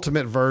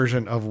ultimate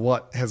version of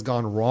what has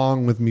gone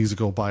wrong with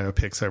musical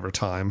biopics over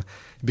time.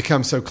 It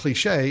becomes so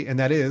cliche, and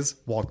that is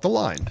Walk the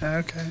Line.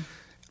 Okay.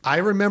 I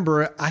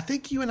remember, I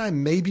think you and I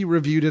maybe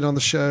reviewed it on the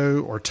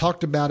show or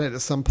talked about it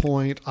at some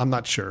point. I'm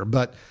not sure.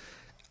 But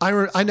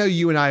I know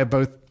you and I have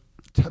both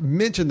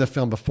mentioned the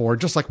film before,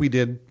 just like we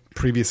did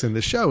previous in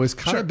the show, is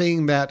kind of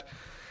being that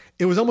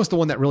it was almost the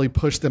one that really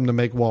pushed them to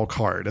make Walk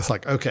Hard. It's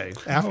like, okay,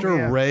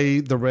 after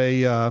Ray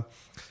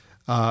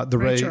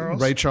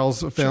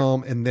Charles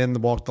film and then the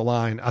Walk the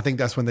Line, I think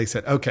that's when they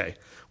said, okay,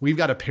 we've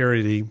got to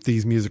parody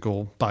these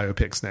musical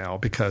biopics now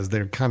because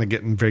they're kind of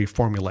getting very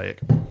formulaic.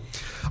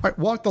 All right,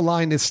 Walk the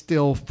Line is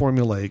still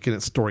formulaic in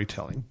its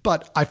storytelling,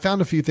 but I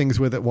found a few things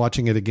with it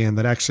watching it again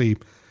that actually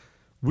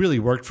really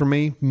worked for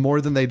me more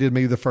than they did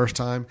maybe the first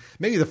time.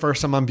 Maybe the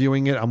first time I'm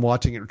viewing it, I'm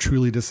watching it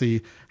truly to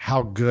see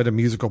how good a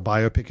musical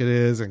biopic it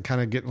is and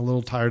kind of getting a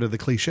little tired of the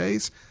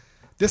cliches.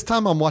 This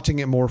time I'm watching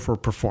it more for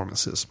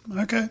performances.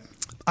 Okay.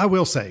 I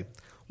will say,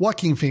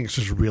 Joaquin Phoenix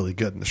is really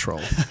good in this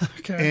role.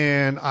 Okay.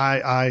 And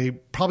I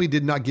probably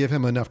did not give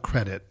him enough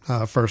credit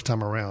first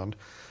time around.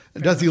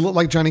 Does he look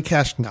like Johnny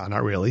Cash? No,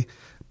 not really.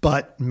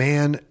 But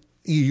man,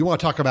 you want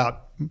to talk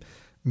about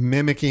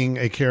mimicking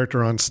a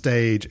character on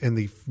stage and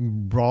the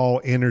raw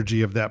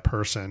energy of that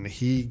person.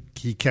 He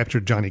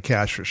captured Johnny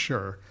Cash for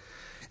sure.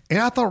 And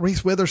I thought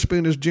Reese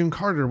Witherspoon as June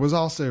Carter was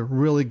also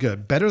really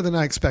good. Better than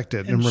I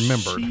expected and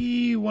remembered.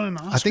 She won an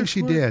Oscar. I think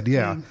she did,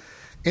 yeah.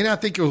 And I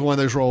think it was one of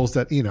those roles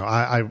that,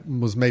 I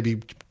was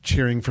maybe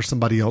cheering for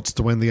somebody else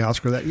to win the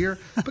Oscar that year.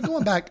 But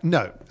going back,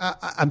 no,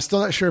 I'm still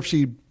not sure if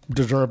she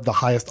deserved the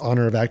highest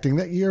honor of acting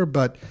that year,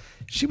 but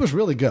she was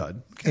really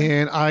good.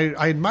 Okay. And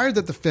I admired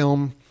that the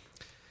film,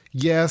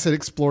 yes, it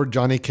explored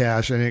Johnny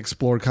Cash and it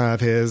explored kind of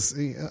his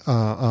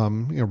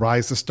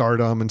rise to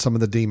stardom and some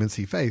of the demons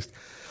he faced.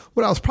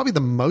 What I was probably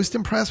the most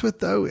impressed with,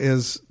 though,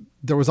 is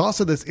there was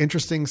also this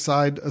interesting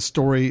side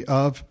story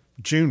of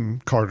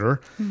June Carter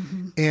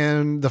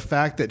and the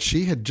fact that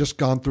she had just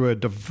gone through a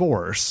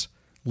divorce,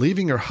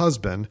 leaving her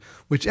husband,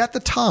 which at the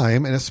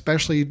time, and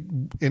especially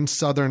in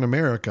Southern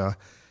America,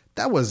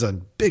 that was a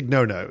big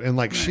no-no.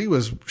 And she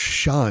was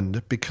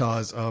shunned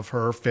because of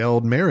her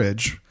failed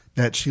marriage,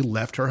 that she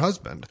left her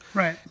husband.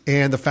 Right.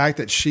 And the fact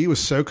that she was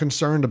so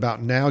concerned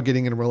about now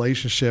getting in a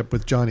relationship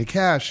with Johnny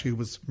Cash, who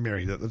was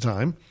married at the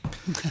time,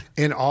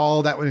 and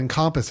all that would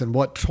encompass and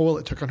what toll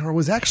it took on her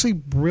was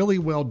actually really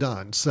well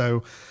done.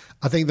 So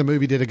I think the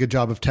movie did a good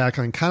job of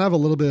tackling kind of a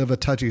little bit of a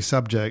touchy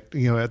subject,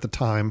 at the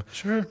time.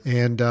 Sure.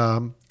 And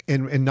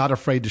not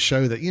afraid to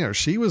show that,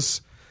 she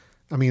was,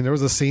 there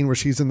was a scene where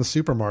she's in the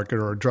supermarket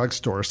or a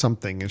drugstore or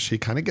something, and she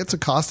kind of gets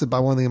accosted by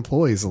one of the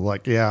employees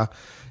like,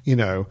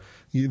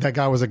 that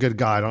guy was a good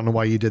guy. I don't know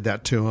why you did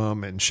that to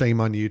him, and shame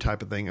on you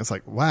type of thing. It's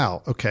like,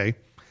 wow, okay.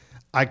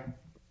 I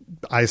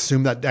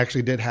assume that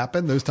actually did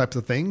happen, those types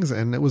of things.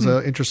 And it was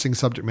an interesting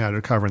subject matter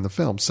to cover in the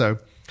film. So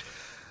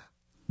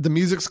the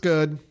music's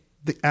good.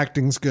 The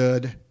acting's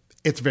good.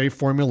 It's very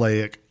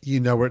formulaic. You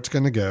know where it's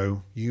going to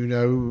go. You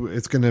know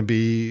it's going to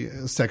be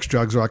sex,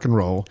 drugs, rock and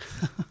roll.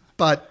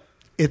 But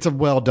it's a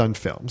well-done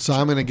film. So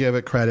I'm going to give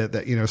it credit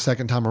that,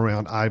 second time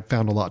around, I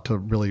found a lot to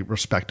really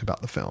respect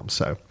about the film.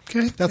 So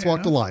that's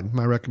Walk the Line,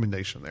 my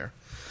recommendation there.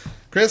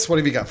 Chris, what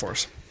have you got for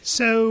us?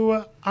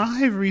 So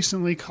I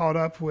recently caught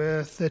up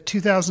with the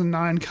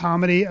 2009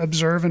 comedy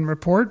Observe and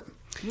Report.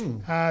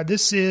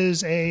 This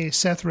is a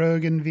Seth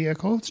Rogen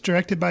vehicle. It's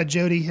directed by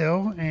Jody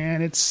Hill,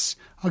 and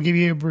I'll give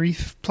you a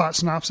brief plot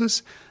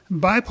synopsis.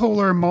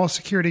 Bipolar mall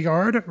security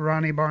guard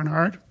Ronnie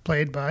Barnhart,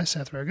 played by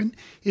Seth Rogen,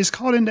 is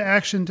called into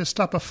action to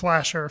stop a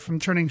flasher from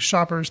turning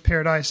Shopper's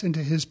Paradise into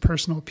his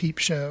personal peep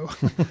show.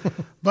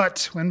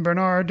 But when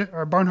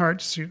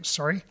Barnhart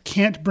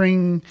can't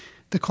bring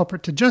the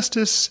culprit to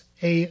justice,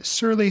 a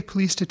surly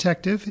police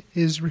detective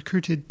is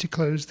recruited to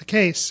close the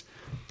case.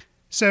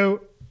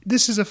 So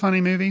this is a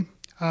funny movie.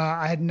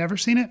 I had never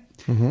seen it.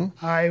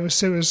 It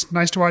was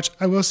nice to watch.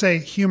 I will say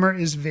humor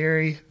is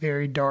very,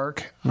 very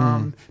dark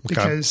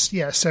because,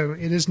 so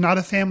it is not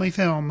a family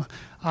film,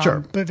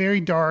 but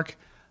very dark.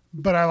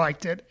 But I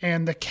liked it.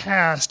 And the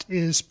cast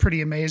is pretty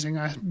amazing.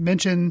 I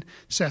mentioned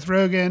Seth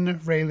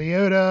Rogen, Ray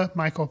Liotta,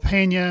 Michael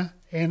Pena,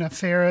 Anna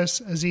Faris,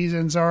 Aziz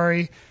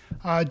Ansari,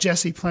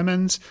 Jesse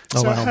Plemons.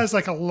 So it has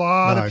a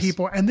lot of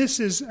people. And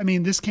this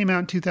came out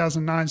in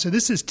 2009. So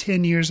this is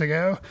 10 years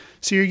ago.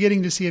 So you're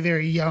getting to see a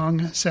very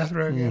young Seth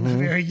Rogen,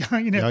 very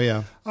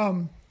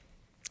young,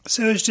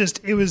 so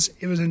it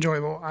was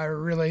enjoyable. I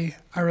really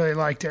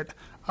liked it.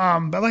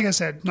 But like I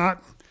said,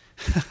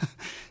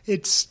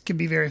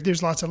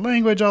 there's lots of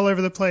language all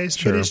over the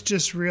place, but it's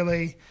just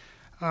really,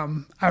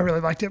 I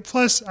really liked it.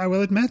 Plus, I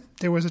will admit,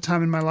 there was a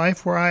time in my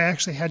life where I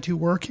actually had to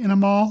work in a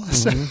mall.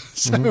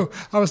 So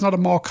I was not a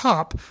mall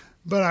cop,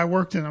 but I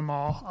worked in a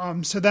mall.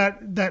 So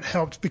that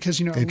helped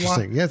because,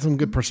 interesting. You had some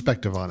good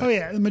perspective on it. Oh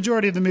yeah. The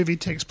majority of the movie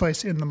takes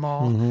place in the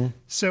mall.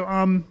 So,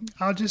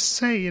 I'll just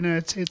say,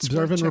 it's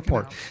Observe and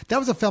Report. That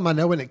was a film I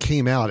know when it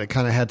came out, it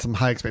kind of had some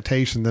high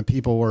expectation that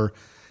people were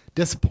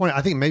disappointed.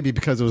 I think maybe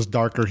because it was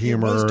darker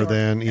humor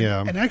than,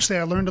 And actually,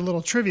 I learned a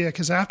little trivia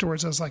because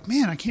afterwards I was like,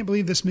 man, I can't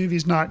believe this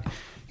movie's not,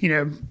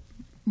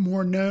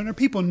 more known, or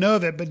people know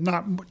of it, but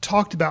not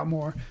talked about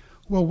more.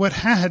 Well, what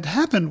had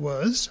happened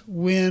was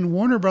when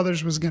Warner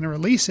Brothers was going to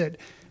release it,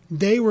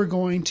 they were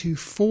going to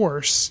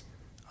force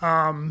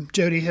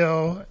Jody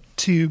Hill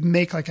to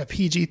make a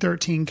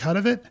PG-13 cut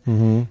of it.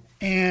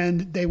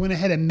 And they went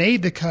ahead and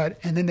made the cut,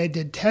 and then they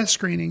did test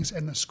screenings,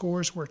 and the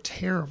scores were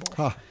terrible.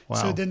 Wow.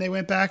 So then they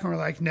went back and were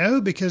like,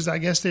 no, because I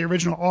guess the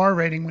original R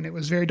rating, when it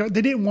was very dark,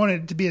 they didn't want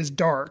it to be as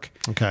dark.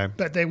 Okay.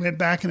 But they went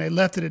back and they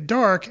left it at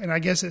dark, and I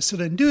guess it still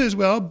didn't do as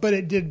well, but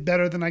it did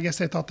better than I guess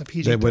they thought the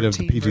PG-13 They would have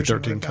the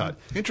PG-13 cut.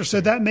 Interesting.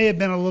 So that may have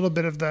been a little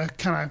bit of the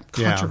kind of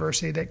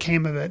controversy that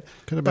came of it.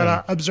 Could have been.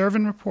 But Observe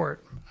and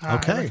Report. I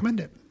recommend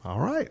it. All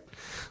right.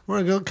 We're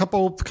going to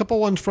go a couple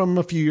ones from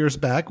a few years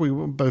back. We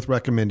both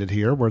recommended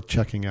here. Worth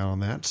checking out on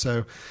that.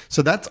 So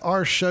that's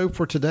our show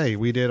for today.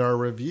 We did our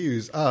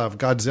reviews of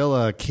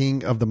Godzilla,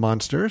 King of the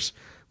Monsters,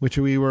 which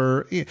we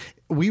were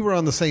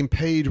on the same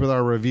page with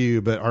our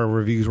review, but our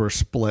reviews were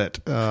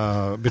split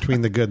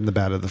between the good and the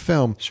bad of the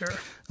film. Sure.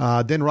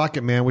 Then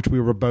Rocket Man, which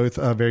we were both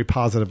very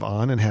positive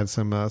on and had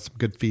some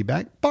good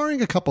feedback,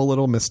 barring a couple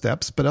little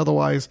missteps, but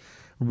otherwise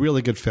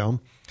really good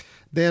film.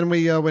 Then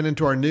we went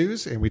into our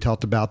news and we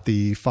talked about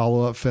the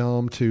follow-up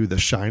film to The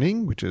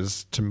Shining, which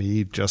is, to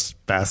me, just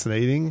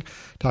fascinating.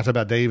 Talked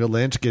about David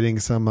Lynch getting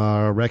some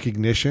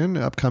recognition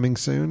upcoming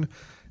soon.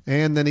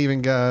 And then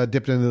even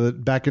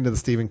dipped back into the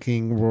Stephen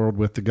King world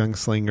with The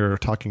Gunslinger,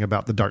 talking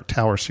about the Dark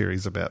Tower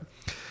series a bit.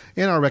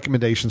 And our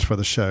recommendations for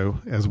the show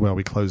as well,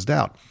 we closed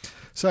out.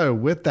 So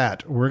with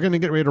that, we're going to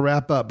get ready to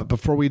wrap up. But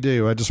before we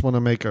do, I just want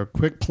to make a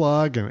quick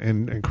plug.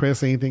 And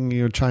Chris, anything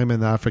you chime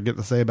in that I forget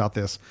to say about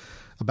this,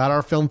 about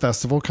our film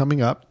festival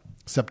coming up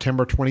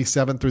September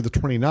 27th through the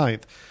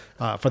 29th.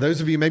 For those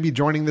of you maybe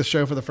joining this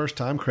show for the first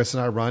time, Chris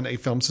and I run a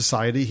film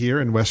society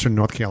here in Western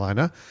North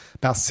Carolina.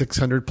 About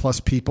 600 plus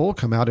people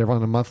come out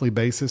on a monthly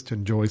basis to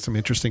enjoy some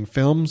interesting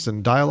films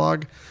and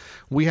dialogue.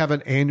 We have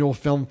an annual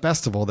film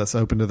festival that's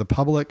open to the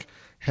public,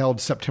 held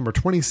September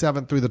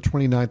 27th through the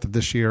 29th of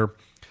this year.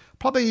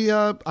 Probably,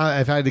 if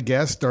I had to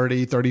guess,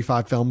 30,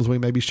 35 films we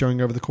may be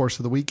showing over the course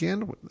of the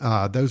weekend.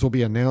 Those will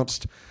be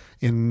announced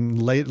in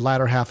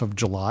latter half of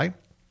July.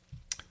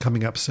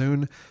 Coming up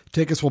soon.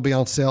 Tickets will be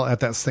on sale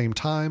at that same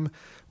time.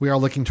 We are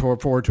looking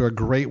forward to a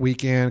great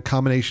weekend,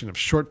 combination of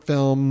short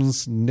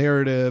films,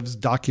 narratives,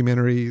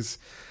 documentaries,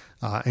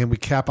 and we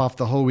cap off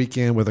the whole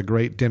weekend with a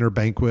great dinner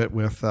banquet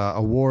with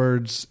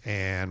awards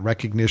and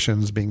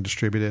recognitions being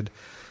distributed.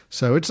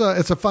 So it's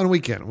a fun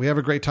weekend. We have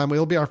a great time.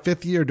 It'll be our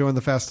 5th year doing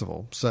the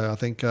festival. So I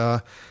think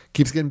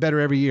keeps getting better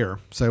every year.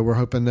 So we're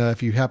hoping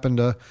if you happen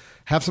to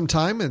have some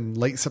time in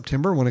late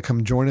September, want to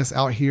come join us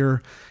out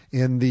here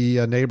in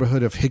the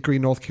neighborhood of Hickory,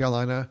 North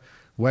Carolina,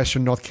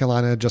 Western North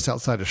Carolina, just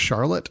outside of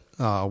Charlotte.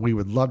 We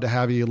would love to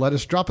have you.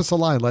 Drop us a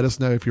line. Let us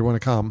know if you want to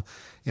come,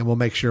 and we'll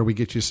make sure we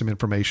get you some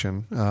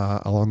information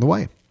along the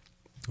way.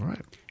 All right.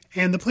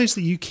 And the place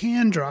that you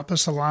can drop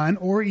us a line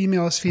or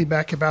email us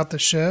feedback about the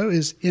show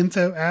is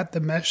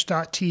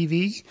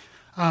info@themesh.tv.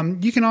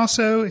 You can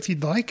also, if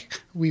you'd like,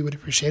 we would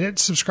appreciate it,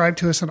 subscribe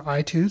to us on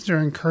iTunes or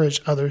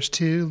encourage others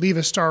to. Leave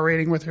a star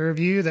rating with a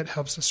review. That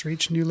helps us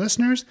reach new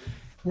listeners.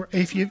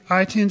 If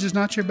iTunes is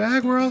not your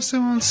bag, we're also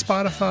on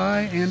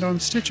Spotify and on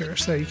Stitcher,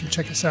 so you can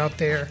check us out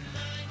there.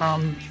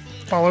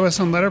 Follow us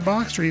on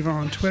Letterboxd or even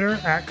on Twitter,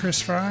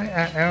 @Chris Fry,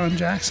 @Alan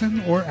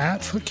Jackson, or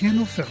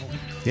 @FootCandleFilm.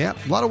 Yeah,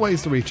 a lot of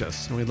ways to reach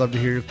us, and we'd love to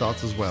hear your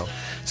thoughts as well.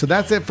 So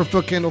that's it for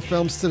Foot Candle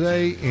Films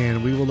today,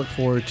 and we will look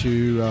forward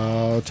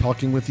to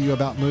talking with you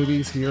about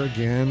movies here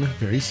again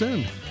very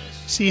soon.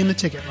 See you in the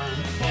ticket line.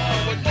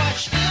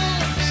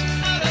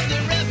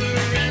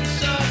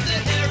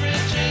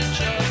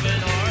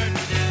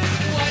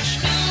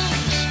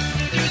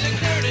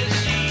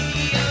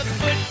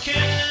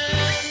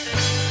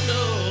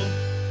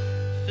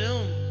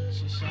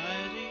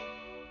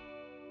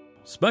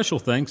 Special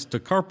thanks to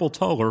Carpal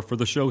Tuller for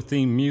the show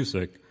theme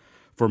music.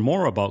 For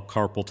more about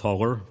Carpal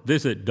Tuller,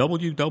 visit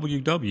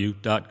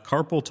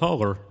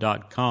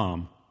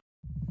www.carpaltuller.com.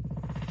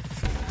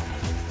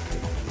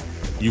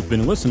 You've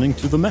been listening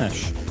to The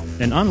Mesh,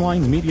 an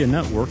online media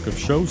network of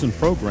shows and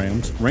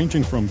programs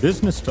ranging from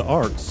business to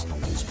arts,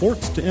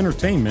 sports to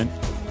entertainment,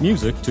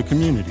 music to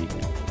community.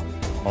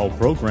 All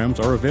programs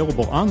are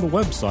available on the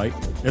website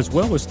as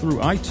well as through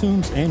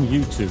iTunes and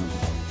YouTube.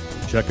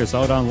 Check us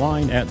out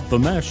online at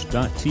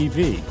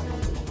themesh.tv.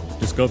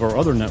 Discover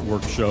other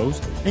network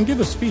shows and give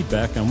us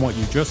feedback on what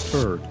you just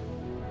heard.